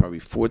July, probably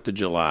 4th of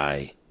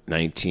July,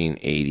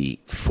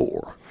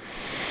 1984.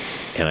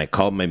 And I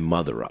called my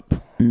mother up.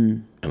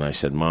 And I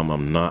said, Mom,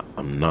 I'm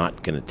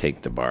not going to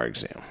take the bar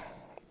exam.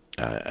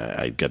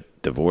 I got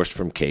divorced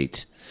from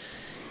Kate.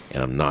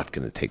 And I'm not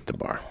going to take the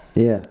bar.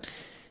 Yeah.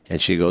 And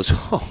she goes,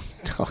 oh,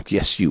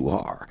 yes, you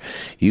are.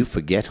 You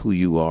forget who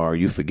you are.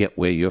 You forget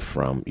where you're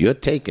from. You're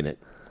taking it,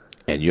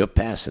 and you're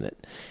passing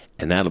it.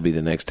 And that'll be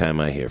the next time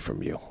I hear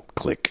from you.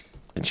 Click.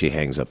 And she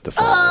hangs up the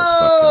phone.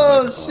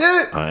 Oh,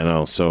 shit. I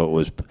know.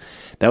 So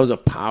that was a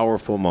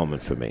powerful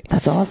moment for me.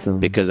 That's awesome.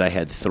 Because I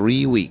had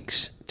 3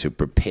 weeks to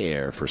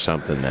prepare for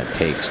something that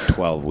takes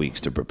 12 weeks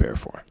to prepare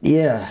for.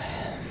 Yeah.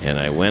 And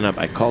I went up.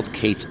 I called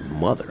Kate's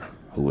mother,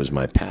 who was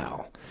my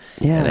pal.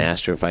 Yeah. And I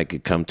asked her if I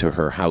could come to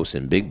her house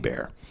in Big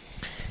Bear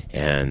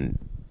and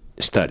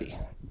study.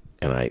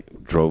 And I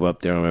drove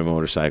up there on my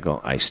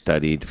motorcycle. I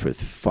studied for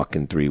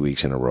fucking 3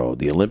 weeks in a row.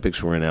 The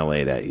Olympics were in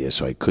L.A. that year,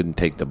 so I couldn't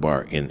take the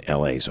bar in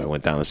L.A. So I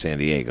went down to San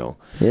Diego.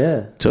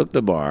 Yeah. Took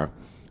the bar.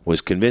 Was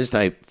convinced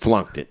I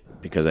flunked it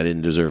because I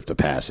didn't deserve to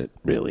pass it,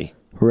 really.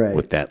 Right.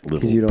 With that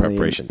little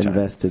preparation time.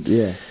 Invested,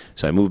 yeah.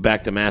 So I moved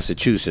back to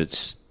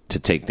Massachusetts to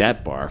take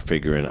that bar,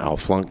 figuring I'll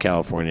flunk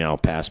California, I'll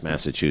pass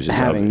Massachusetts.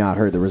 Having not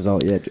heard the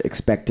result yet,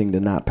 expecting to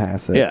not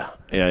pass it.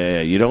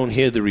 Yeah. You don't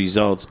hear the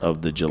results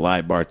of the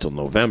July bar till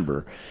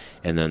November,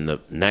 and then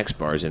the next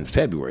bar is in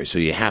February. So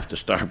you have to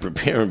start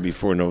preparing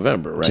before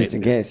November, right? Just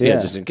in case,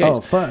 yeah. Just in case. Oh,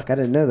 fuck, I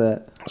didn't know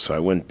that. So I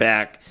went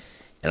back,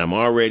 And I'm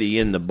already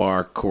in the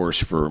bar course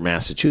for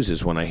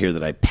Massachusetts when I hear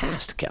that I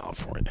passed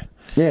California.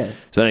 Yeah.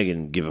 So I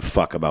didn't give a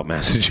fuck about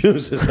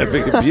Massachusetts. I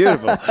figured,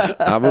 beautiful.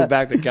 I'll move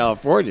back to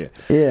California.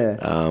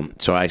 Yeah.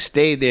 So I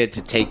stayed there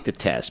to take the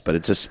test, but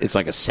it's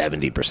like a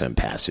 70%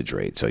 passage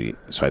rate. So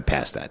I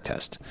passed that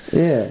test.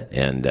 Yeah.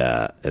 And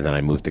then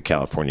I moved to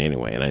California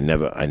anyway, and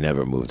I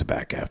never moved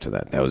back after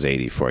that. That was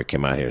 84. I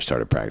came out here and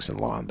started practicing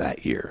law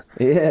that year.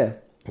 Yeah.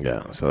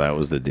 Yeah, so that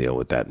was the deal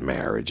with that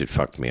marriage. It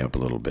fucked me up a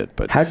little bit,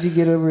 but How'd you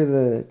get over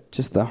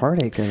the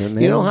heartache of it,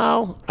 man? you know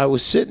how? I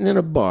was sitting in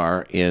a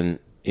bar in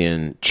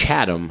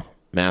Chatham,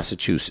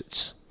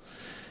 Massachusetts,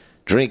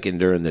 drinking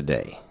during the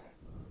day,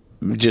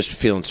 just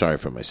feeling sorry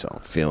for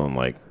myself, feeling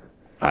like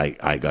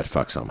I got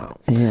fucked somehow.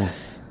 Yeah.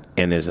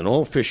 And there's an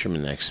old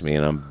fisherman next to me,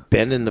 and I'm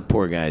bending the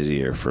poor guy's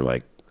ear for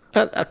like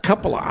a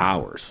couple of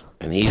hours,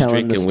 and he's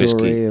Telling drinking the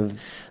story whiskey.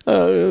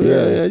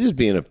 of Just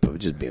being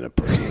a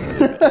pussy.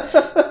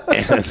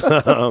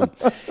 And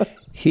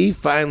he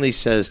finally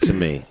says to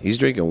me, he's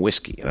drinking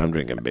whiskey, and I'm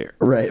drinking beer.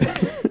 right.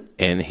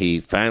 And he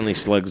finally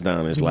slugs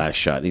down his last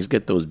shot. He's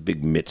got those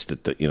big mitts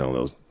that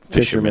those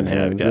fishermen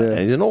have. hands, Yeah. yeah. And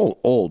he's an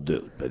old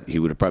dude, but he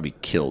would have probably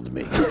killed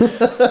me.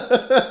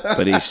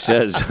 But he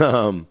says,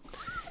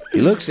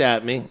 he looks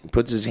at me,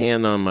 puts his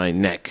hand on my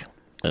neck,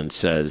 and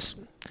says,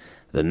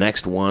 "The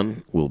next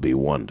one will be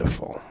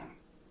wonderful."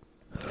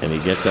 And he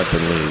gets up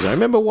and leaves. I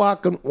remember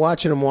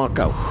watching him walk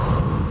out.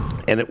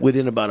 And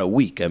within about a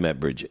week, I met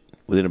Bridget.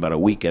 Within about a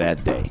week of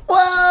that day. Whoa!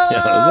 Yeah,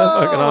 was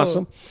that fucking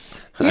awesome?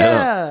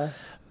 Yeah.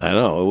 I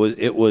know.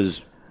 It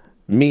was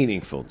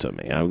meaningful to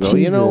me. I go,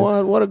 you know Jesus.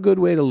 what? What a good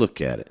way to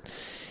look at it.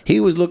 He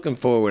was looking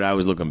forward. I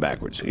was looking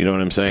backwards. You know what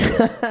I'm saying?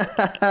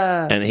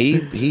 And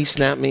he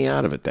snapped me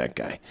out of it, that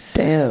guy.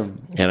 Damn.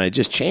 And I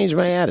just changed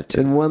my attitude.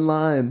 In one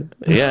line.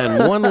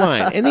 Yeah, in one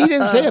line. And he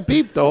didn't say a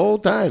peep the whole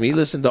time. He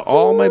listened to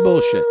all my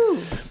bullshit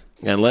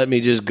and let me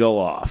just go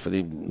off. And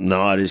he'd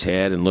nod his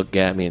head and look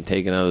at me and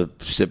take another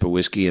sip of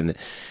whiskey. And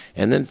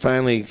then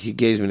finally he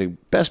gave me the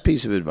best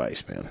piece of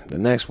advice, man. The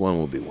next one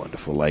will be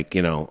wonderful. Like,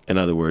 in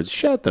other words,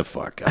 shut the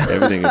fuck up.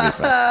 Everything will be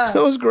fine. It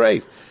was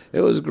great. It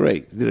was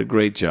great. He did a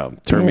great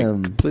job. Turned me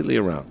completely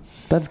around.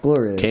 That's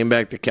glorious. Came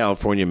back to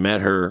California,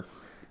 met her,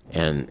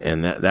 and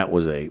that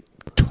was a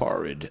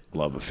torrid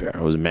love affair.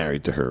 I was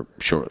married to her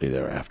shortly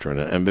thereafter,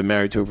 and I've been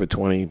married to her for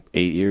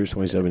 28 years,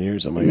 27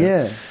 years, something like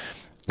that.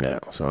 Yeah.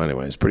 So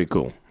anyway, it's pretty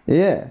cool.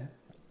 Yeah.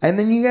 And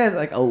then you guys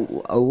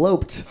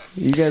eloped.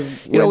 You guys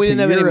We didn't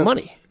have any Europe.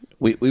 money.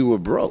 We were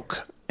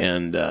broke,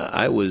 and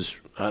I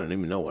don't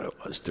even know what it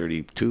was,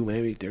 32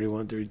 maybe,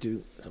 31,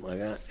 32, something like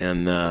that.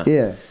 And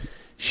Yeah.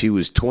 she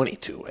was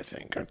 22, I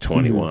think, or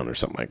 21 or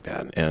something like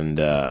that. And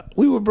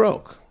we were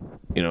broke.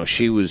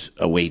 She was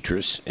a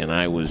waitress, and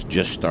I was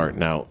just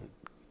starting out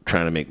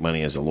trying to make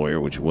money as a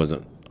lawyer, which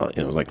wasn't,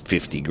 it was like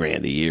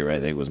 $50,000 a year, I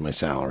think was my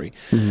salary.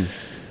 Mm-hmm.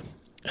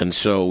 And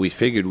so we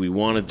figured we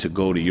wanted to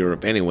go to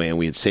Europe anyway, and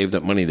we had saved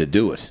up money to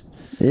do it.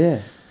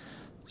 Yeah.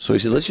 So he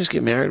said, let's just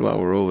get married while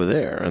we're over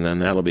there, and then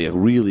that'll be a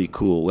really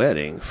cool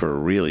wedding for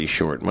really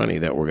short money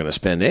that we're going to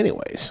spend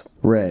anyways.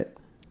 Right.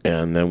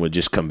 And then we'll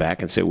just come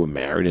back and say we're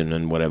married, and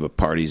then whatever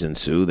parties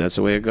ensue, that's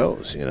the way it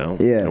goes, Yeah.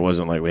 It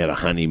wasn't like we had a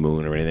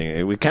honeymoon or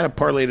anything. We kind of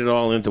parlayed it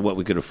all into what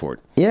we could afford.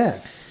 Yeah.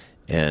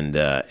 And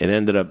it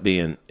ended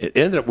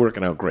up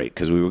working out great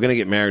because we were going to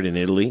get married in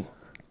Italy,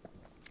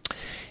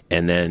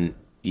 and then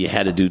you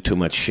had to do too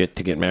much shit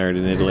to get married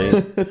in Italy.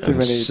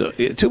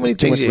 too many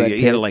things. You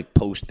had to like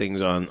post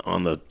things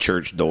on the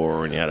church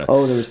door, and you had to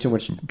there was too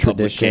much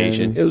publication.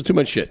 tradition. It was too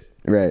much shit.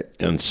 Right.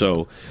 And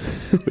so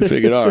we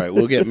figured, all right,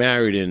 we'll get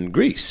married in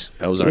Greece.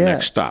 That was our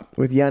next stop.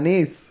 With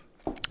Yanis.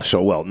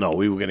 So, no,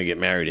 we were going to get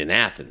married in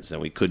Athens,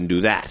 and we couldn't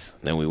do that.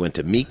 Then we went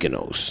to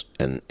Mykonos,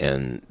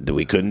 and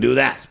we couldn't do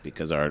that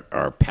because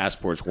our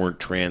passports weren't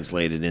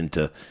translated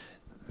into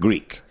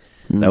Greek.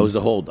 That was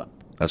the holdup.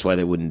 That's why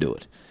they wouldn't do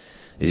it.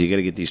 Is you got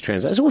to get these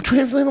translated. I said, we'll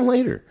translate them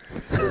later.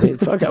 I mean,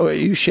 fuck, are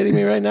you shitting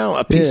me right now?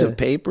 A piece of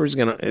paper is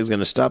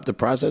gonna stop the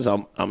process.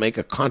 I'll make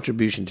a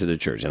contribution to the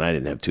church, and I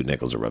didn't have 2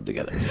 nickels to rub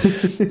together.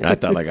 I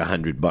thought like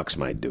 $100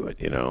 might do it,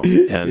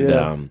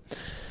 And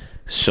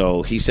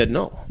so he said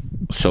no.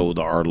 So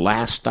our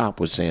last stop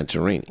was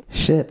Santorini.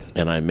 Shit.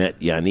 And I met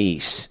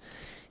Yanis.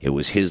 It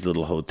was his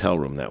little hotel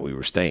room that we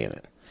were staying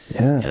in.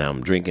 Yeah. And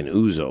I'm drinking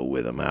ouzo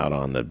with him out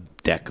on the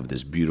deck of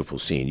this beautiful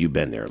scene. You've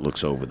been there. It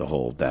looks over that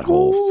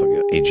whole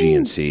fucking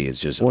Aegean Sea. It's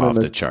just One off of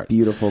the the most chart.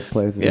 beautiful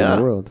places in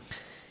the world.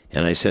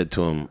 And I said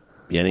to him,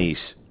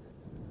 Yanis,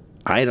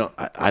 I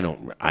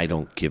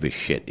don't give a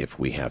shit if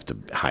we have to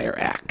hire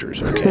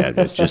actors. Okay,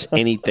 it's just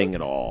anything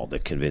at all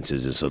that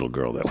convinces this little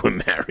girl that we're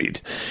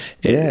married.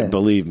 And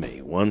believe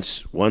me,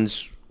 once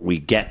we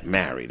get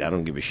married, I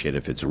don't give a shit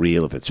if it's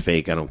real, if it's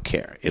fake. I don't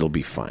care. It'll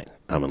be fine.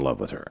 I'm in love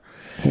with her.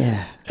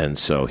 Yeah. And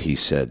so he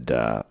said,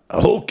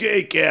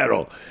 okay,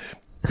 Carol.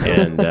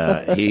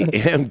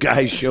 And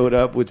guys showed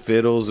up with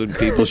fiddles, and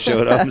people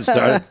showed up and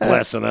started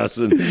blessing us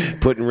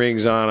and putting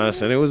rings on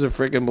us. And it was a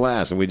freaking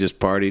blast. And we just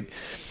partied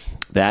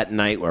that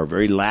night, our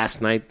very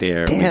last night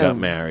there. Damn. We got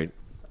married.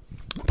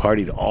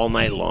 Partied all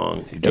night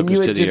long. He took And you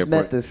us to had the just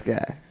airport. met this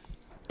guy.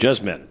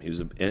 Just met him. He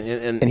was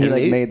And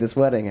he made this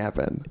wedding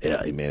happen.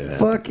 Yeah, he made it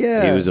happen. Fuck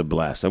yeah. He was a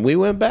blast. And we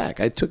went back.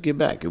 I took you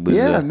back. It was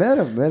I met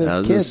him. Met his that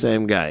was kids. the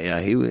same guy.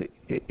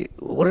 Yeah,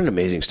 what an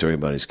amazing story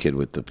about his kid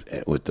with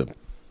the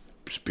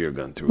spear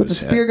gun through With his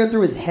the head. spear gun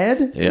through his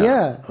head?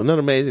 Yeah. Wasn't that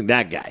amazing?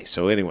 That guy.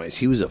 So anyways,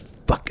 he was a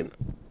fucking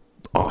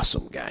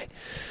awesome guy.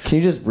 Can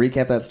you just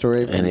recap that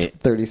story for And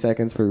 30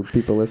 seconds for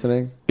people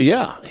listening?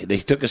 Yeah, they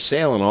took us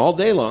sailing all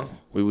day long.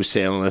 We were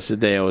sailing. That's the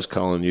day I was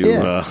calling you.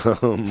 Yeah.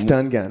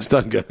 Stun gun.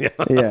 Stun gun. Yeah.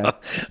 Yeah.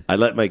 I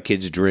let my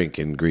kids drink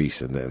in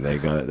Greece, and then they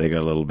got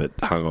a little bit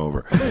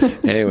hungover.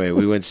 Anyway,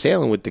 we went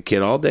sailing with the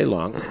kid all day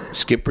long.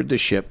 Skippered the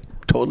ship.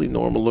 Totally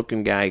normal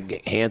looking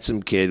guy,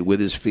 handsome kid with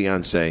his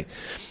fiance.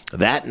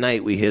 That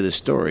night, we hear the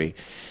story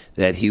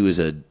that he was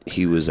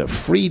a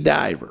free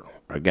diver,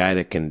 a guy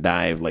that can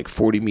dive like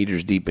 40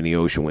 meters deep in the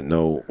ocean with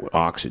no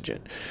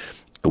oxygen,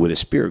 with a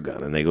spear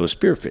gun, and they go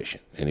spear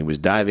fishing. And he was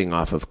diving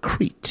off of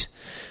Crete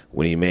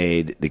when he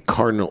made the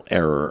cardinal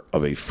error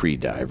of a free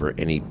diver,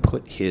 and he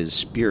put his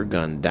spear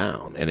gun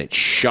down, and it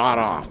shot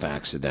off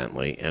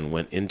accidentally and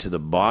went into the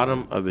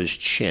bottom of his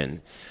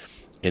chin,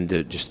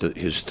 into just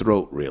his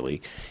throat,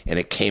 really, and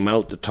it came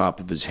out the top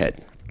of his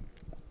head.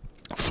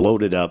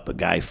 Floated up, a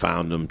guy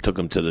found him, took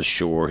him to the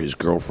shore. His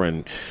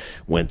girlfriend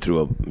went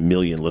through a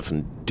million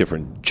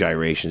different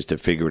gyrations to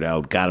figure it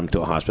out, got him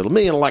to a hospital. A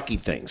million lucky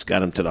things.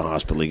 Got him to the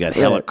hospital. He got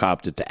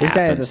helicoptered to This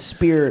guy has Athens. a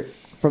spear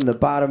from the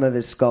bottom of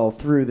his skull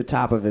through the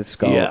top of his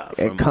skull.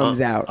 It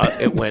comes out.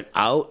 It went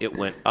out. It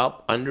went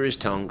up under his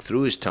tongue,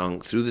 through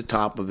the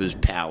top of his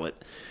palate,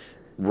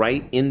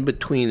 right in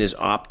between his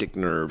optic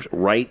nerves,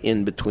 right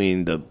in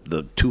between the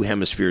two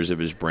hemispheres of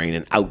his brain,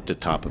 and out the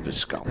top of his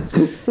skull,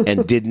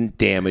 and didn't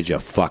damage a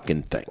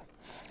fucking thing.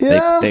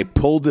 Yeah. They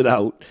pulled it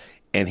out,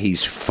 and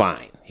he's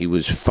fine. He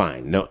was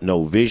fine.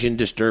 No vision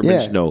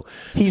disturbance. Yeah. No.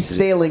 He's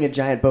sailing a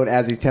giant boat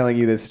as he's telling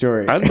you this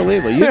story.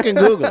 Unbelievable. You can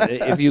Google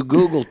it. If you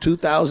Google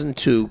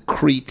 2002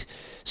 Crete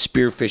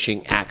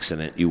spearfishing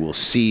accident, you will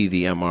see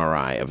the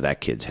MRI of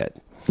that kid's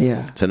head.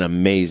 Yeah. It's an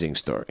amazing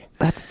story.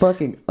 That's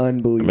fucking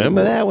unbelievable.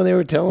 Remember that when they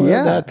were telling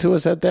Yeah. that to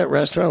us at that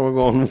restaurant? We're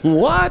going,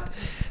 what?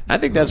 I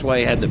think that's why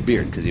he had the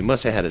beard, because he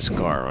must have had a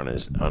scar on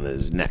his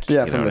neck.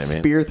 Yeah, you know from what a I mean?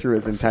 spear through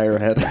his entire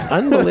head.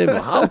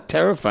 Unbelievable. How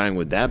terrifying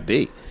would that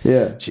be?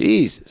 Yeah.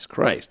 Jesus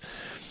Christ.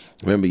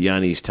 Remember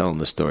Yanni's telling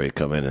the story,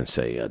 come in and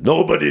say,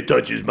 nobody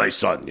touches my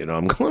son. You know,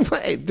 I'm going,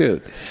 hey,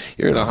 dude,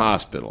 you're in a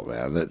hospital,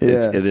 man.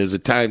 There's a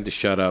time to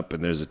shut up,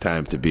 and there's a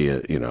time to be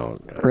a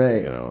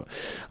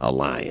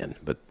lion.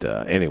 But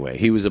anyway,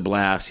 he was a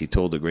blast. He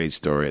told a great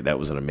story. That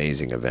was an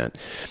amazing event.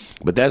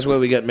 But that's where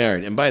we got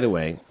married. And by the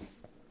way,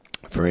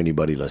 for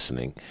anybody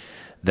listening,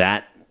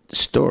 that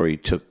story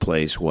took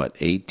place,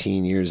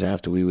 18 years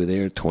after we were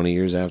there, 20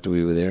 years after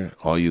we were there?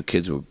 All you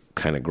kids were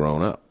kind of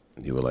grown up.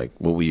 You were like,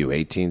 what were you,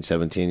 18,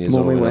 17 years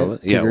old? When we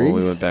went to when we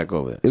Greece? went back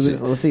over there. It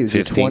was, let's see, it was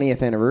your 15?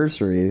 20th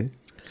anniversary.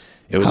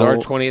 It was How our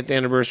old- 20th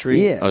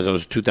anniversary? Yeah. Oh, it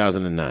was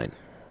 2009.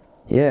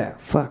 Yeah,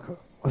 fuck.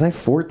 Was I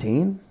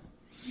 14?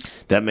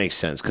 That makes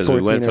sense, because we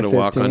 14 went for or the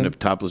walk 15. on the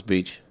Topless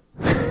Beach.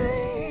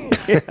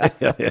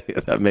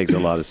 That makes a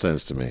lot of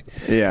sense to me.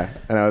 Yeah,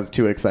 and I was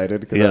too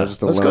excited because I Yeah. was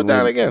just a Let's go lonely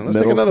down again. Let's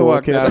take middle another school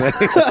walk kid. down.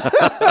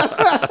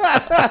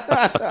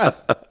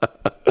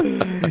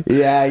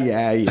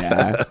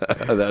 Yeah.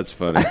 That's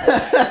funny.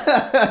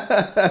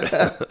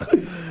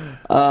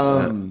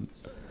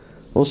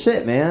 Well,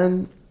 shit,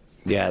 man.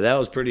 Yeah, that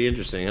was pretty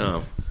interesting,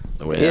 huh?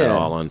 The way that Yeah.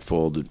 all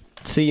unfolded.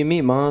 So you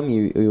meet mom,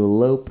 you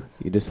elope,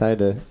 you decide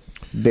to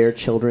bear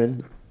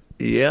children.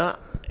 Yeah.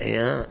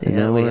 now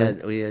We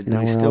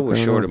we're still all were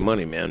grown short up. of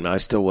money, man. I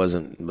still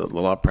wasn't. The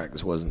law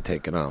practice wasn't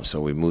taking off, so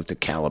we moved to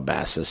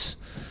Calabasas.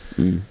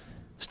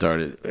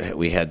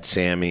 We had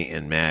Sammy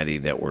and Maddie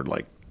that were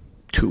like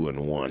 2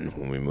 and 1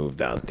 when we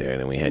moved out there, and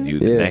then we had you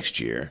the Yeah. next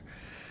year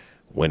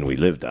when we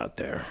lived out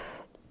there.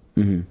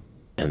 Mm-hmm.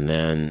 And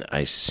then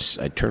I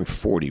turned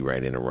 40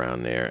 right in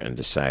around there and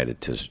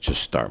decided to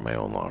just start my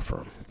own law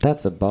firm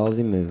That's a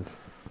ballsy move.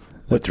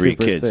 with That's 3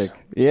 super kids. sick.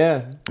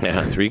 Yeah,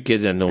 Yeah, 3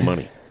 kids and no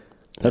money.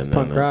 that's And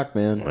then, punk rock,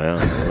 man. Well,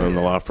 and then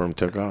the law firm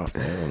took off,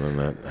 man, and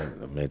then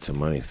I made some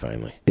money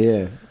finally.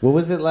 Yeah. What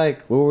was it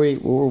like? What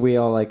were we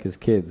all like as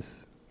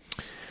kids?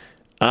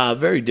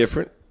 Very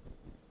different.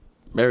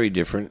 Very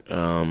different.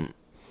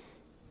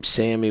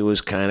 Sammy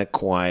was kind of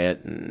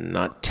quiet,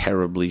 not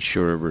terribly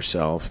sure of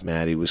herself.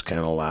 Maddie was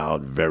kind of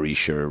loud, very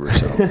sure of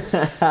herself.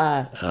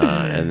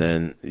 And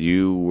then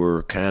you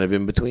were kind of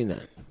in between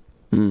that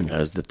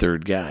as the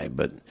third guy.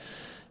 But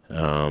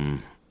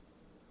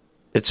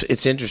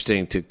it's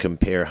interesting to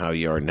compare how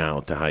you are now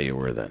to how you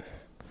were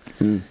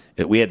then.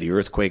 We had the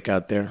earthquake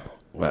out there.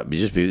 Well,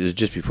 it was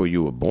just before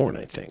you were born,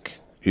 I think.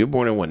 You were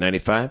born in what,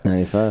 95?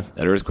 95.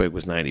 That earthquake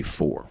was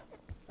 94.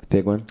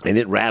 Big one. And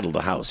it rattled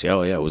the house.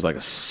 Oh, yeah. It was like a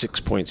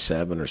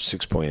 6.7 or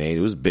 6.8. It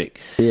was big.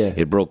 Yeah.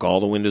 It broke all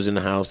the windows in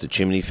the house. The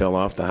chimney fell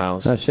off the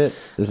house. Oh, shit.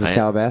 This is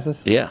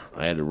Calabasas? Yeah.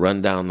 I had to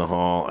run down the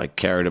hall. I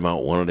carried him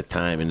out one at a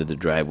time into the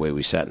driveway.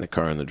 We sat in the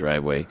car in the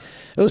driveway.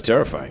 It was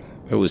terrifying.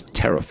 It was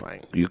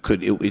terrifying.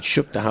 It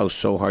shook the house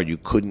so hard you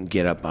couldn't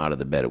get up out of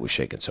the bed. It was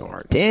shaking so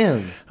hard.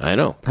 Damn. I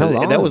know. How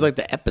long? That was like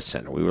the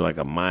epicenter. We were like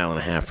a mile and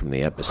a half from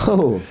the epicenter.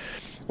 Oh.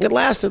 It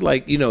lasted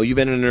like, you've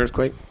been in an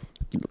earthquake?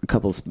 A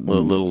couple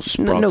Little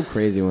sprawl. No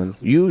crazy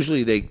ones.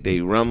 Usually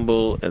they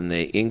rumble and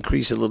they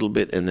increase a little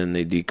bit and then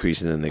they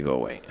decrease and then they go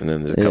away. And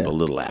then there's a couple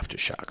little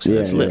aftershocks. And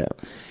it's lit.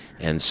 Yeah.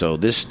 And so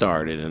this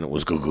started and it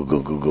was go, go,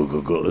 go, go, go,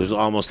 go, go. It was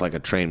almost like a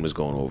train was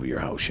going over your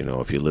house,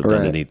 if you lived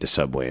underneath the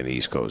subway in the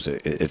East Coast.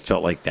 It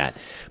felt like that.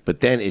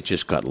 But then it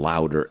just got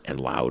louder and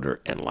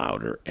louder and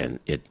louder. And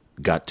it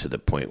got to the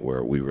point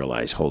where we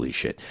realized, holy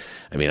shit.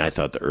 I mean, I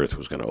thought the earth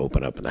was going to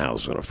open up and the house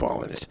was going to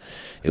fall in it.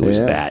 It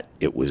was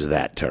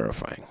that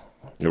terrifying.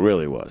 It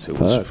really was.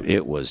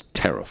 It was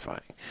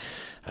terrifying.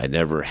 I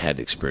never had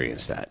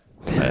experienced that.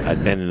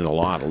 I'd been in a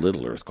lot of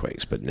little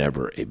earthquakes, but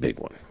never a big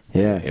one.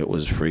 Yeah. It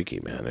was freaky,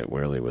 man. It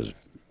really was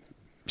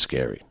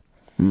scary.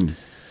 Mm.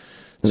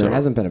 So, there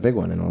hasn't been a big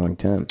one in a long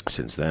time.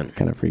 Since then.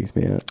 Kind of freaks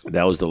me out.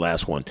 That was the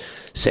last one.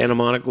 Santa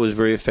Monica was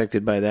very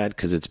affected by that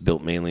because it's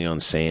built mainly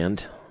on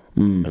sand.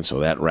 And so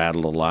that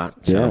rattled a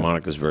lot. Santa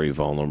Monica is very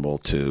vulnerable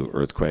to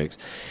earthquakes.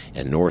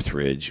 And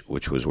Northridge,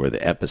 which was where the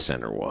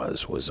epicenter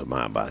was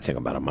I think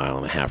about a mile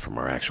and a half from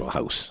our actual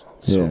house.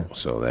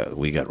 So that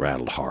we got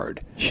rattled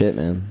hard. Shit,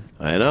 man.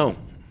 I know.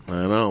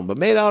 But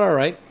made out all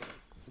right.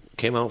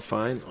 Came out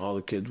fine. All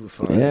the kids were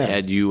fine. Yeah.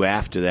 Had you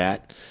after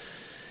that.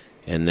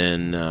 And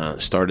then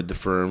started the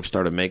firm,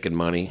 started making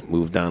money,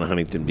 moved down to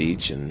Huntington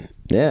Beach, and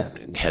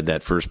had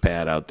that first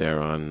pad out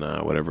there on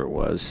whatever it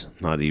was.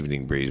 Not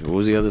Evening Breeze. But what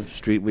was the other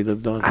street we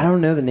lived on? I don't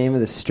know the name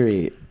of the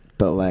street,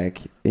 but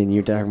and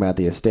you're talking about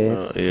the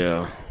estates?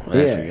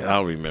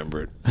 I'll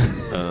remember it.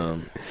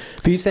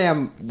 But you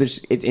say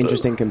it's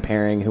interesting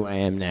comparing who I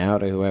am now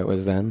to who I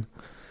was then?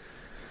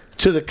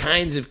 To the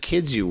kinds of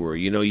kids you were.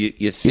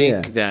 You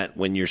think that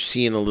when you're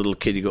seeing a little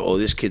kid, you go, oh,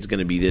 this kid's going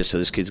to be this, or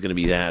this kid's going to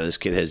be that, or this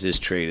kid has this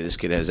trait, or this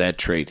kid has that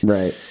trait.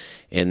 Right.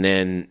 And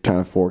then...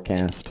 trying to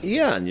forecast.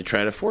 Yeah, and you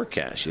try to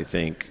forecast. You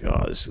think,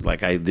 oh, this is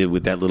like I did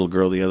with that little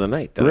girl the other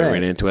night that I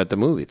ran into at the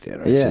movie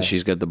theater. I said,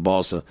 she's got the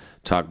balls to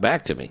talk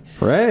back to me.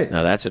 Right.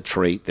 Now, that's a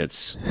trait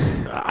that's,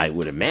 I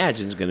would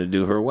imagine, is going to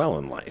do her well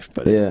in life.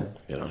 But,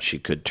 she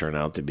could turn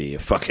out to be a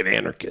fucking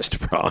anarchist,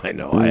 for all I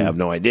know. I have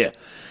no idea.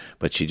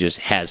 But she just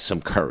has some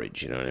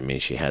courage, you know what I mean?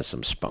 She has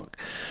some spunk.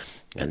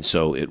 And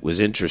so it was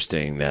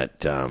interesting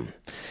that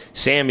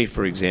Sammy,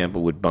 for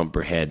example, would bump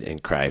her head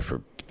and cry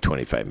for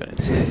 25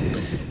 minutes.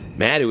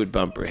 Maddie would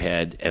bump her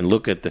head and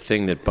look at the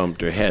thing that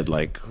bumped her head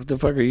like, what the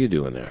fuck are you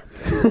doing there?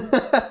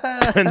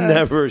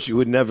 She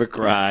would never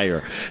cry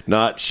or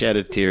not shed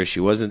a tear. She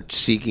wasn't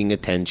seeking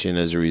attention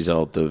as a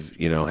result of,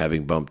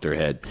 having bumped her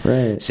head.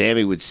 Right.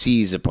 Sammy would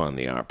seize upon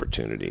the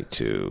opportunity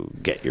to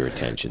get your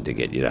attention, to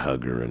get you to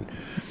hug her and...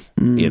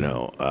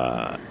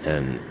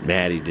 and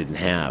Maddie didn't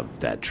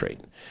have that trait.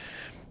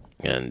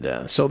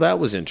 And so that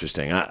was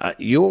interesting.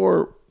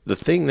 The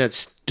thing that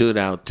stood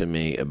out to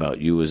me about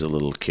you as a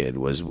little kid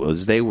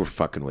was they were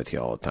fucking with you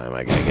all the time.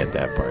 I gotta get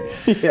that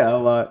part. Yeah, a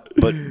lot.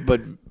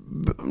 But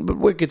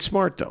wicked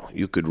smart, though.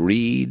 You could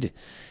read,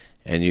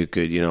 and you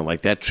could,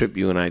 like that trip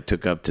you and I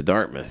took up to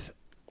Dartmouth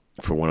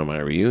for one of my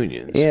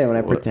reunions. Yeah, when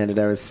I pretended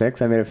I was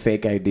 6, I made a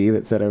fake ID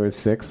that said I was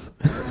 6.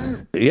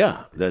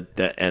 Yeah,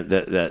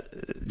 that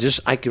just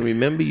I can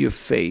remember your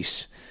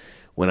face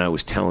when I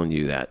was telling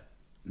you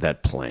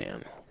that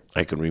plan.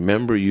 I can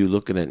remember you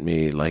looking at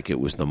me like it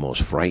was the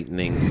most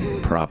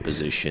frightening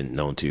proposition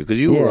known to you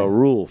because you were a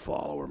rule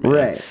follower, man.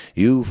 Right.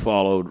 You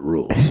followed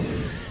rules,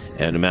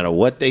 and no matter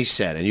what they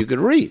said, and you could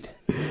read.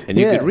 And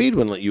you could read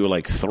when you were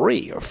like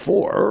 3 or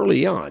 4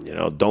 early on,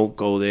 don't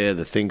go there.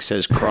 The thing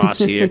says cross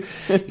here,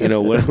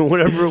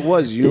 whatever it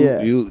was.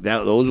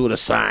 Those were the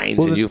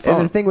signs, and you followed.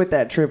 And the thing with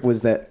that trip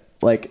was that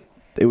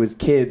it was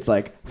kids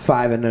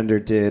 5 and under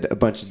did a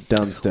bunch of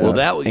dumb stuff.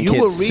 Well, and you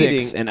kids were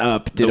reading 6 and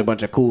up did a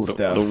bunch of cool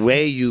stuff. The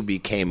way you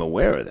became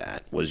aware of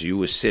that was you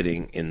were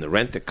sitting in the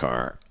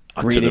rent-a-car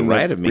to the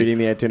right of me, reading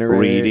the itinerary,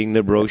 reading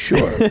the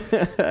brochure,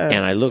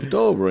 and I looked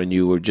over and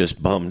you were just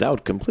bummed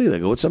out completely. I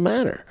go, what's the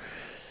matter?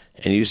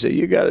 And you say,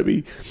 you got to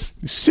be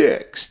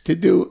 6 to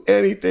do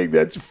anything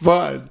that's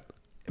fun.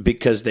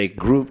 Because they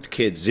grouped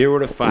kids 0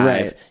 to 5,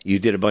 right. You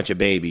did a bunch of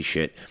baby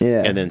shit.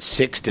 Yeah. And then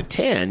 6 to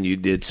 10, you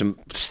did some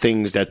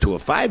things that to a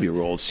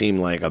 5-year-old seemed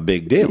like a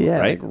big deal,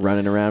 right?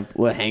 Running around,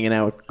 hanging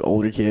out with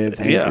older kids,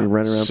 running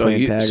around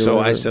playing tag. So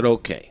I said,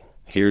 okay,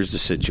 here's the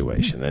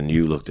situation. And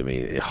you looked at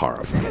me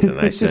horrified. And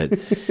I said,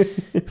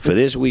 for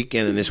this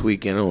weekend and this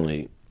weekend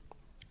only,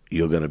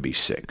 you're going to be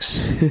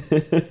 6.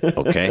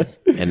 Okay?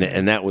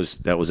 And that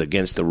was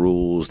against the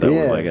rules. That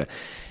was like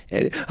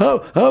how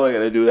am I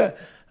going to do that?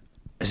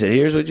 I said,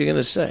 here's what you're going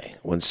to say.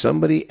 When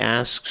somebody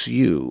asks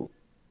you,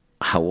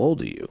 how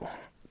old are you?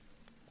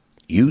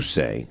 You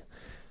say,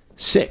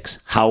 6.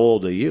 How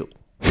old are you?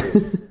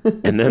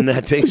 And then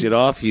that takes it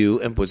off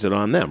you and puts it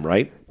on them,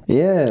 right?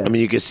 Yeah. I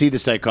mean, you can see the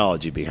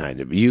psychology behind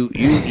it. You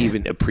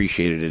even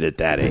appreciated it at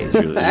that age.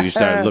 You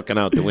started looking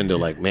out the window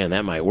like, man,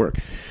 that might work.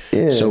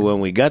 Yeah. So when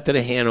we got to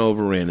the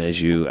Hanover Inn, I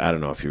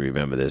don't know if you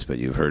remember this, but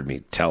you've heard me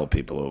tell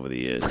people over the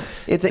years.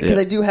 It's because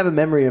I do have a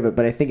memory of it,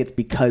 but I think it's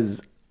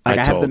because I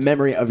have the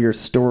memory of your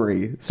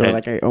story. So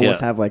I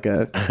almost have like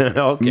a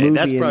okay, movie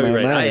that's probably in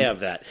my right. mind. I have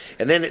that.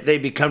 And then they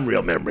become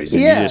real memories.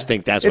 And you just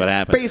think that's what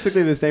happened. It's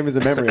basically the same as a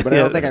memory, but I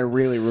don't think I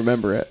really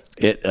remember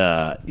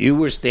it. You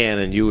were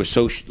standing, you were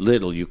so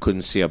little you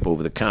couldn't see up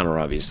over the counter,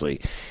 obviously.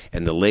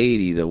 And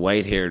the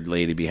white-haired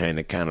lady behind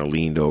the counter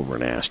leaned over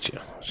and asked you.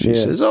 She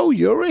says, "Oh,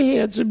 you're a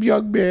handsome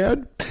young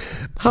man.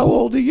 How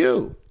old are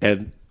you?"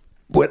 And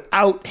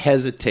without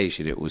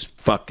hesitation, it was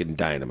fucking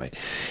dynamite.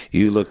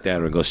 You looked at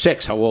her and go,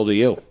 6, how old are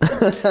you?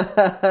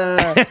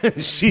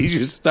 She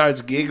just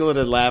starts giggling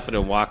and laughing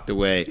and walked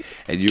away.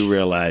 And you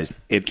realized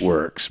it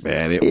works,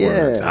 man. It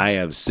works. I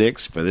am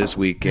 6 for this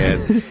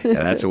weekend, and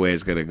that's the way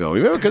it's going to go.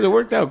 Remember, because it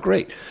worked out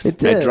great. It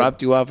did. I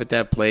dropped you off at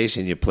that place,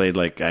 and you played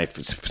like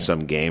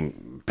some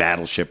game,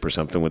 Battleship or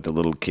something with the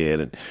little kid,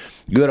 and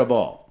you had a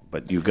ball.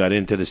 But you got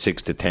into the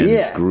 6 to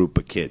 10 group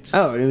of kids.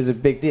 Oh, it was a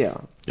big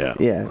deal. Yeah,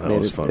 that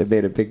was fun. It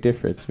made a big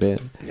difference,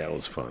 man. Yeah, it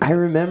was fun. I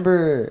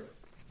remember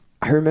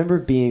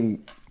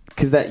being,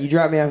 because you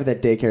dropped me off at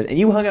that daycare, and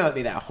you hung out with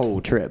me that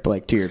whole trip.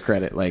 Like, to your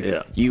credit,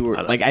 you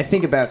were like, I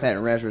think about that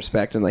in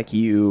retrospect, and like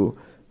you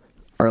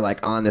are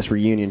like on this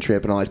reunion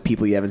trip, and all these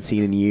people you haven't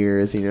seen in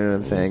years. You know what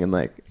I'm saying? And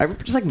like, I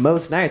just like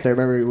most nights, I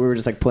remember we were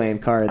just like playing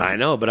cards. I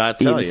know, but I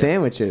tell eating you,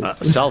 sandwiches.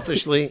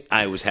 Selfishly,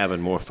 I was having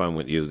more fun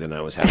with you than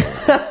I was having.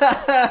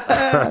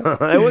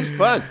 It was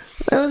fun.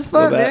 That was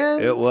fun,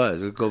 man. It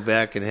was. We'd go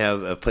back and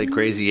have play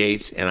Crazy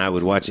Eights, and I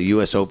would watch the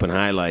U.S. Open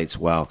highlights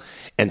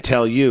and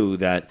tell you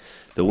that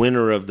the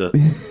winner of the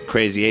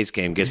Crazy Eights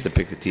game gets to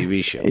pick the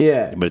TV show.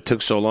 Yeah. But it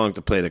took so long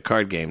to play the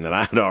card game that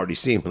I had already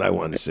seen what I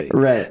wanted to see.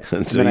 Right.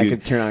 And so then I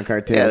could turn on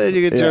cartoons. Yeah, then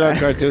you could turn on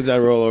cartoons. I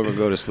roll over and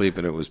go to sleep,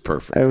 and it was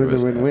perfect. It was a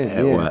win-win.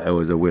 It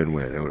was a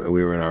win-win.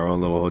 We were in our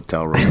own little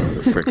hotel room. It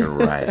was a freaking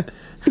riot.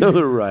 It was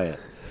a riot.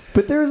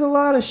 But there was a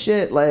lot of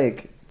shit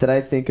like that I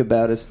think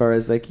about as far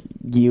as like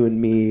you and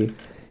me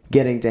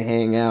getting to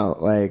hang out,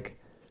 like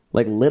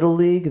Little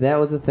League. That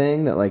was a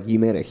thing that like you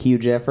made a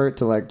huge effort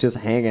to like just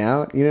hang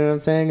out. You know what I'm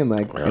saying? And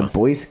like and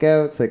Boy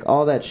Scouts, like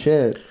all that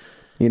shit.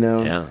 You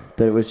know,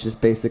 that it was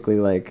just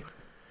basically like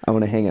I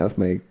want to hang out with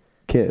my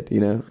kid. You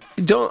know,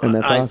 and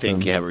that's awesome. I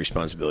think you have a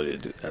responsibility to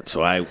do that.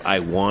 So I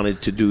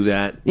wanted to do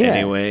that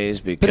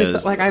anyways because but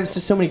it's like I have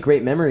just so many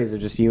great memories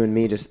of just you and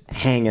me just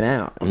hanging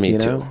out. Me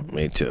too.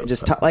 Me too.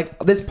 Just like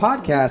this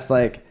podcast,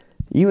 like.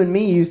 You and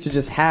me used to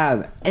just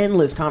have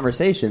endless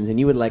conversations, and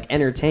you would like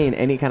entertain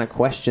any kind of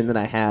question that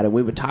I had, and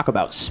we would talk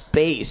about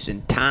space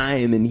and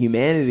time and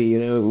humanity. You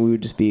know, we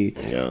would just be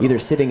either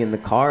sitting in the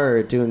car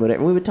or doing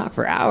whatever. We would talk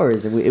for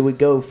hours, and it would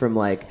go from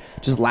like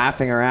just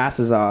laughing our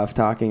asses off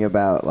talking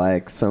about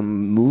like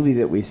some movie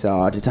that we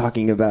saw to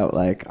talking about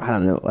like I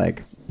don't know,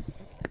 like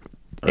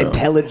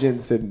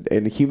intelligence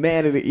and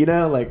humanity, you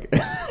know, like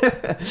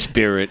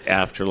spirit,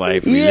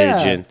 afterlife,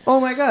 religion. Oh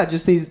my god,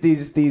 just these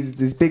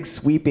big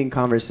sweeping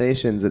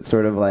conversations that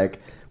sort of like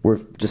we're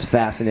just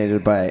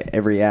fascinated by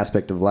every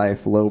aspect of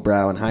life,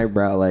 lowbrow and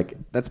highbrow. Like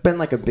that's been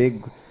like a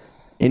big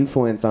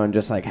influence on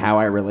just like how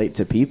I relate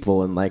to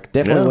people and like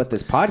definitely what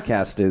this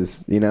podcast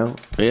is, you know?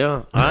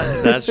 Yeah,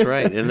 that's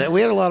right. And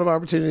we had a lot of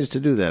opportunities to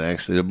do that,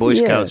 actually. The Boy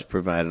Scouts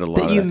provided a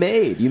lot of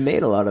that. You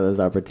made a lot of those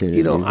opportunities.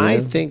 You know,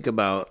 I think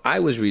about, I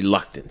was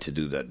reluctant to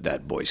do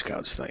that Boy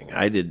Scouts thing.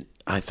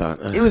 I thought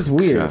it was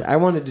weird. God. I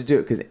wanted to do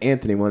it because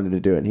Anthony wanted to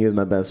do it, and he was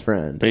my best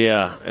friend.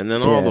 Yeah, and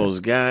then all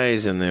those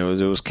guys, and it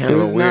was kind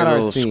of a weird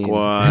little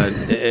squad.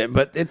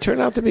 But it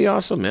turned out to be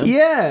awesome, man.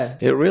 Yeah,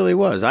 it really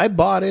was. I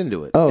bought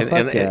into it. Oh,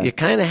 and you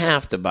kind of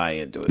have to buy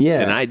into it.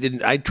 Yeah, and I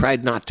didn't. I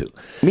tried not to.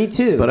 Me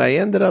too. But I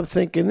ended up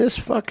thinking this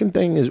fucking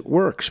thing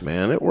works,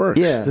 man. It works.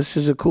 Yeah, this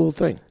is a cool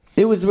thing.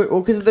 It was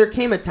because there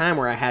came a time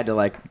where I had to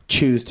like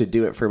choose to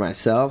do it for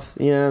myself,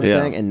 you know what I'm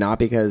saying, and not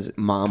because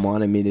mom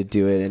wanted me to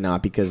do it, and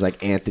not because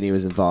like Anthony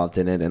was involved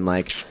in it, and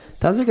like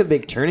that was like a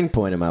big turning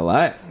point in my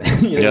life.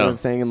 You know what I'm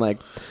saying, and like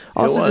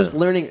also just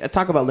learning.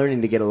 Talk about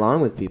learning to get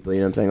along with people. You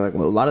know what I'm saying? Like a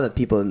lot of the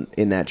people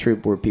in that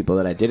troop were people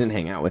that I didn't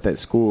hang out with at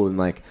school, and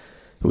like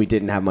we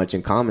didn't have much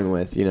in common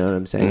with. You know what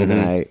I'm saying? Mm-hmm.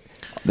 And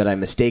that I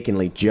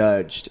mistakenly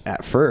judged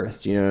at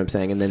first. You know what I'm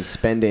saying? And then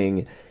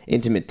spending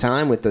intimate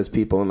time with those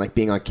people and like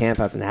being on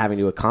campouts and having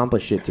to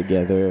accomplish it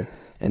together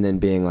and then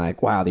being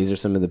like, wow, these are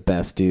some of the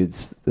best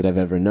dudes that I've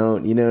ever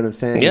known. You know what I'm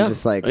saying? Yeah. And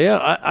just like,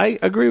 I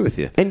agree with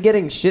you. And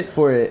getting shit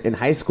for it in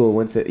high school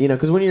once it, you know,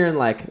 because when you're in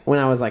like, when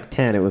I was like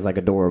 10, it was like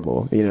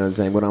adorable. You know what I'm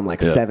saying? When I'm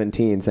like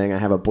 17 saying I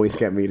have a Boy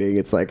Scout meeting,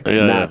 it's like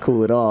not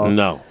cool at all.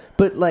 No.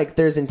 But like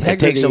there's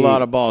integrity. It takes a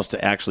lot of balls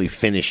to actually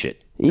finish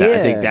it. Yeah. I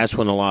think that's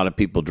when a lot of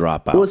people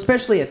drop out. Well,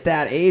 especially at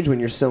that age when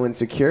you're so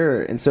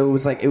insecure. And so it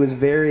was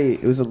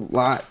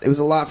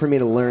a lot for me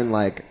to learn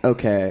like,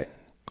 okay,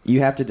 you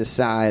have to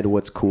decide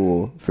what's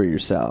cool for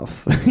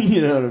yourself.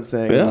 You know what I'm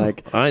saying? Yeah,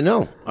 Like, I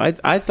know. I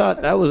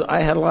thought that was.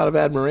 I had a lot of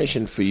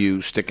admiration for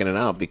you sticking it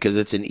out because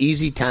it's an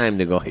easy time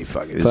to go. Hey,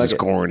 fuck it, this Fuck is it.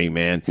 corny,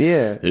 man.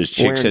 yeah, There's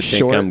chicks wearing that think I'm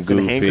shorts and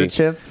goofy,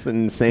 handkerchiefs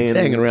and saying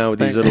hanging around with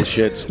these little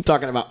shits.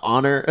 talking about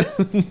honor.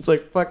 It's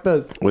like, fuck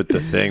those. With the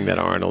thing that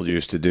Arnold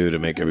used to do to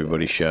make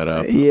everybody shut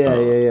up. Yeah.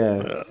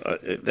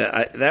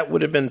 That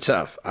would have been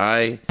tough.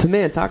 But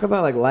man, talk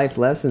about like life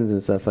lessons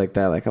and stuff like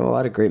that. Like, I have a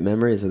lot of great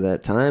memories of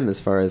that time as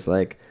far as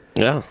like,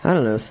 Yeah. I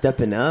don't know,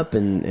 stepping up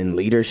and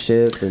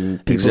leadership and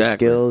people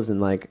Exactly. skills and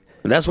like,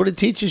 That's what it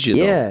teaches you,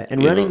 though. yeah,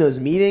 and You running know? those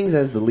meetings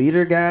as the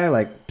leader guy,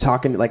 like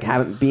talking, like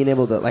having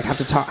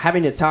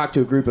to talk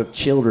to a group of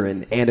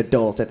children and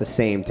adults at the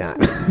same time.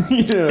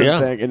 You know what Yeah.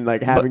 I'm saying? And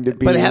like having to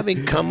be, But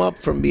having come up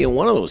from being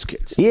one of those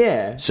kids.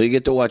 yeah, So you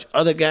get to watch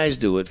other guys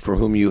do it for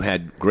whom you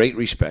had great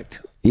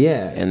respect.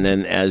 yeah, And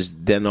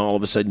then all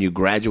of a sudden you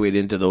graduate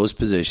into those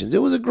positions. It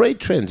was a great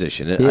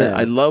transition. Yeah.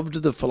 I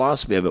loved the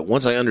philosophy of it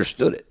once I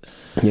understood it.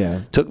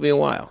 yeah. Took me a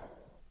while,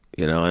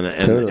 you know, and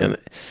Totally.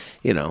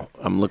 you know,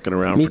 I'm looking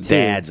around Me for too.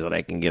 dads that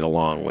I can get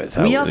along with.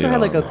 We I- also you had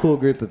know. like a cool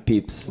group of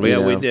peeps. you Yeah,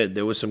 we know? did.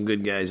 There were some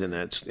good guys in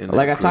that.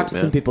 Like I've group, talked to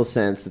man. some people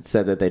since that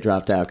said that they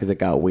dropped out because it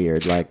got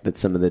weird. Like that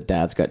some of the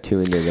dads got too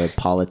into the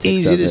politics.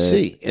 Easy of to it.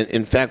 see.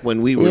 In fact,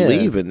 when we were Yeah.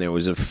 leaving, there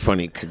was a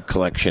funny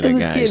collection It of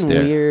was guys getting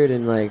there. weird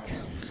and like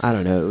I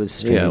don't know. It was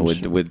strange. Yeah,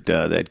 with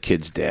that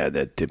kid's dad,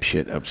 that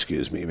dipshit.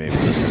 Excuse me, maybe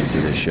listening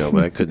to this show,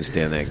 but I couldn't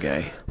stand that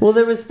guy. Well,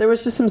 there was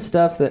just some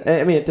stuff that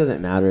I mean, it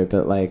doesn't matter,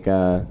 but like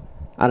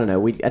I don't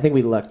know. I think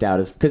we lucked out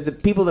because the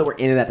people that were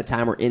in it at the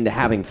time were into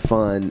having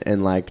fun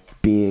and like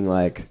being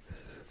like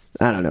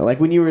I don't know, like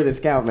when you were the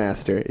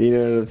scoutmaster, you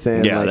know what I'm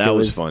saying? Yeah, like, that it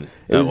was fun.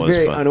 It That was was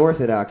very fun.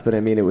 unorthodox, but I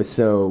mean, it was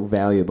so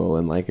valuable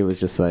and like it was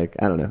just like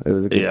I don't know. It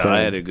was a good Yeah, time. I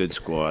had a good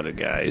squad of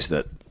guys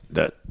that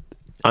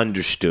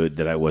understood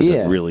that I wasn't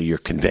Yeah. really your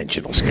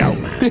conventional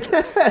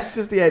scoutmaster.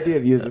 just the idea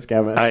of you as a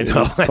scoutmaster. I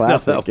know, is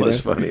classic, that you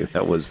was know? funny.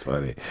 That was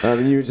funny.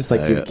 You were just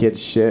like give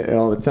kids shit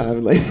all the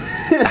time, like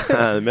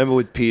Remember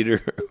with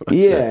Peter?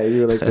 yeah,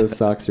 you were like those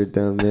socks are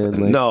dumb, man.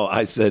 Like, No,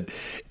 I said,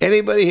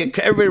 anybody here,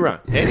 everybody around,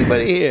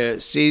 anybody here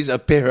sees a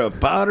pair of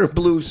powder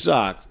blue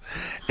socks.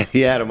 And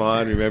he had them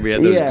on. Remember, he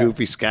had those Yeah.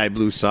 goofy sky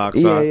blue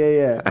socks Yeah, on.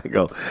 yeah. I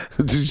go,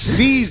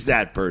 seize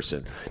that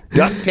person,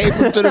 duct tape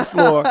him to the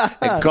floor,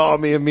 and call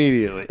me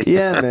immediately.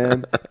 yeah,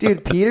 man,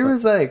 dude. Peter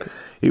was like.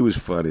 He was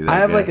funny. That I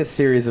have guy. like a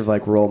series of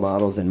like role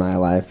models in my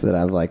life that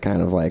I've like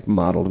kind of like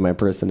modeled my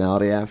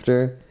personality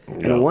after. Yeah.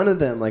 And one of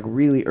them, like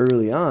really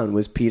early on,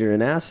 was Peter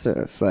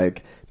Anastos.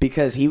 Like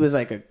because he was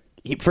like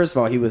first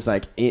of all, he was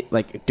like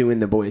like doing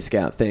the Boy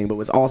Scout thing, but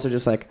was also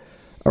just like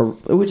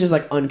which is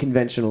like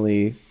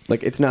unconventionally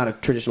like it's not a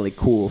traditionally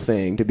cool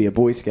thing to be a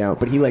Boy Scout,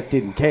 but he like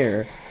didn't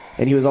care.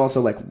 And he was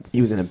also like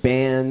he was in a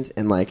band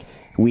and like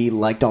we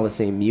liked all the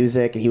same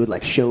music and he would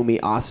like show me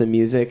awesome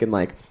music and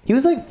like he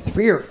was like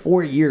 3 or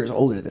 4 years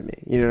older than me.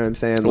 You know what I'm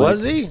saying?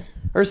 Was Like, he?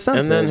 or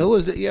something? And then who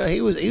was it? Yeah,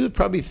 he was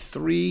probably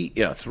 3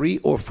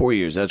 or 4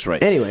 years. That's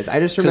right. Anyways, I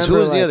just remember Because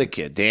who was like, the other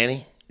kid?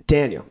 Danny?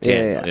 Daniel.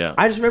 Daniel, Yeah. yeah.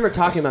 I just remember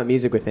talking about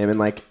music with him and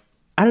like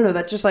I don't know,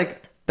 that just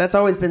like that's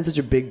always been such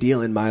a big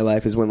deal in my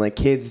life is when like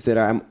kids that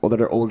are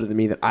older than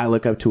me that I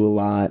look up to a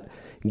lot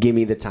give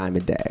me the time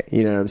of day.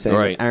 You know what I'm saying?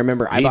 Right. I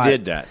remember He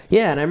did that.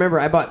 Yeah, and I remember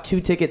I bought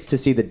 2 tickets to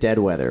see the Dead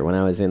Weather when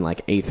I was in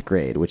like 8th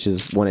grade, which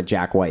is one of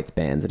Jack White's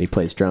bands that he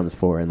plays drums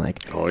for, and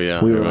like Oh,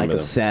 yeah, we I were like remember them.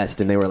 obsessed,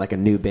 and they were like a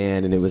new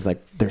band, and it was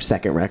like their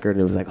second record,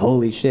 and it was like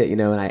holy shit, you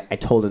know. And I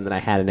told him that I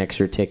had an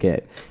extra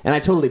ticket, and I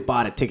totally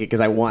bought a ticket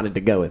because I wanted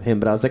to go with him,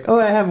 but I was like, oh,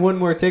 I have one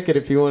more ticket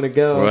if you want to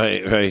go.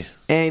 Right.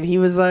 And he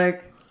was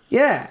like,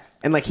 yeah.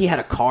 And like he had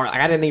a car. Like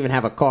I didn't even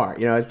have a car.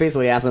 You know, I was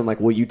basically asking him like,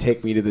 will you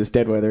take me to this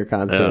Dead Weather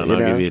concert? Yeah, and you I'll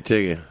know? give you a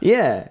ticket.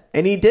 Yeah.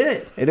 And he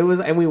did.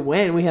 And we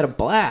went and we had a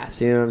blast.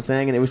 You know what I'm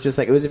saying? And it was just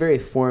like, it was a very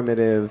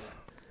formative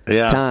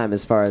Yeah. time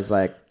as far as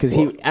like, because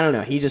I don't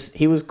know,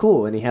 he was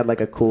cool and he had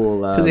like a cool.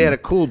 Because he had a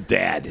cool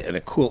dad and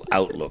a cool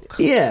outlook.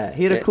 yeah,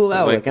 he had a cool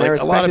outlook. and I a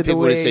respected lot of people the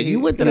would way have said, he- you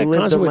went to he that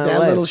lived concert on with my that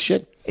life. little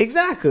shit?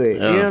 Exactly. Yeah. You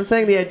know what I'm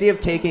saying? The idea of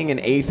taking an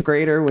 8th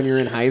grader when you're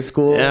in high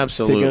school to go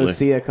Absolutely.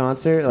 see a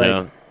concert, like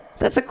Yeah.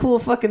 that's a cool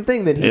fucking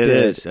thing that he It did.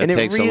 is. That and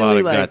takes it really, a lot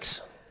of like,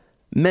 guts.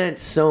 meant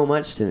so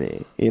much to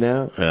me, you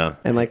know? Yeah.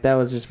 And like that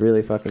was just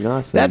really fucking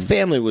awesome. That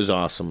family was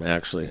awesome,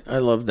 actually. I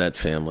loved that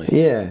family.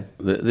 yeah.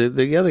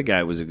 The other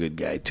guy was a good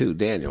guy, too,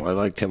 Daniel. I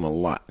liked him a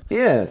lot.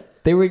 Yeah.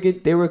 They were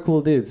good. They were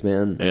cool dudes,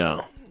 man.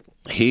 Yeah.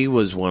 He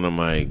was one of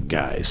my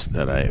guys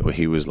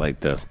he was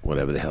like the,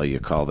 whatever the hell you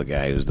call the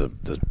guy who's the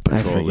I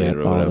patrol forget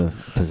leader or all whatever.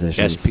 the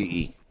positions.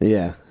 SPE,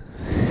 Yeah.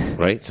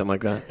 right? Something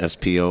like that?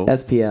 SPO?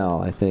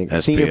 SPL, I think.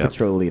 SPL. Senior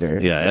Patrol Leader.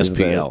 Yeah, is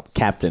the SPL.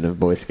 captain of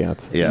Boy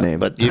Scouts. Yeah, name.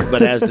 but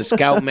as the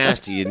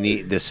scoutmaster, you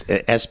need this.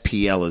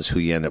 SPL is who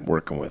you end up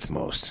working with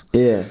most.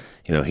 yeah.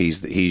 You know,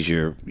 he's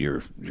your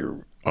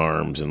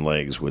arms and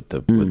legs with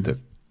the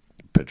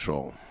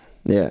patrol.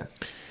 Yeah.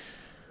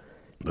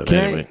 But Can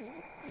I- anyway,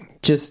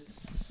 Just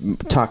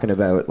talking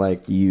about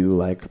like you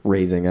like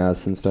raising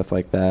us and stuff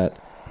like that.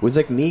 Was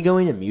like me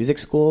going to music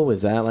school,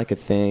 was that like a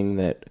thing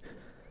that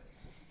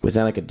was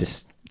that like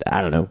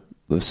I don't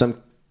know.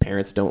 Some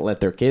parents don't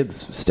let their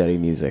kids study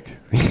music,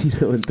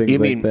 and things You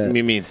like mean that.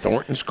 you mean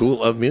Thornton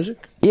School of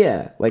Music?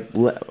 Yeah, like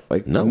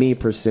No. me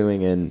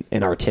pursuing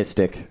an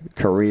artistic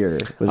career.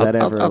 Was that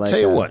ever? I'll like tell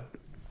you a- what.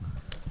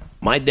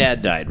 My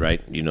dad died,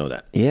 right? You know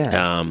that.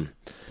 Yeah.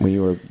 When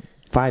you were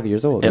 5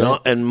 years old, And, right?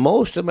 and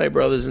most of my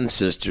brothers and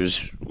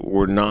sisters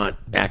were not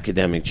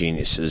academic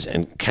geniuses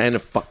and kind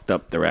of fucked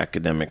up their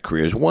academic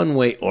careers one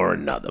way or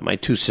another. My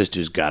two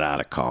sisters got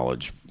out of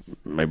college.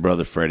 My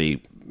brother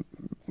Freddie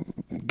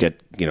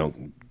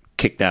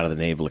kicked out of the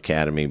Naval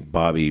Academy.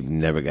 Bobby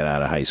never got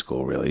out of high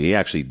school, really. He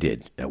actually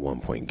did at one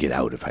point get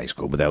out of high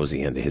school, but that was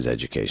the end of his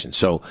education.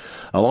 So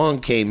along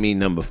came me,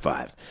 number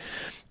 5.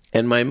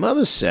 And my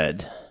mother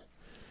said,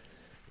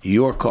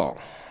 your call.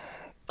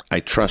 I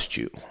trust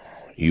you.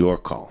 Your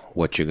call.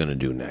 What you're going to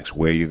do next.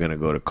 Where you're going to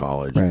go to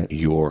college. Right.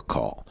 Your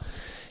call.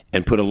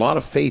 And put a lot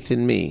of faith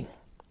in me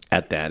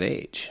at that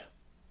age.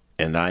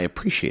 And I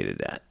appreciated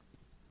that.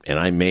 And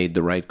I made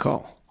the right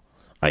call.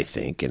 I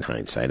think, in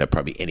hindsight,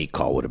 probably any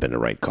call would have been the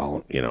right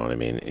call. You know what I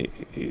mean?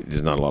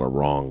 There's not a lot of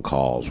wrong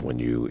calls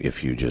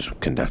if you just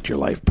conduct your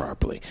life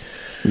properly.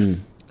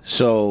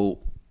 So,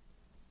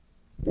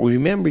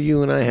 remember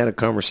you and I had a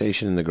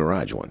conversation in the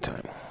garage one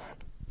time.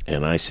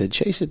 And I said,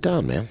 chase it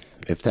down, man.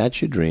 If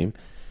that's your dream,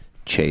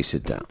 chase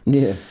it down.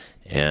 Yeah.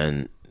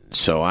 And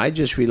so I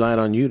just relied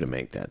on you to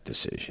make that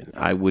decision.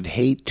 I would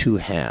hate to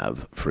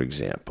have, for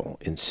example,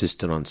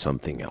 insisted on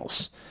something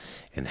else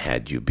and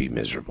had you be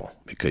miserable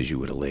because you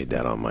would have laid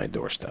that on my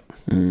doorstep.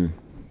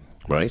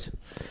 Right?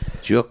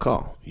 It's your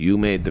call. You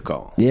made the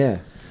call. Yeah.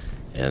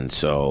 And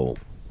so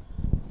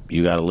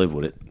you got to live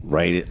with it.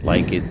 Write it,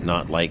 like it,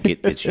 not like it.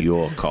 It's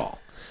your call.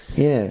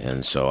 Yeah.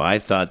 And so I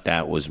thought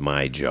that was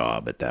my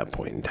job at that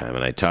point in time.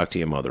 And I talked to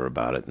your mother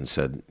about it and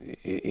said,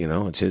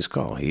 it's his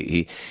call.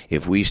 He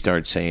if we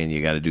start saying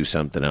you got to do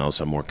something else,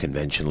 a more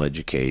conventional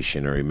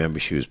education, or remember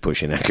she was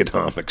pushing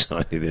economics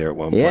on you there at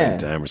one point in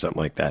time or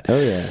something like that. Oh,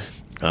 yeah.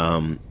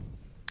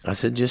 I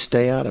said, just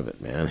stay out of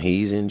it, man.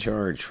 He's in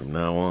charge from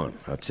now on.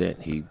 That's it.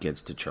 He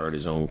gets to chart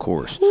his own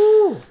course.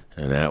 Woo.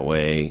 And that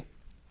way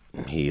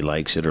he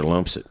likes it or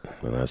lumps it.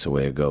 And that's the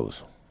way it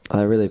goes.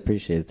 I really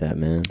appreciate that,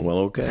 man. Well,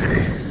 okay.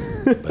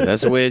 But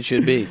that's the way it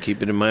should be.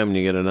 Keep it in mind when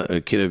you get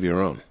a kid of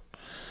your own.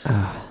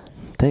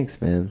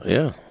 Thanks, man.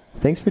 Yeah.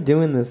 Thanks for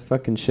doing this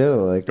fucking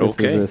show. Like, this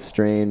Okay. is a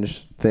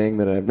strange thing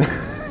that I've...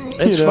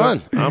 It's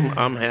fun.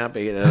 I'm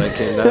happy that I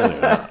came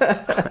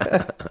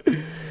down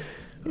here.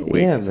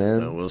 Yeah,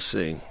 man. We'll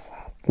see.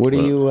 What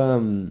do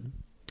you,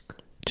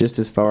 just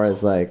as far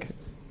as, like,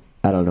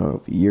 I don't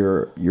know,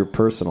 your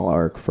personal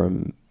arc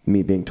from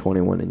me being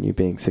 21 and you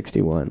being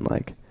 61,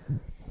 like,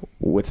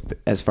 what's,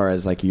 as far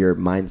as, like, your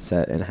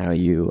mindset and how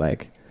you,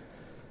 like,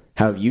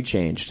 how have you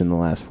changed in the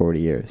last 40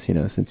 years,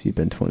 since you've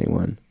been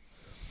 21?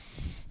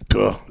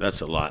 Ugh,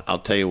 that's a lot. I'll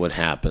tell you what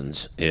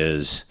happens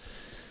is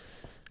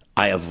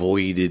I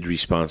avoided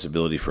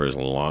responsibility for as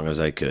long as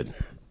I could.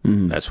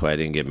 Mm-hmm. That's why I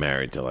didn't get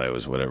married till I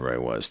was whatever I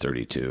was,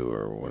 32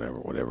 or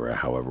whatever,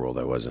 however old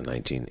I was in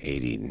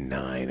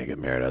 1989. I got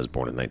married. I was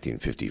born in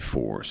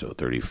 1954, so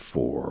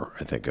 34.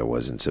 I think I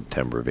was in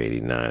September of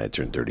 89. I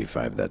turned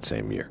 35 that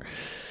same year.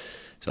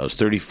 So I was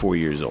 34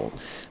 years old.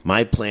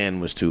 My plan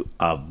was to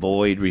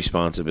avoid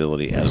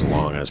responsibility as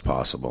long as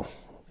possible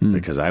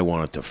because I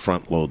wanted to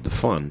front load the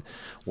fun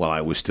while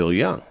I was still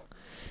young.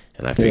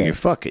 And I figured,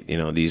 fuck it.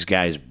 These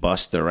guys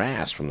bust their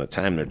ass from the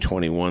time they're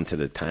 21 to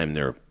the time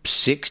they're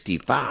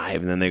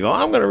 65. And then they go,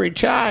 I'm going to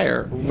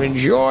retire,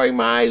 enjoy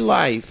my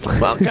life.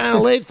 Well, kind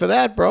of late for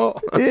that, bro.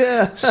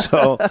 Yeah.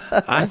 So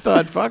I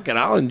thought, fuck it,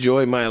 I'll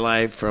enjoy my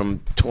life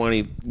from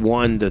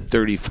 21 to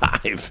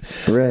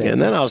 35. Right.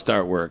 And then I'll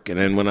start working.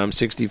 And when I'm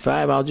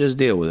 65, I'll just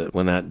deal with it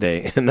when that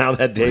day. And now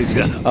that day's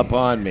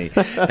upon me.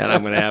 And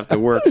I'm going to have to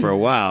work for a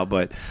while.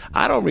 But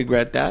I don't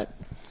regret that.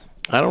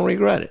 I don't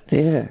regret it.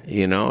 Yeah.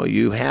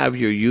 You have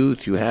your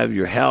youth, you have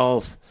your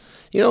health.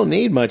 You don't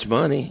need much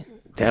money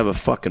to have a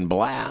fucking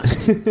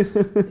blast.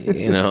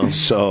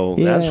 So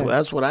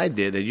that's what I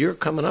did. And you're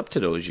coming up to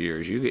those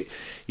years.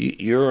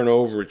 You're an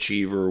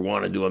overachiever,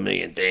 want to do a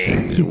million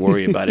things,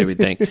 worry about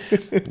everything.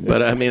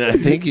 But I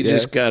think you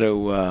just got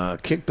to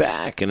kick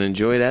back and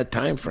enjoy that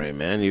time frame,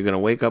 man. You're going to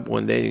wake up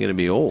one day and you're going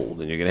to be old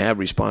and you're going to have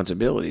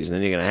responsibilities and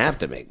then you're going to have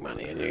to make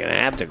money and you're going to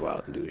have to go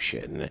out and do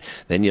shit. And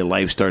then your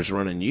life starts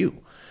running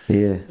you.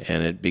 Yeah.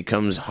 And it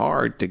becomes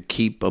hard to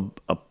keep a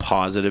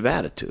positive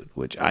attitude,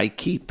 which I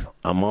keep.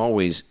 I'm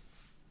always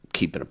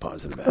keeping a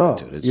positive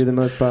attitude. You're the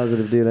most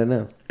positive dude I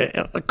know.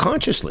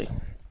 Consciously.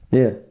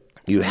 Yeah.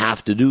 You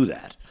have to do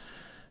that.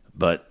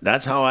 But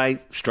that's how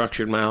I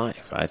structured my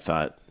life. I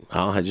thought,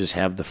 I'll just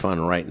have the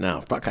fun right now.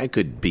 Fuck, I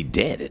could be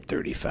dead at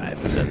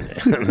 35.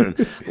 And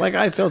then, like,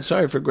 I felt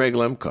sorry for Greg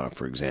Lemkoff,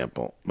 for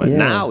example. But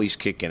now he's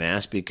kicking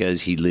ass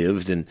because he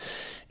lived and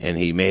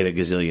he made $1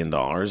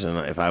 gazillion.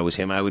 And if I was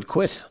him, I would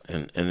quit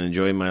and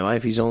enjoy my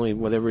life. He's only,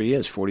 whatever he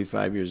is,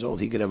 45 years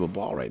old. He could have a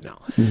ball right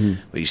now. Mm-hmm.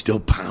 But he's still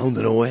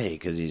pounding away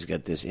because he's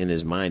got this in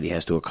his mind. He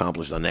has to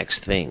accomplish the next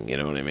thing. You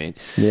know what I mean?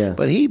 Yeah.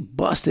 But he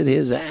busted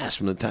his ass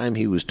from the time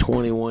he was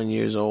 21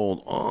 years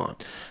old on.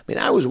 I mean,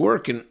 I was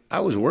working,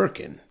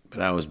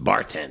 but I was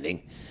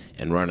bartending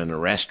and running a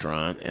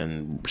restaurant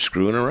and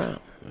screwing around.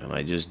 And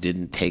I just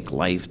didn't take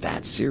life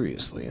that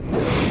seriously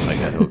until I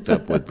got hooked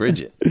up with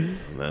Bridget.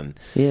 And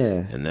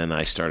then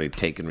I started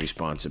taking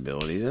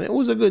responsibilities. And it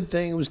was a good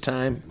thing. It was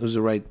time. It was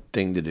the right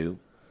thing to do.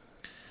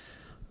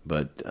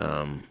 But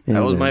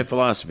that was my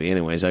philosophy.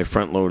 Anyways, I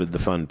front-loaded the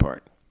fun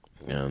part.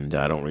 And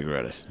I don't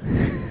regret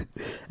it.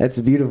 That's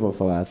a beautiful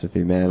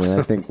philosophy, man. And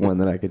I think one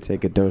that I could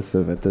take a dose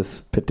of at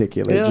this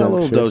particular juncture. A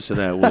little dose of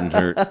that wouldn't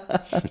hurt.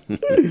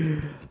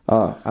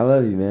 Oh, I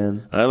love you,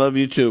 man. I love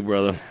you too,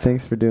 brother.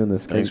 Thanks for doing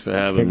this. Thanks for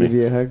having me. Can I give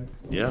you a hug?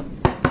 Yeah.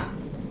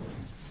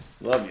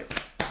 Love you.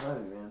 Love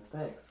you, man.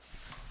 Thanks.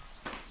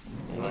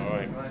 All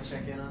right. You want to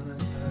check in on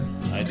this?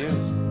 I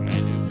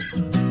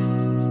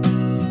do.